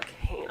Stellar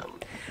Arcanum.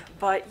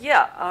 But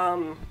yeah,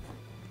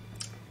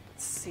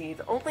 let's see,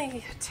 the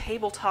only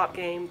tabletop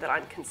game that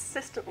I'm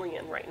consistently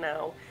in right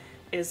now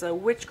is a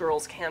Witch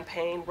Girls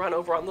campaign run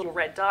over on Little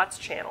Red Dot's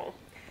channel.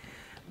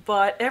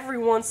 But every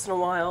once in a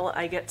while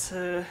I get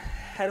to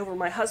head over to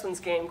my husband's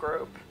game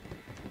group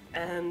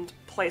and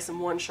play some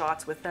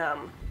one-shots with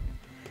them.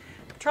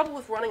 trouble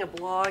with running a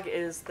blog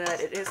is that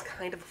it is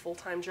kind of a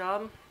full-time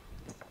job.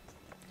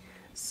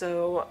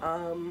 So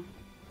I'm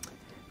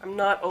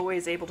not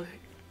always able to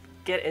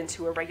get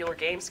into a regular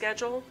game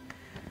schedule.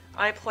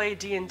 I play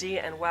D&D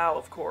and WoW,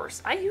 of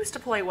course. I used to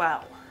play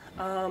WoW.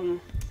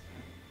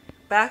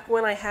 Back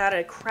when I had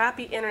a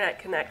crappy internet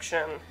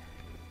connection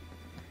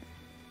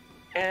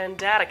and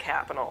data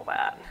cap and all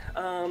that.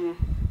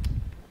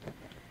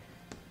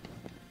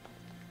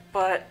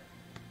 But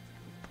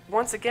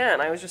once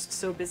again, I was just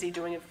so busy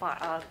doing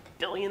a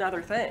billion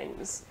other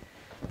things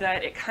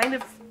that it kind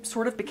of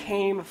sort of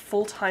became a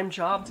full-time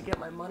job to get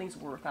my money's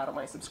worth out of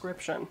my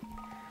subscription.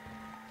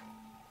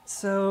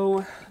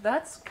 So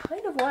that's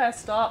kind of why I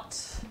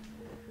stopped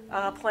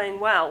playing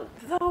WoW.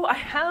 Though I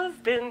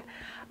have been,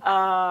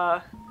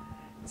 let's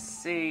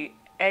see,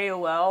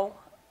 AOL.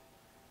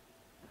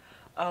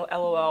 Oh,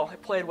 LOL. I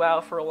played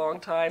WoW for a long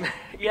time.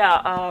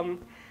 Yeah,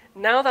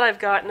 now that I've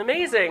got an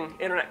amazing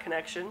internet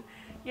connection,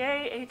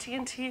 yay,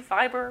 AT&T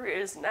Fiber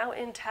is now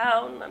in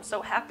town. I'm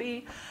so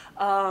happy.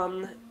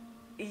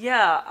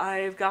 Yeah,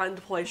 I've gotten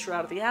to play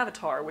Shroud of the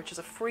Avatar, which is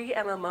a free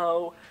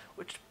MMO,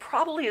 which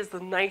probably is the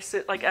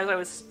nicest, like as I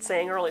was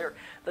saying earlier,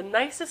 the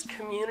nicest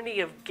community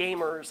of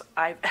gamers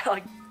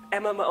like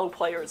MMO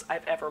players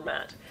I've ever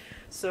met.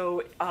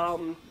 So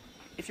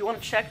if you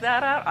want to check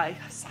that out, I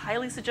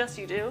highly suggest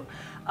you do.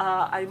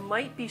 I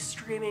might be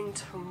streaming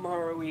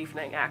tomorrow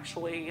evening,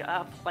 actually,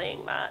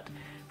 playing that.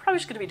 Probably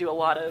just going to be doing a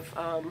lot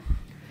of,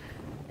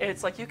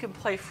 it's like you can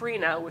play free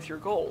now with your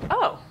gold.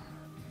 Oh,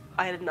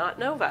 I did not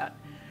know that.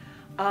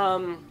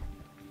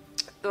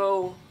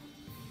 Though,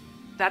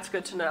 that's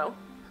good to know.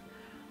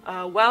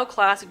 WoW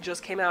Classic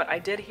just came out. I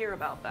did hear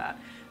about that.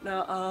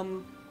 Now,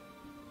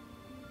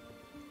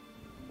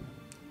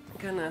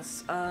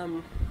 goodness,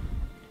 God,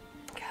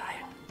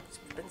 it's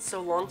been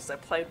so long since I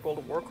played World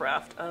of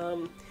Warcraft.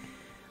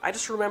 I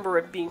just remember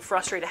it being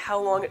frustrated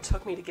how long it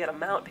took me to get a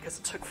mount because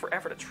it took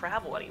forever to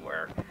travel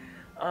anywhere.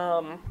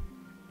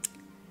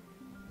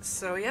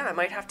 So yeah, I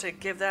might have to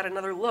give that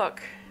another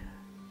look.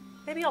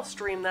 Maybe I'll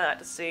stream that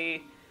to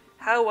see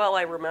how well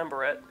I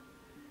remember it.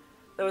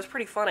 That was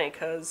pretty funny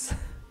because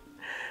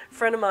a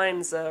friend of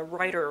mine's a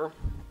writer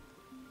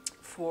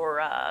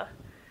for,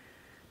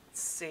 let's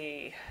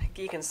see,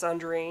 Geek and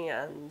Sundry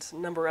and a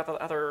number of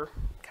other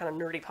kind of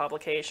nerdy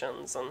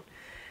publications, and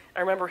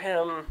I remember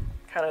him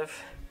kind of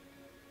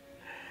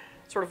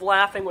sort of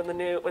laughing when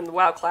the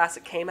WoW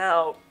Classic came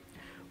out,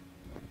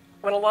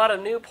 when a lot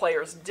of new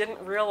players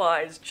didn't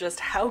realize just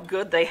how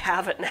good they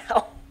have it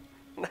now,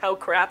 and how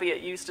crappy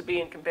it used to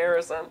be in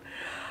comparison.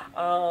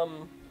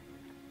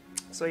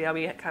 So yeah,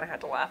 we kind of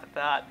had to laugh at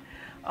that.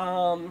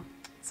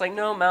 It's like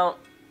no mount,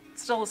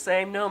 still the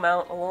same, no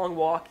mount, a long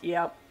walk,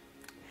 yeah.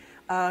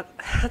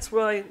 That's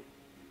why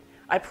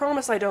I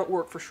promise I don't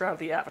work for Shroud of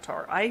the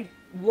Avatar.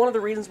 One of the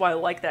reasons why I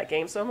like that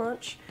game so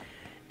much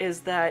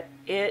is that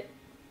it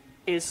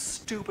is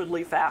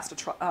stupidly fast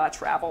to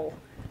travel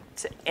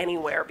to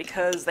anywhere,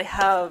 because they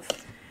have,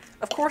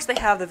 of course they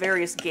have the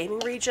various gaming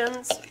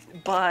regions,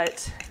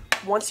 but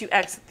once you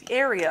exit the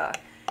area,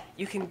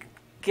 you can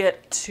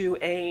get to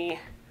a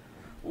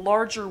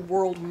larger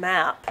world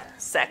map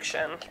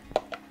section.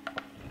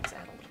 Let's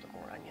add a little bit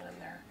more onion in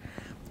there.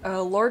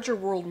 A larger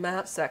world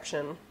map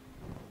section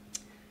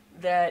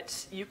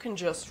that you can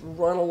just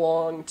run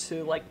along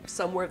to, like,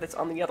 somewhere that's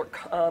on the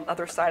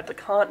other side of the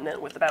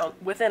continent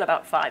within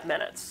about 5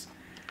 minutes.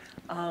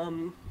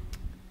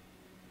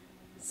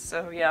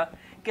 So yeah,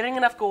 getting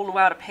enough gold in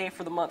WoW to pay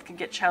for the month can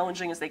get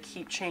challenging as they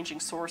keep changing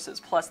sources,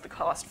 plus the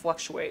cost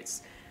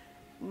fluctuates.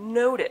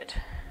 Noted.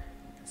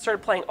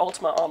 Started playing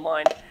Ultima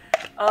Online.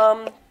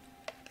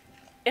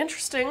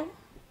 Interesting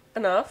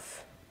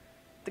enough,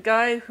 the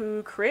guy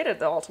who created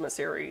the Ultima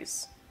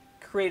series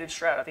created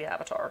Shroud of the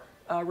Avatar.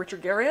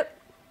 Richard Garriott,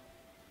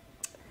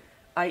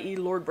 i.e.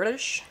 Lord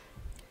British.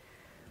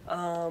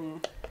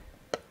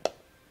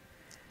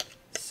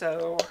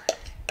 So,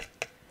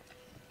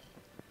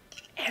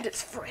 and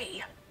it's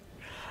free.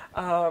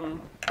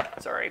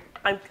 Sorry,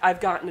 I've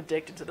gotten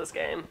addicted to this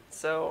game,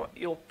 so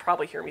you'll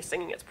probably hear me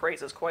singing its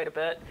praises quite a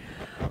bit.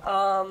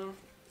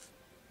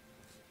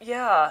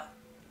 Yeah,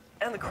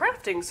 and the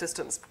crafting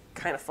system's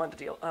kind of fun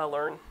to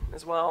learn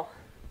as well.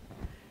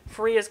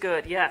 Free is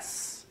good,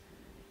 yes.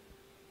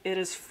 It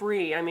is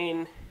free, I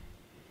mean,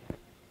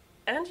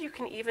 and you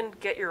can even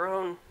get your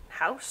own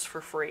house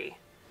for free.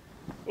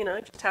 You know,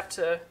 you just have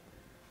to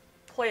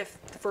play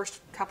the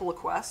first couple of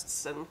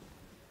quests and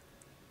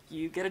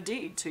you get a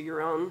deed to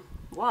your own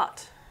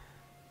lot,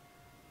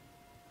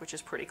 which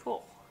is pretty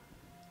cool.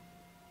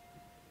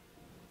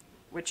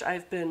 Which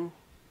I've been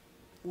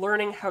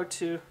learning how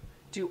to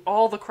do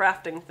all the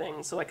crafting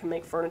things so I can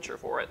make furniture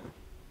for it.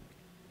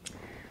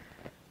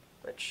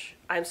 Which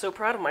I'm so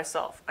proud of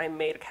myself. I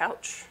made a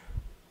couch.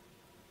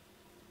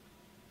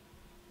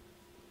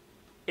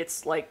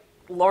 It's like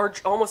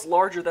large, almost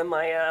larger than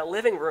my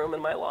living room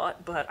in my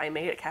lot, but I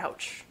made a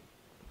couch.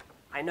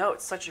 I know,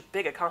 it's such a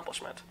big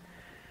accomplishment.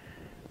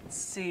 Let's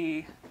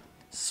see,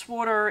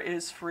 Swordar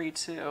is free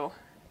too.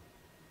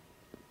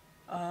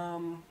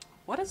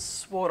 What is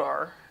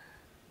Swordar?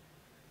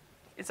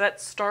 Is that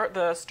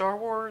the Star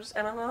Wars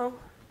MMO?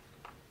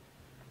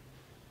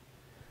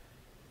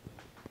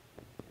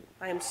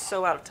 I am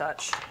so out of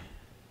touch.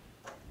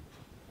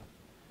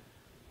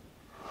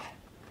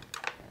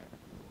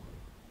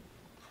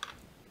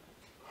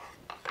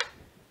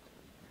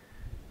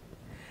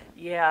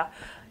 Yeah,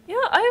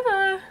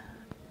 it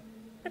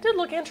did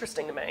look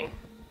interesting to me.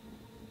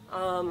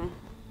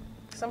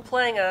 'Cause I'm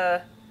playing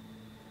a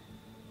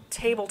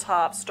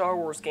tabletop Star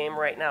Wars game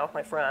right now with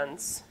my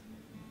friends.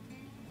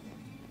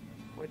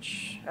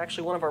 Which,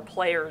 actually one of our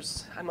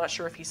players, I'm not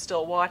sure if he's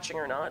still watching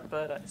or not,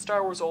 but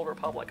Star Wars Old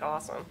Republic,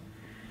 awesome.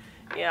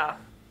 Yeah.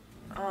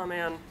 Oh,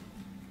 man.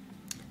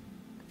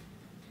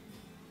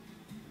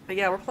 But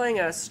yeah, we're playing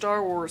a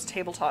Star Wars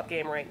tabletop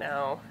game right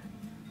now.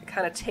 It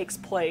kind of takes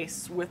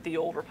place with the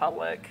Old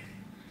Republic.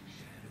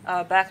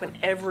 Back when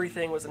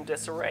everything was in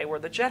disarray, where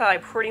the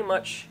Jedi pretty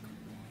much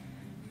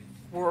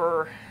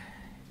were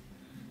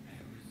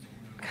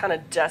kind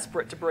of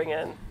desperate to bring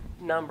in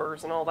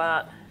numbers and all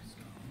that.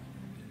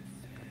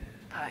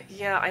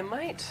 Yeah, I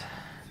might.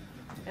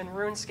 And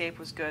RuneScape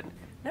was good.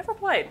 Never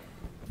played.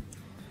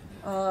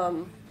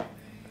 Let's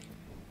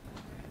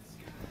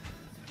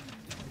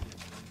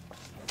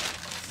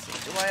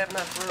see, do I have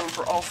enough room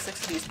for all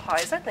 6 of these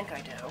pies? I think I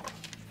do.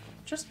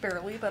 Just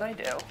barely, but I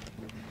do.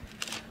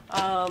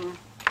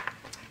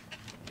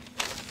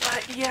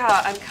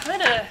 Yeah, I'm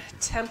kind of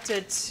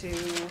tempted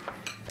to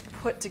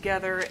put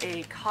together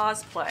a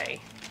cosplay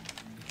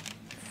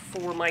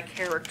for my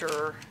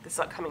character this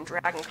upcoming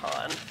Dragon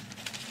Con.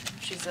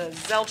 She's a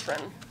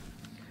Zeltron,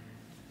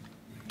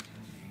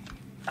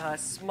 a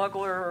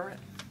smuggler,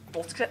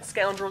 both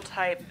scoundrel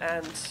type,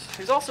 and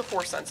who's also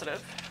Force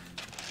sensitive.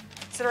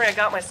 Considering I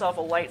got myself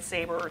a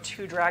lightsaber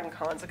 2 Dragon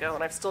Cons ago,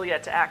 and I've still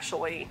yet to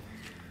actually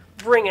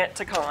bring it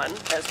to con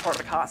as part of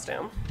the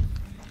costume.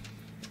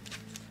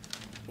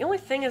 The only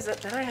thing is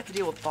that then I have to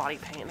deal with body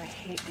paint, and I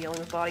hate dealing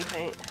with body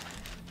paint.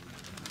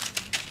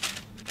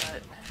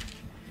 But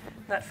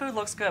that food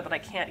looks good, but I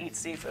can't eat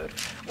seafood.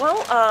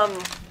 Well,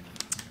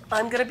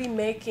 I'm going to be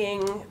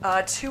making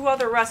 2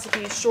 other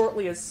recipes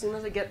shortly as soon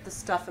as I get the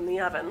stuff in the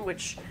oven,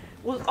 which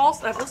will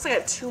also, it looks like I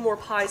have 2 more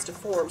pies to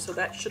form, so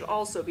that should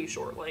also be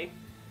shortly.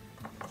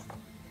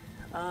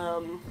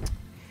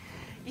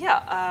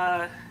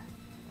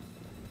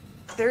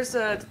 There's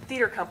a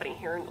theater company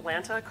here in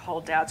Atlanta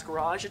called Dad's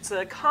Garage. It's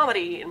a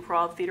comedy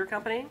improv theater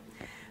company,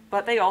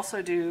 but they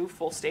also do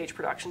full stage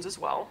productions as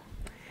well.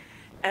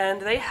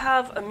 And they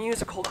have a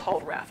musical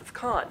called Wrath of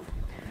Khan.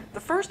 The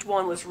first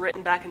one was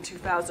written back in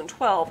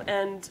 2012,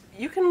 and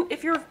you can,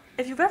 if you've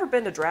ever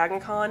been to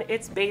Dragon Con,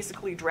 it's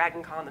basically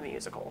Dragon Con the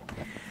musical.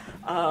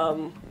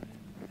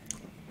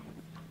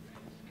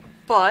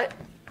 But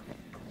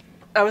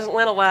I was in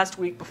Atlanta last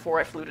week before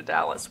I flew to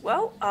Dallas.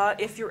 Well,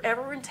 if you're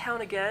ever in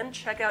town again,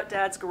 check out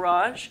Dad's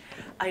Garage.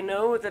 I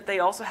know that they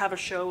also have a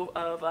show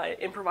of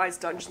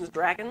improvised Dungeons &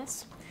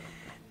 Dragons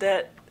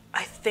that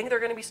I think they're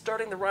going to be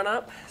starting the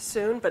run-up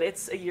soon, but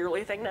it's a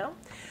yearly thing now.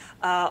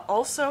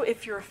 Also,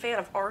 if you're a fan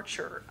of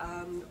Archer,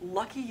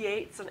 Lucky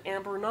Yates and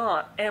Amber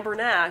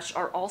Nash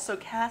are also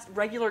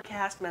regular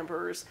cast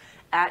members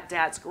at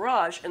Dad's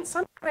Garage, and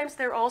sometimes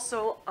they're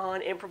also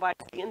on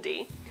improvised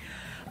D&D.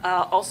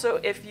 Also,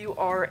 if you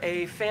are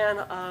a fan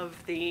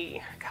of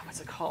the, what's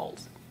it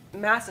called?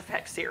 Mass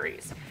Effect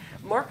series,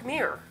 Mark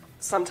Meer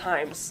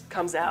sometimes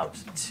comes out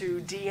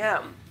to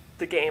DM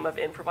the game of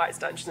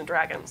improvised Dungeons &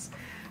 Dragons.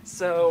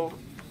 So,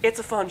 it's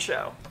a fun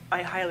show.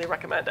 I highly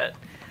recommend it.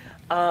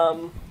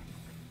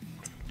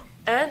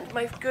 And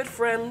my good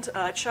friend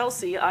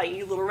Chelsea,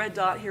 i.e. Little Red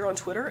Dot here on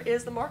Twitter,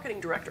 is the marketing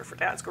director for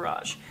Dad's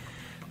Garage.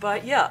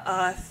 But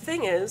yeah,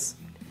 thing is,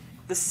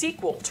 the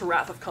sequel to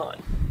Wrath of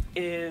Khan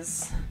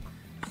is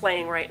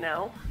playing right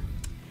now,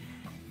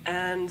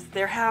 and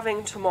they're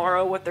having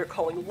tomorrow what they're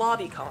calling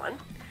LobbyCon,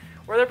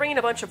 where they're bringing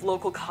a bunch of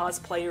local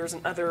cosplayers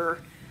and other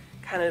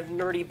kind of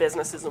nerdy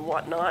businesses and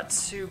whatnot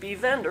to be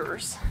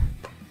vendors,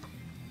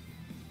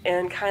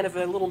 and kind of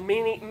a little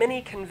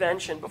mini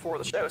convention before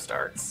the show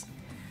starts.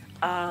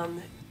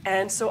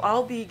 And so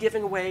I'll be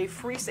giving away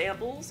free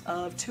samples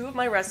of 2 of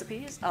my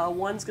recipes.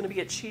 One's going to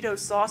be a Cheeto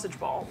sausage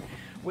ball,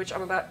 which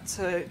I'm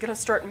gonna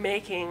start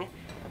making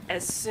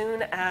as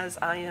soon as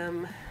I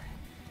am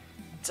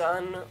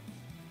done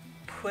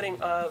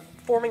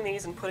forming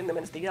these and putting them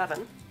into the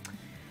oven.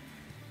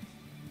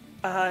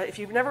 If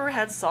you've never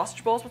had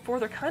sausage balls before,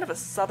 they're kind of a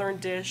southern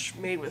dish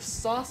made with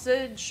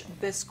sausage,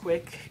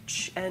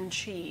 Bisquick, and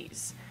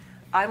cheese.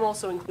 I'm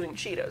also including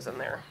Cheetos in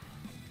there.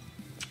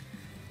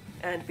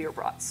 And beer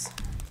brats.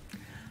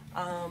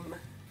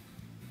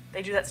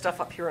 They do that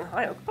stuff up here in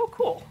Ohio. Oh,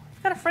 cool.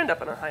 I've got a friend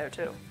up in Ohio,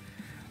 too.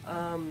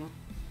 Let's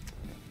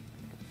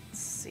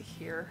see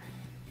here.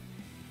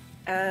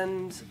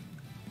 And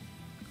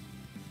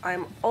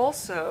I'm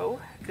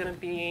also going to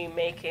be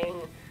making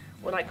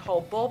what I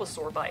call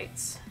Bulbasaur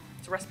bites.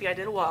 It's a recipe I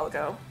did a while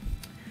ago,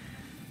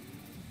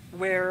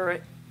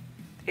 where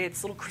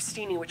it's little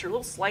crostini, which are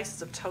little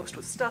slices of toast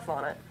with stuff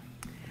on it.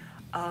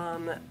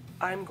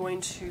 I'm going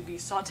to be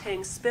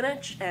sauteing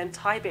spinach and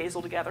Thai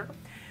basil together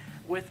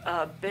with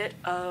a bit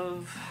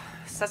of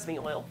sesame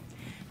oil,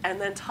 and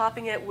then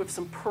topping it with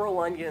some pearl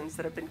onions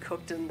that have been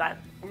cooked in that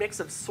mix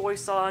of soy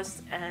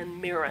sauce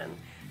and mirin,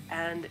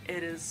 and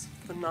it is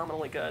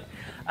phenomenally good.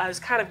 I was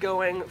kind of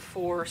going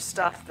for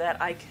stuff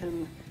that I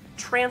can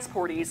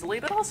transport easily,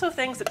 but also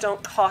things that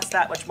don't cost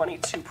that much money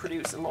to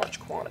produce in large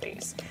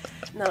quantities.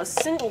 Now, a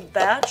single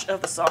batch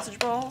of the sausage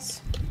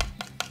balls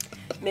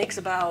makes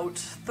about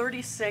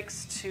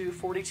 36 to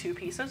 42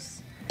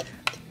 pieces,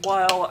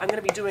 while I'm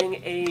going to be doing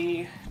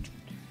a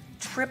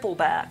triple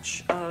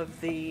batch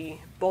of the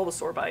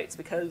Bulbasaur bites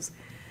because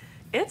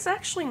it's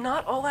actually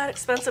not all that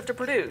expensive to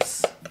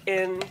produce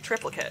in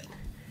triplicate.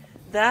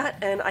 That,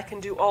 and I can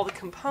do all the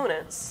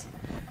components.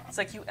 It's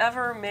like, you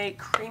ever make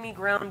creamy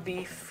ground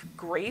beef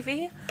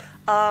gravy?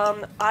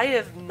 I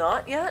have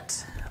not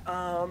yet.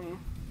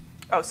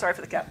 Oh, sorry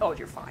for the cat. Oh,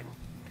 you're fine.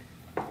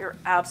 You're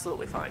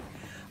absolutely fine.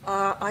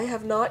 I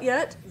have not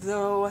yet,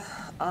 though.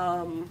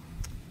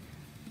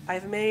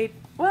 I've made,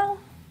 well,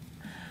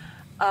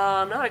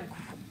 not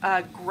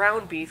a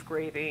ground beef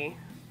gravy,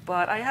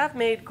 but I have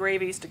made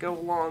gravies to go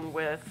along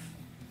with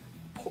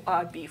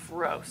beef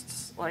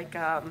roasts. Like,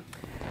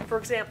 for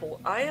example,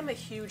 I am a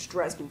huge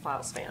Dresden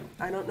Files fan.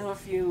 I don't know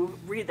if you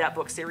read that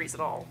book series at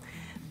all,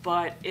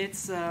 but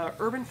it's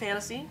urban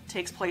fantasy,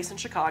 takes place in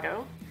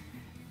Chicago,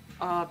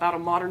 about a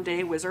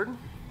modern-day wizard.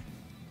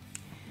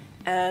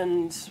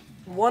 And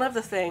one of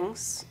the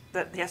things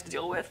that he has to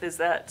deal with is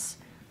that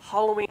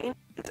Halloween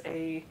is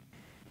a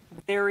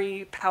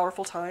very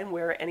powerful time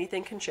where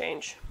anything can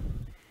change.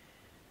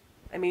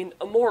 I mean,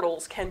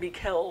 immortals can be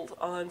killed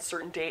on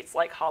certain dates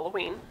like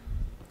Halloween.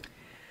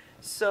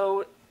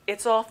 So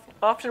it's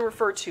often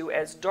referred to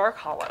as Dark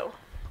Hollow.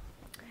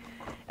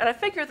 And I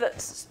figure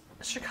that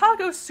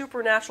Chicago's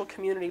supernatural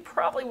community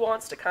probably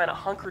wants to kind of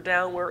hunker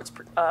down where it's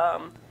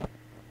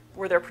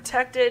where they're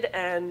protected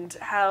and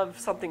have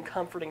something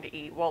comforting to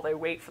eat while they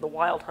wait for the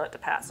wild hunt to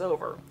pass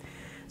over.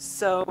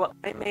 So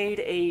I made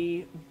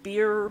a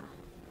beer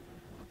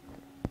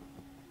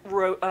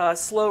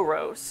slow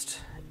roast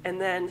and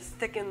then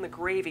thickened the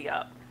gravy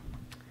up.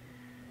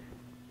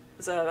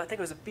 I think it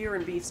was a beer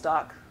and beef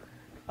stock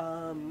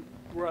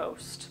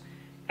roast,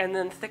 and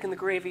then thickened the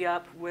gravy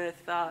up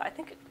with I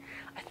think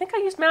I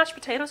used mashed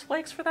potatoes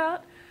flakes for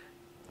that.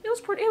 It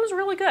was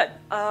really good.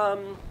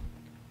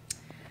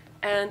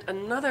 And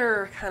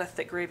another kind of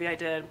thick gravy I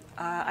did,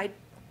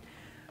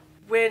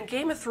 when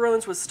Game of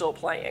Thrones was still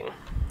playing,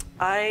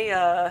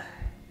 I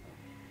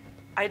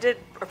did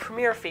a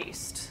premiere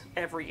feast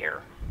every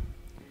year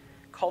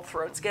called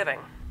Thronesgiving.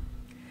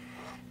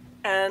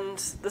 And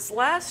this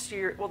last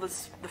year, well, the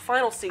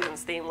final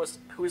season's theme was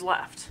Who's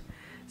Left.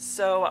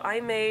 So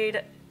I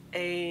made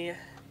a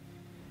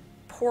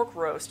pork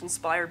roast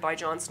inspired by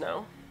Jon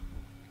Snow,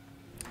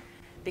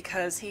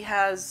 because he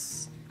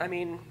has, I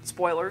mean,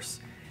 spoilers,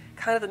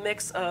 kind of the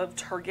mix of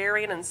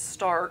Targaryen and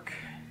Stark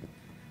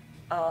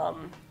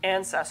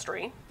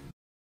ancestry.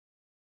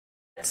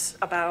 It's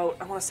about,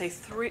 I want to say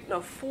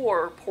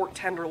 4 pork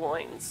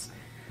tenderloins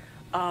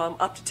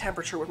up to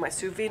temperature with my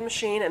sous vide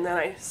machine, and then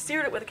I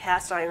seared it with a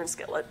cast iron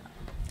skillet.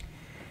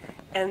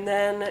 And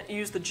then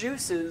used the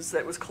juices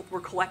that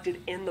were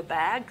collected in the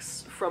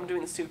bags from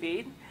doing the sous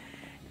vide,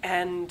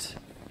 and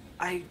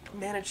I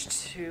managed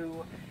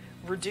to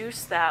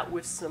reduce that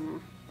with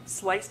some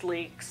sliced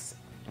leeks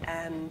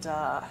and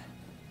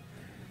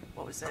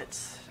what was it?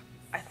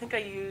 I think I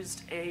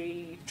used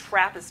a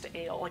Trappist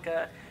ale, like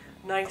a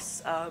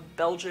nice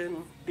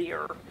Belgian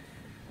beer.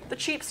 The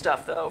cheap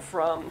stuff, though,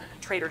 from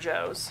Trader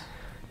Joe's.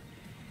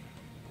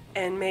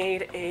 And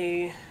made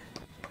a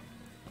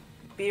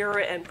beer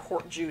and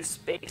pork juice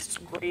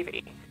based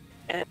gravy.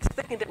 And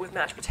thickened it with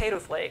mashed potato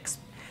flakes.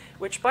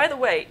 Which, by the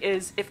way,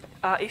 is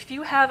if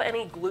you have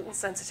any gluten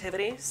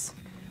sensitivities,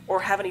 or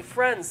have any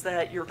friends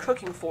that you're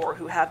cooking for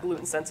who have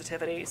gluten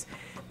sensitivities,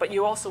 but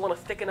you also want to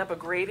thicken up a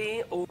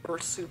gravy over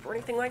soup or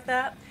anything like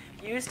that,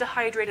 use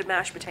dehydrated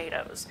mashed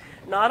potatoes.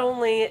 Not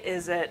only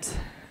is it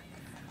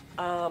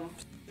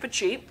super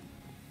cheap,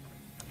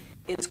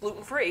 it's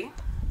gluten-free,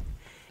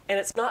 and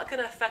it's not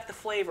going to affect the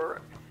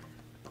flavor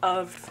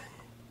of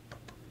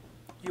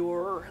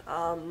your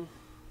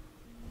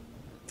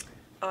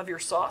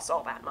sauce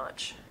all that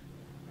much.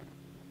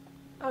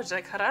 Oh, did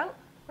I cut out?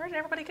 Where did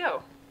everybody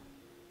go?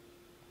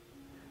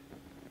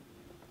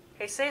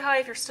 Hey, say hi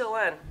if you're still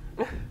in.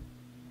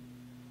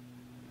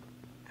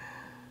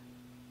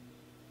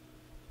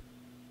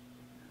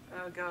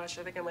 Oh gosh,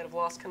 I think I might have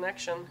lost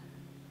connection.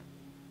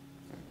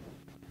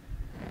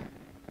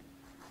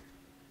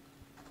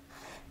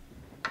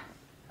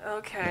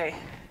 Okay.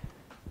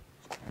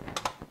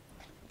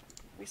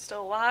 We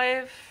still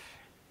live?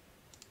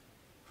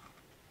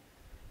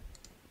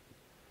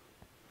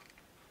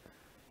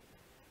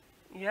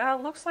 Yeah,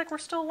 looks like we're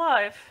still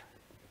live.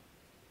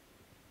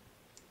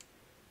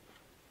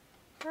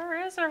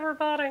 Where is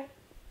everybody?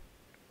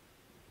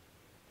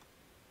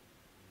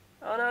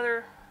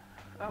 Another...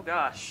 Oh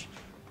gosh.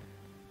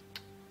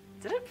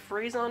 Did it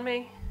freeze on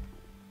me?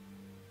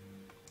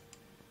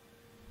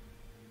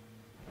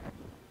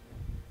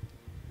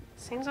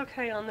 Seems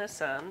okay on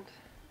this end.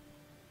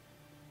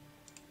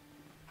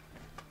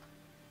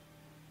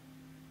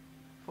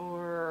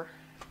 Or...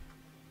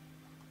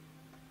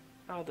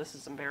 oh, this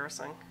is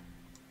embarrassing.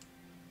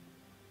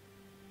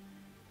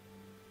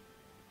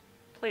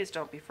 Please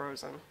don't be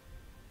frozen.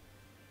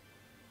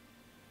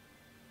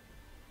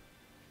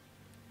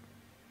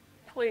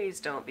 Please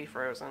don't be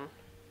frozen.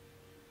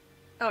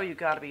 Oh, you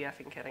gotta be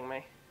effing kidding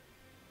me.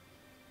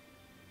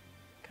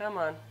 Come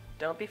on,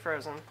 don't be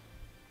frozen.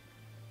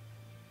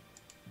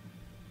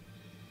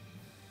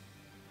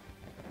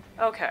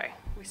 Okay,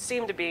 we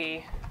seem to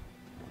be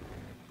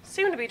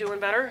doing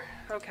better.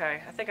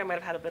 Okay, I think I might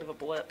have had a bit of a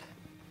blip.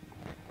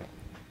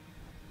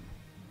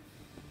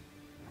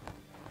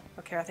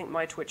 Okay, I think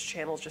my Twitch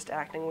channel's just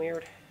acting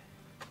weird.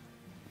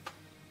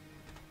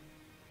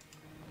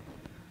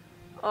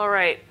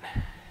 Alright.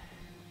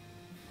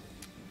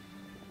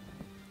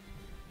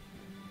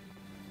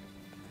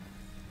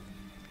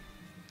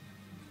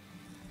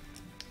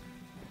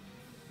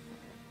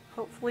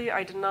 Hopefully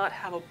I did not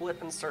have a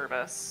blip in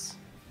service.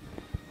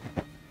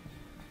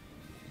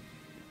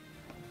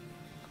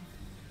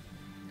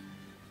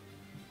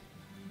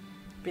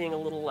 Being a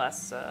little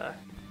less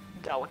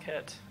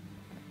delicate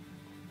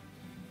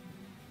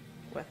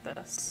with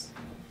this.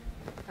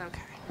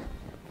 Okay.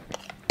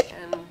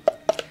 And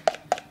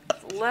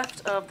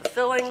left of the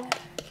filling.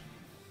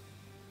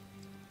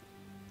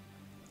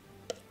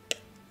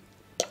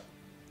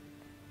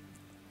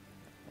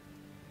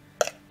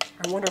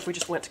 I wonder if we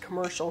just went to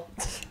commercial.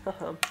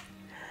 Okay.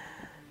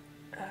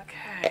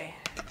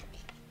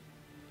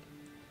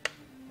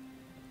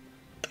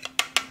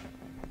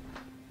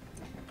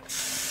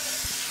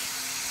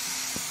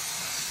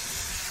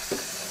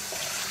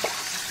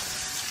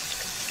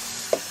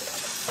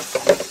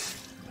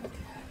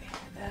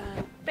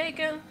 And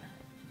bacon.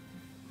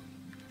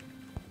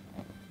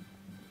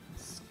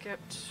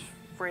 Skipped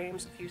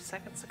frames a few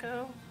seconds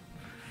ago.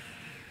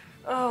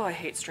 Oh, I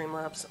hate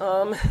Streamlabs.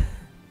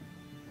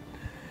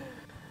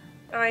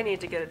 I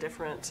need to get a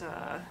different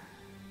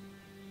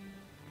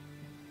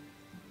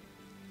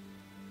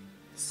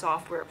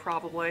software,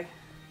 probably.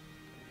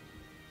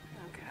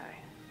 Okay.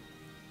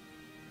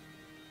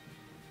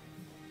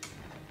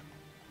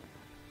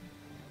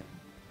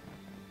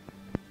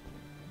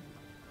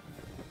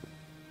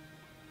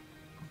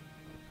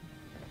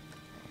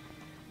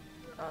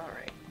 All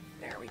right,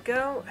 there we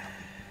go.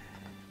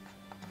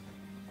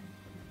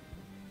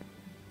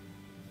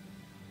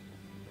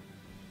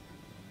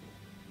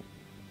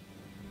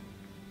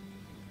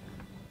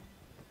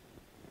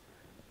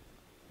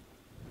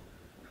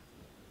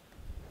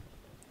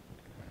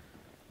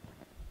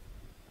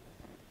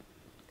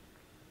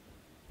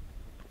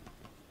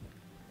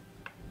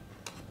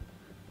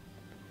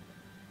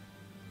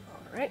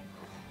 Alright,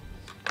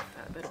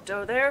 that bit of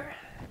dough there,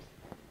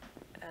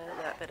 and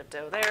that bit of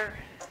dough there.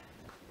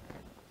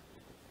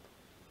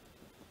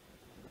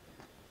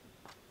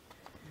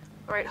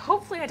 Alright,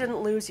 hopefully I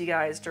didn't lose you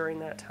guys during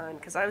that time,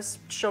 because I was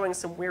showing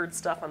some weird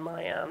stuff on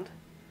my end.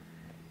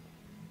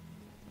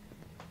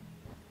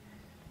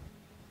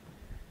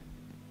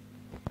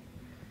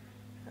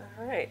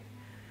 Alright.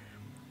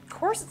 Of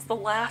course it's the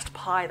last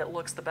pie that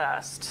looks the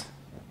best.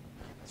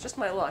 It's just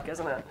my luck,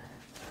 isn't it?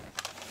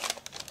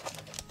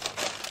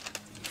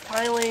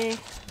 Finally,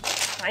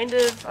 kind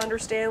of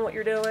understand what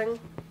you're doing.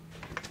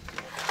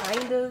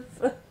 Kind of.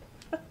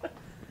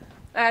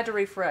 I had to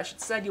refresh.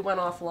 It said you went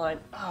offline.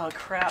 Oh,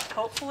 crap.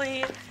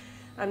 Hopefully,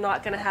 I'm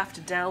not going to have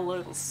to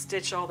download and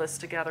stitch all this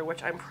together,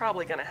 which I'm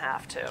probably going to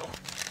have to.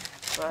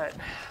 But,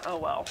 oh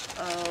well.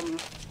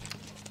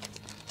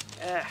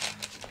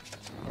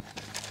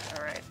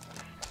 Alright.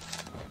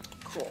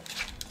 Cool.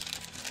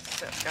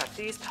 So, I've got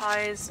these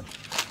pies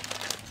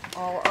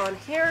all on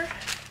here.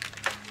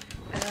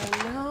 And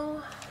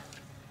now...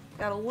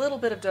 got a little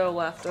bit of dough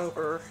left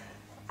over.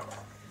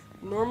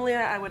 Normally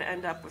I would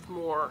end up with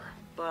more,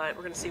 but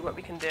we're going to see what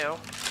we can do.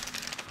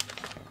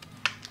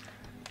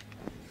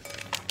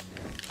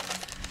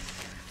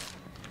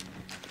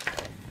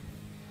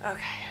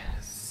 Okay,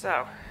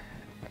 so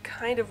I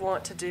kind of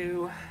want to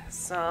do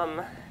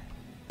some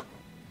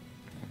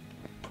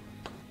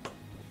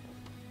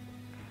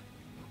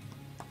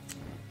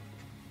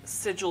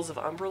sigils of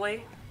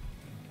Umberley,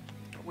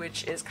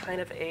 which is kind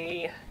of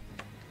a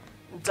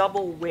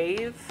double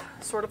wave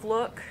sort of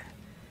look.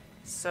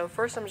 So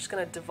first I'm just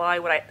going to divide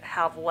what I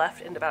have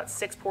left into about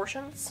 6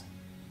 portions.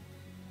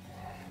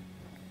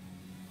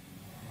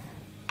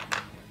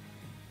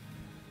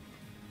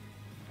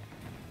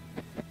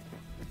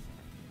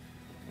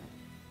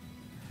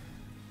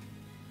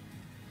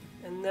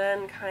 And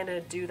then kind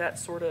of do that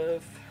sort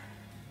of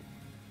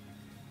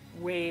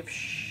wave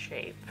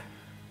shape.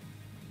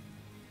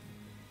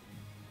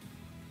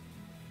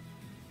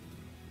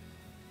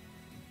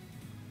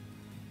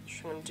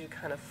 I'm going to do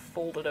kind of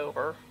fold it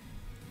over.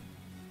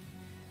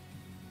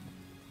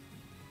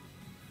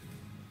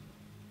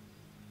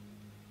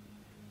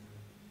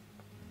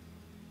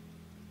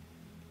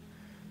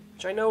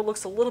 Which I know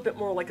looks a little bit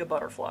more like a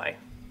butterfly.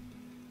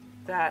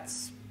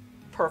 That's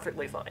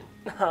perfectly fine.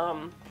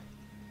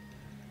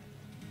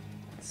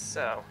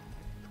 So.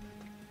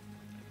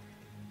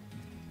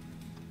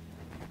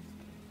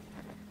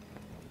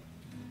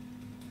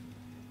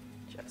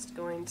 Just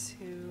going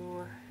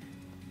to,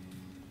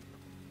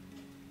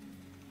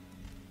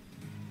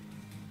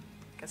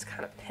 I guess,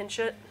 kind of pinch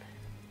it.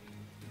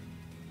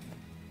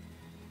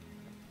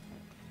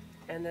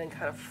 And then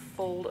kind of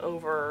fold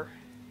over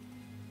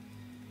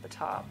the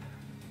top.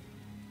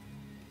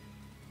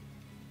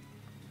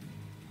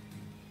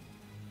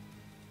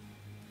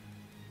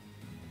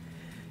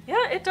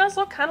 Yeah, it does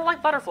look kind of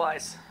like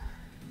butterflies.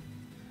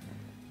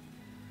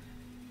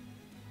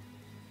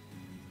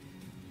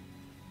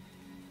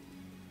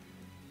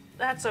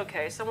 That's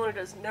okay. Someone who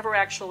has never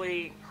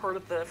actually heard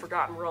of the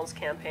Forgotten Realms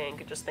campaign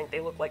could just think they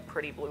look like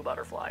pretty blue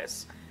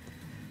butterflies.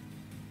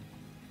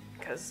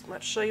 Because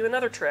let's show you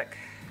another trick.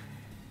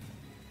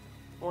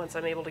 Once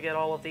I'm able to get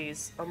all of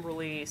these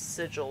umbrally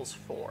sigils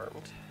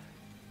formed.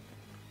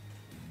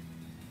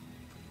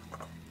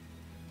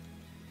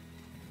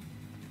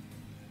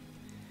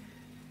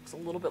 Looks a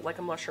little bit like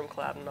a mushroom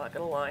cloud, I'm not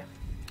gonna lie.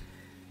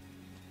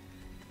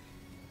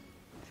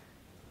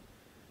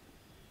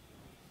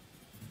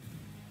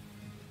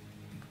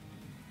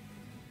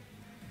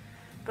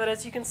 But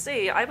as you can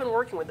see, I've been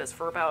working with this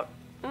for about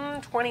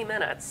 20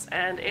 minutes,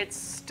 and it's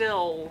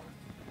still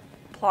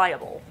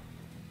pliable.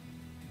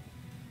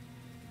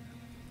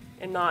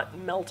 And not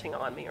melting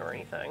on me or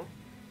anything.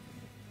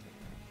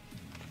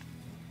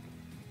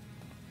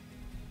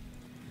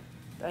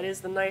 That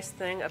is the nice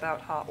thing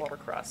about hot water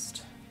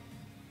crust.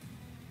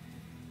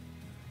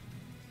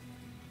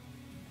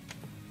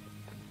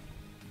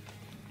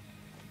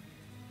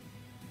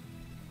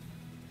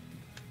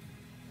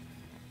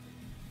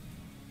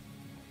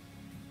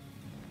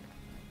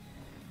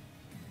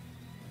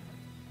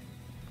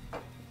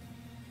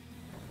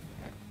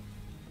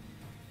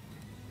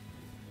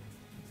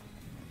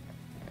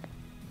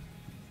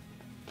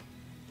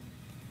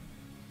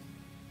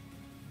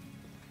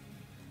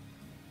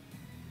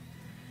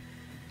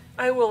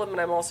 I will admit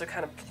I'm also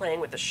kind of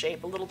playing with the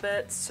shape a little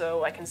bit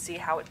so I can see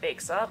how it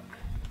bakes up.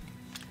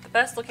 The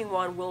best looking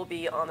one will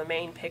be on the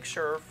main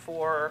picture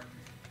for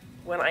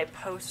when I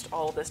post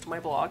all of this to my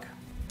blog.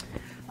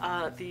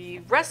 The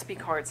recipe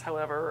cards,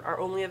 however, are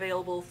only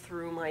available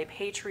through my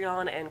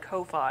Patreon and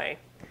Ko-Fi.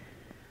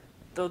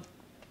 The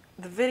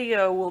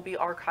video will be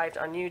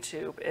archived on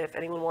YouTube if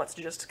anyone wants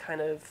to just kind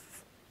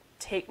of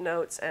take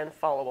notes and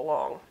follow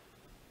along.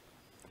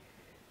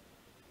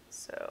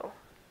 So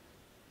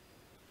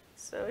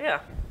yeah,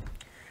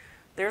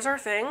 there's our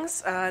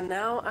things.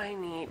 Now I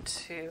need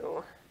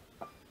to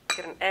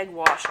get an egg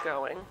wash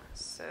going.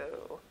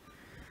 So,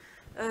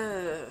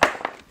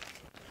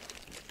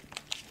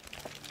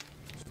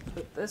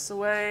 put this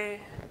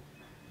away,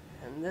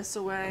 and this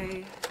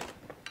away,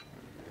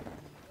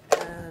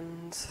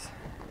 and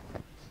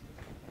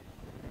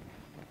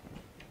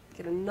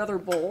get another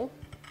bowl.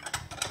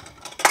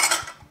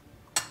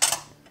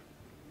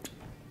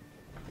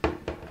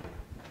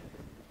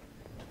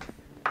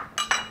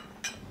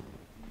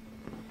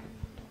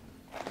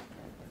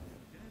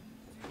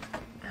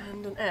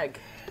 And an egg.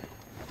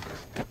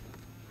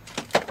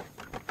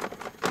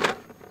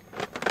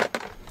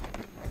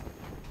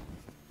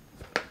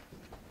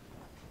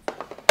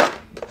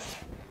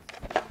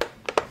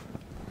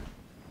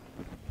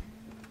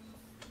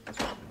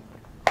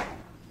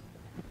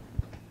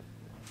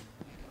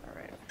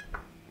 Alright.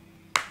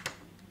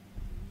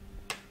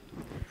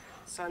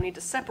 So I need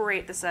to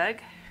separate this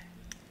egg.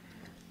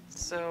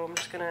 So I'm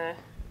just gonna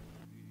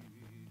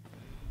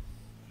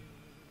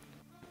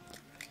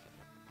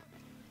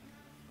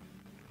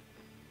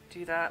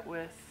do that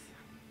with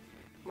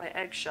my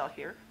eggshell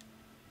here.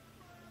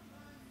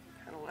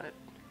 Kind of let it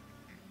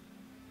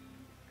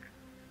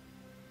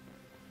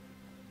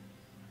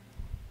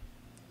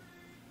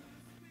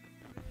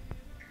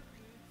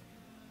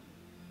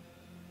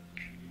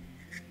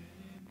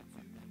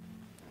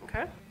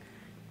okay.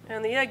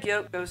 And the egg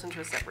yolk goes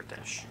into a separate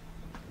dish.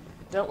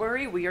 Don't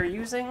worry, we are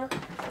using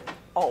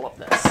all of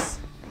this.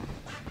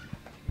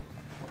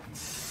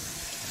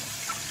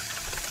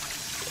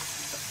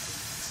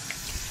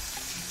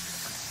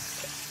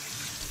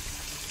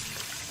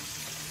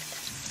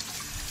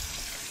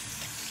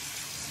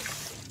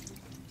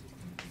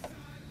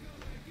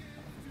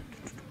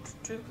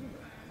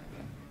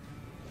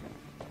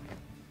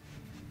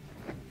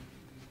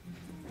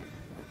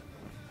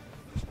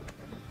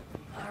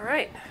 All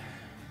right.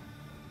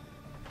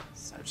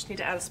 So I just need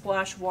to add a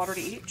splash of water to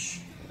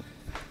each.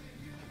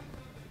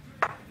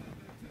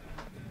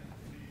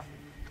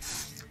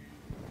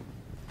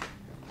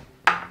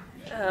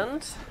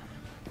 And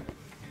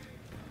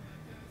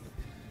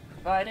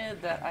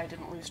provided that I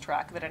didn't lose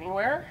track of it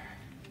anywhere,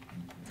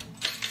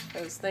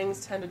 because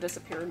things tend to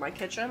disappear in my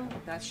kitchen.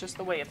 That's just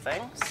the way of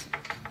things.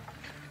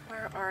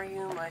 Where are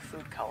you, my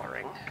food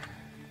coloring?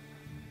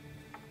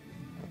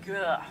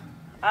 Gah.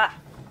 Ah,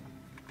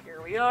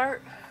 here we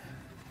are.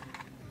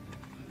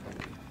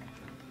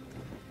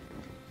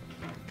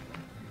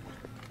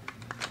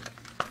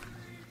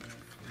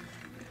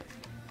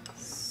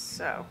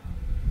 So,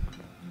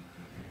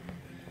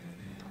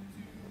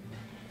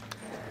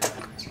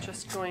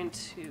 just going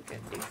to get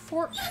a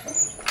fork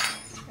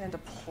and a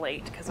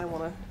plate because I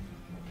want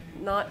to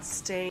not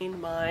stain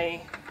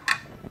my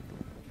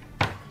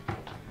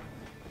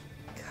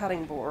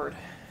cutting board.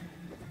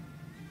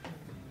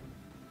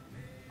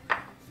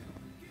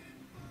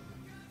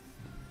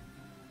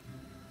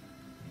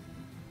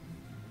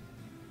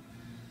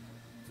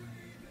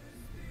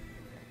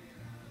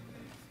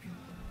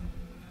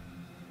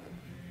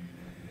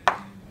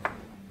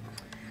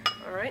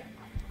 Alright,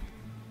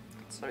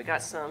 so we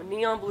got some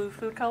neon blue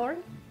food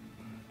coloring.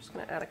 I'm just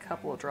going to add a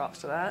couple of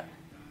drops to that.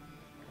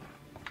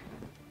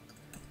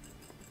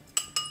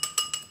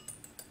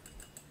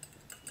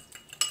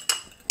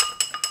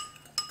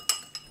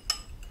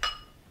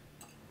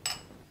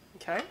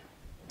 Okay,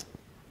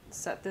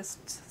 set this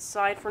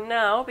aside for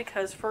now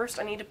because first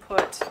I need to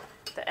put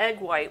the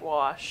egg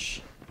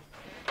whitewash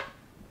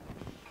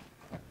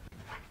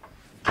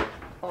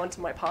onto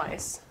my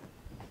pies.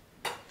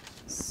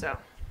 So,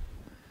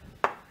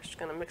 just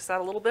going to mix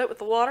that a little bit with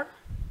the water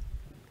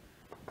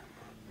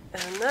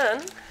and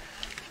then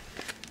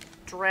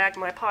drag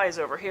my pies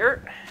over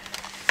here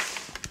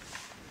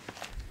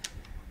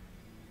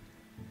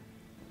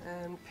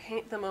and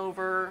paint them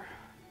over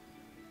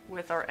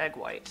with our egg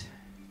white.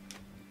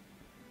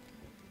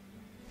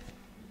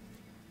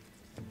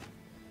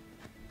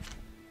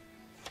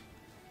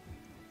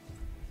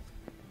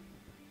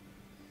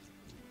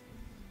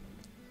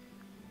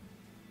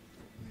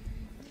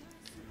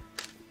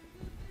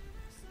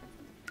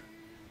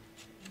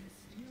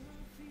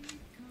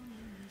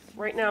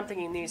 Right now I'm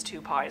thinking these two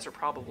pies are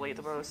probably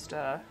the most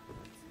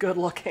good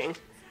looking.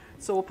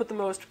 So we'll put the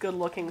most good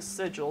looking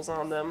sigils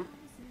on them.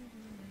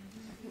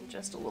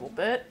 Just a little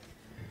bit.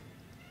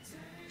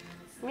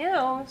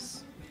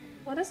 Meows.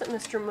 What is it,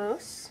 Mr.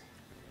 Moose?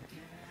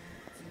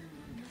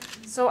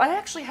 So I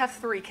actually have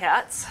 3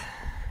 cats.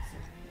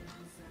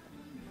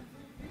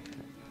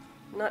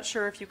 Not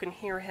sure if you can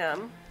hear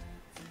him.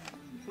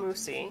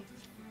 Moosey.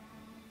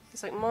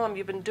 He's like, Mom,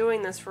 you've been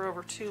doing this for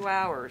over 2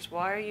 hours.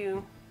 Why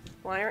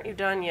aren't you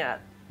done yet?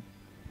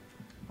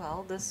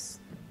 Well, this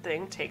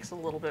thing takes a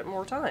little bit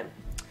more time.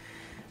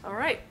 All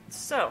right,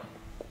 so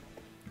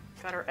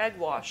got our egg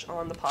wash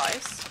on the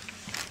pies.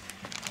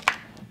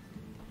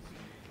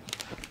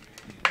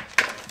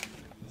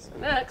 So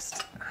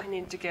next, I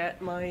need to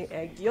get my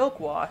egg yolk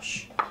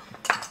wash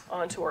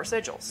onto our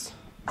sigils.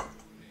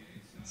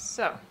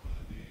 So,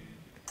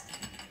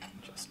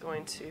 just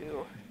going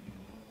to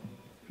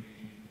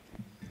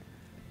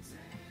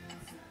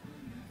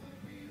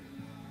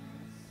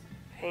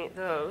paint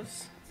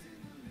those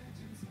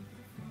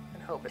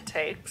and hope it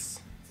takes.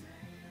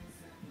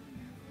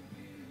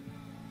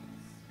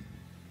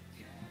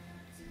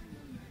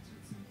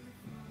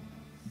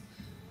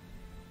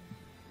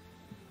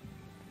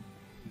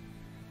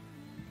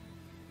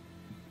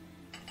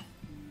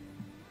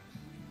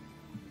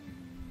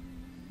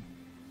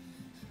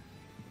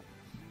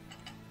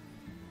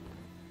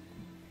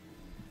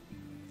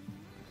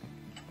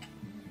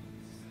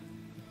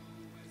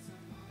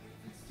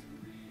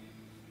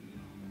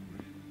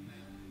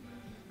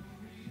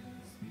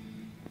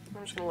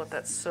 I'm just going to let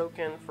that soak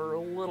in for a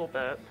little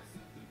bit.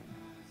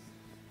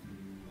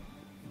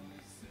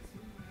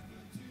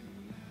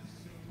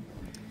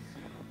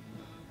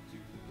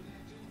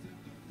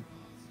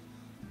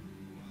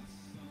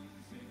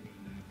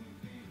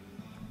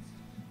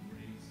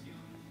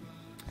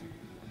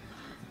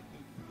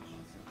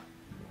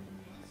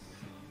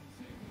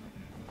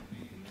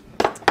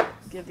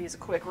 Give these a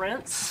quick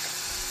rinse.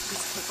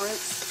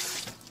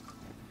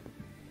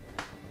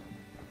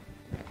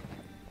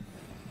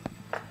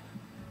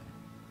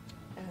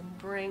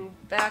 Bring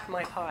back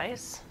my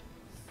pies.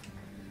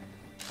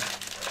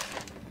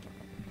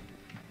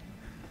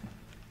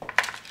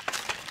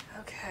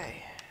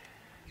 Okay.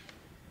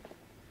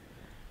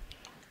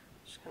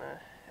 Just gonna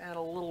add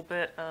a little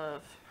bit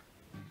of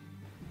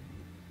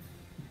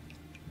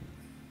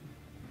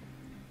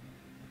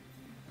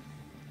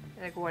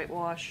egg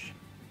whitewash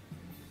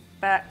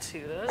back to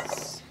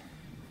this.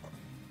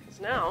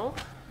 Because now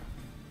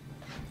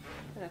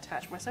I'm gonna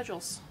attach my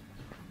sigils.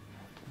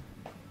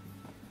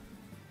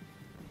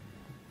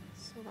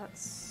 So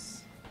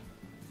let's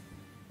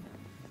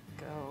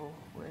go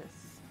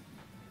with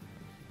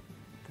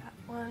that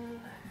one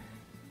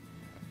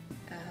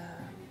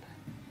and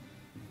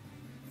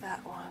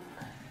that one.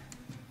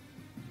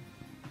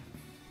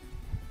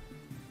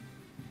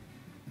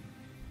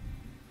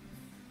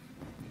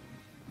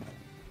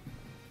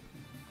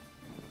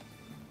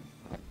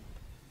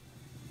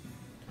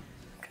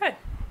 Okay.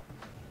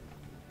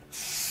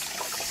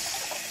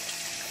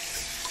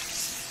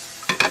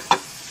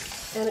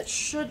 And it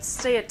should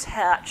stay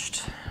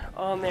attached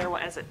on there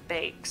as it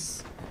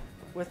bakes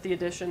with the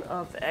addition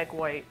of the egg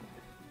white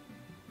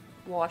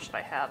wash that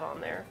I have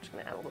on there. I'm just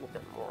going to add a little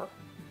bit more.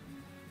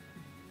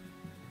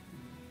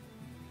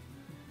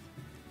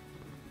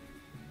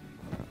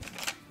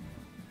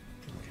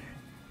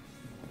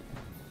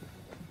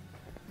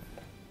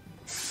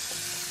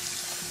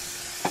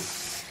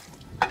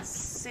 Let's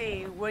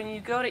see, when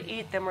you go to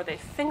eat them, are they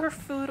finger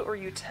food or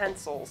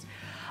utensils?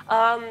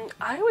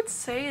 I would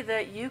say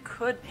that you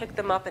could pick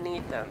them up and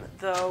eat them,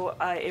 though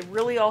it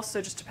really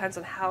also just depends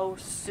on how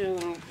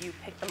soon you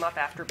pick them up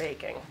after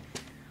baking.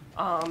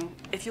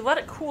 If you let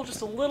it cool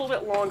just a little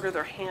bit longer,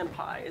 they're hand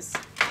pies.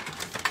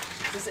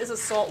 This is a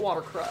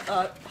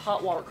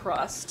hot water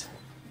crust.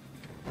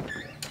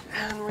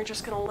 And we're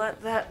just gonna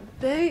let that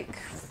bake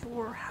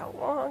for how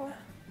long?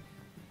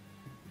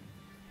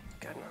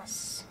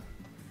 Goodness.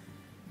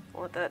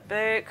 Let that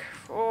bake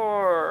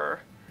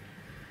for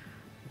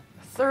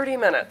 30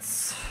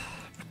 minutes.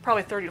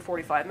 Probably 30 to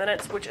 45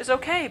 minutes, which is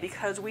okay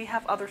because we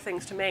have other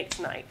things to make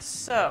tonight.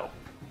 So,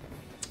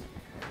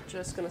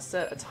 just gonna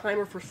set a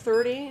timer for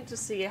 30 to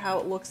see how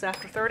it looks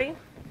after 30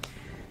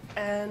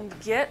 and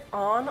get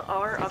on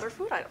our other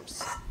food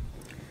items.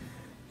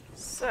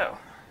 So,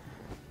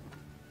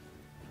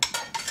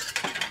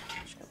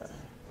 just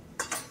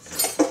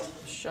gonna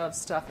shove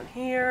stuff in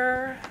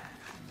here.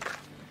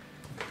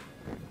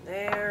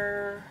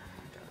 There.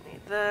 Don't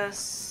need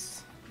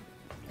this.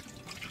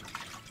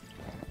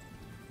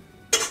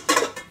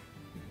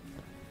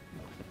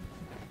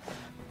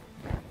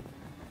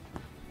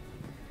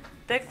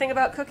 Big thing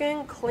about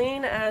cooking,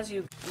 clean as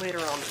you later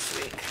on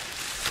this week.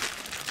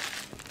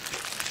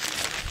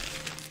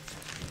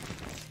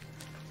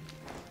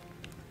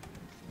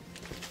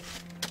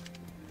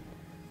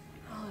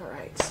 All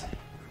right.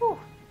 Whew.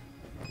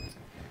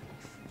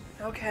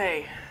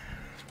 Okay.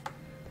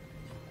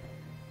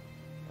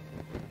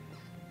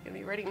 Gonna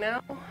be ready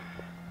now?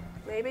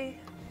 Maybe?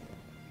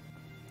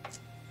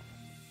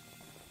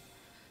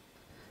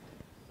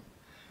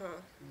 Huh.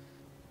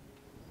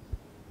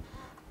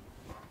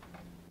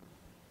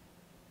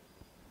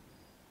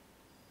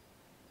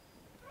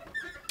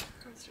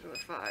 Let's do a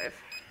 5.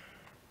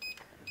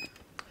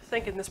 I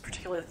think in this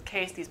particular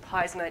case, these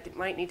pies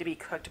might need to be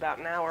cooked about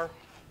an hour.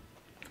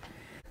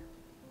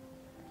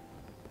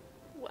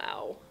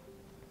 Wow.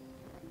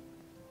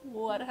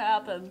 What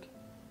happened?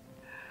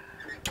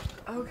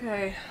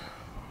 Okay.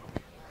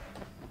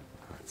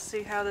 Let's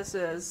see how this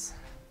is.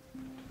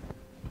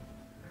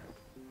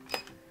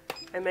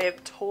 I may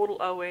have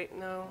oh wait,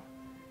 no.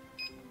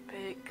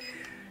 Bake.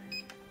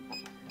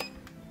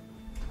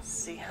 Let's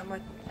see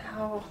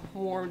how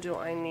warm do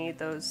I need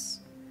those?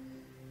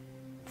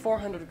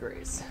 400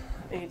 degrees.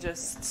 And you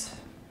just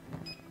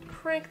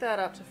crank that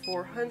up to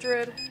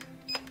 400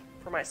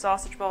 for my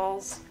sausage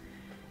balls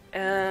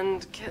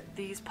and get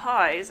these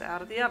pies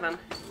out of the oven.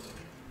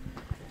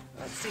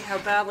 Let's see how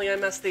badly I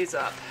messed these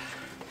up.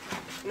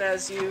 And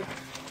as you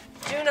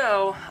do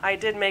know, I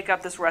did make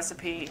up this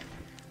recipe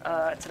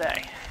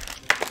today.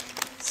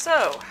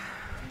 So,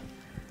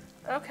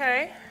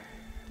 okay,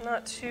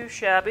 not too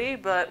shabby,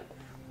 but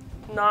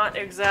not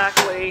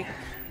exactly,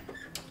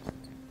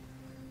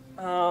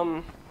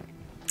 I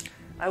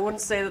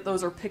wouldn't say that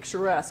those are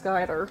picturesque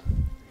either.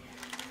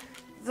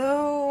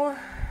 Though,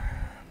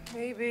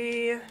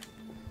 maybe,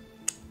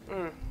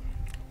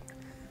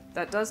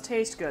 that does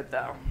taste good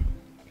though.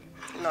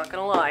 I'm not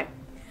gonna lie.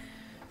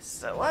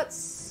 So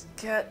let's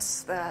get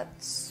that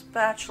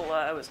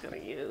spatula I was gonna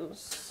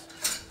use.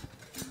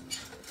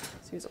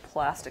 Let's use a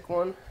plastic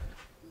one.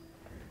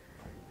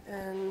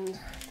 And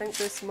I think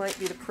this might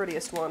be the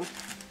prettiest one.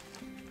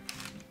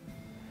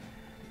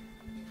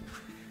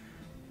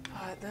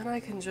 But then I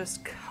can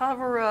just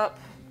cover up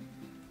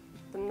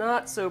the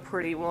not so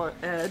pretty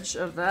edge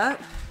of that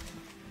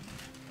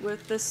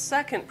with the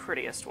second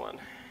prettiest one.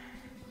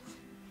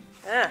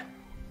 And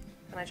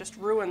I just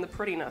ruined the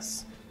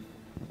prettiness.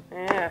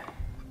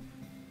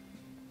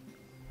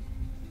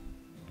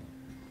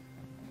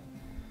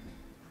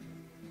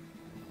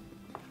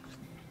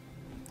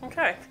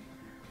 Okay,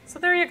 so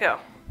there you go.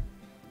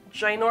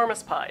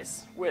 Ginormous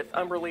pies with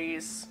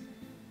Umberlee's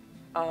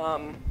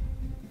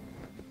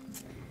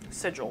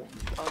sigil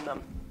on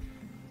them.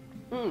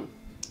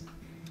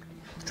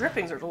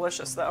 Drippings are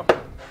delicious though.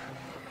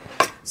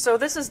 So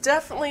this is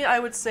definitely, I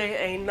would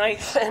say, a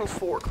knife and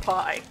fork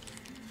pie,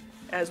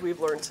 as we've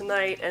learned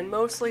tonight, and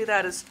mostly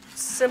that is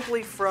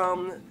simply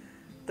from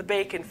the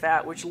bacon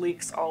fat, which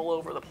leaks all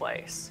over the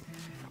place.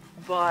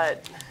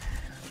 But,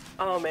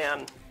 oh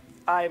man,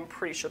 I'm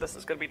pretty sure this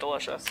is going to be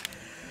delicious.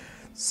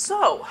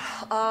 So,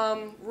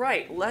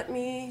 right, let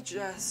me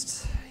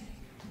just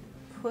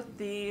put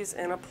these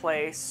in a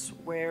place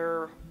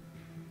where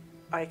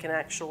I can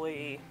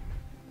actually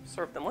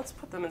serve them. Let's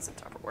put them in some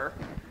Tupperware.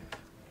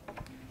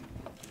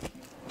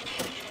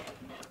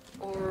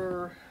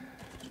 Or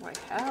do I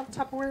have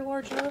Tupperware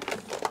large enough?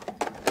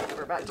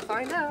 We're about to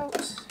find out.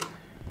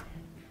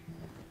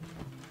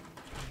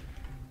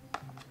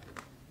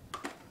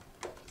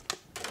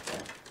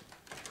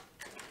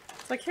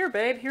 It's like, here,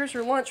 babe, here's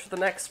your lunch for the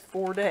next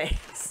 4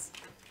 days.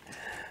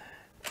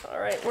 All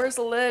right, where's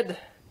the lid?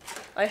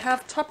 I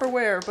have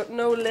Tupperware, but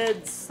no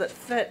lids that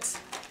fit.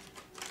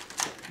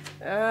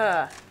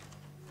 Ah.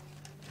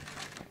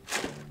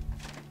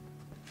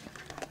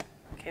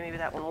 Okay, maybe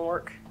that one will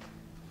work.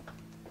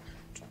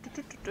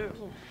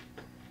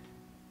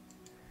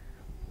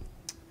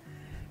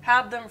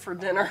 Have them for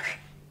dinner.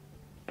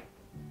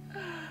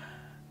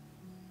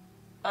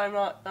 I'm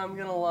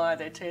gonna lie,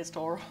 they taste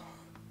horrible.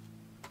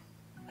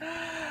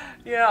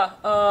 Yeah,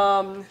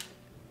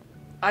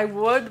 I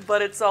would,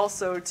 but it's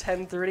also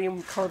 10:30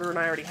 and Carter and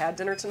I already had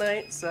dinner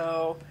tonight,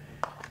 so...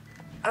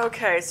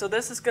 Okay, so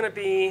this is going to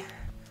be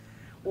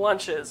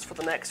lunches for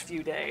the next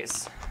few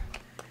days.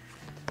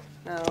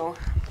 Now,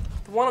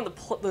 the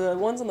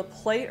ones on the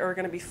plate are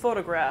going to be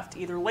photographed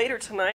either later tonight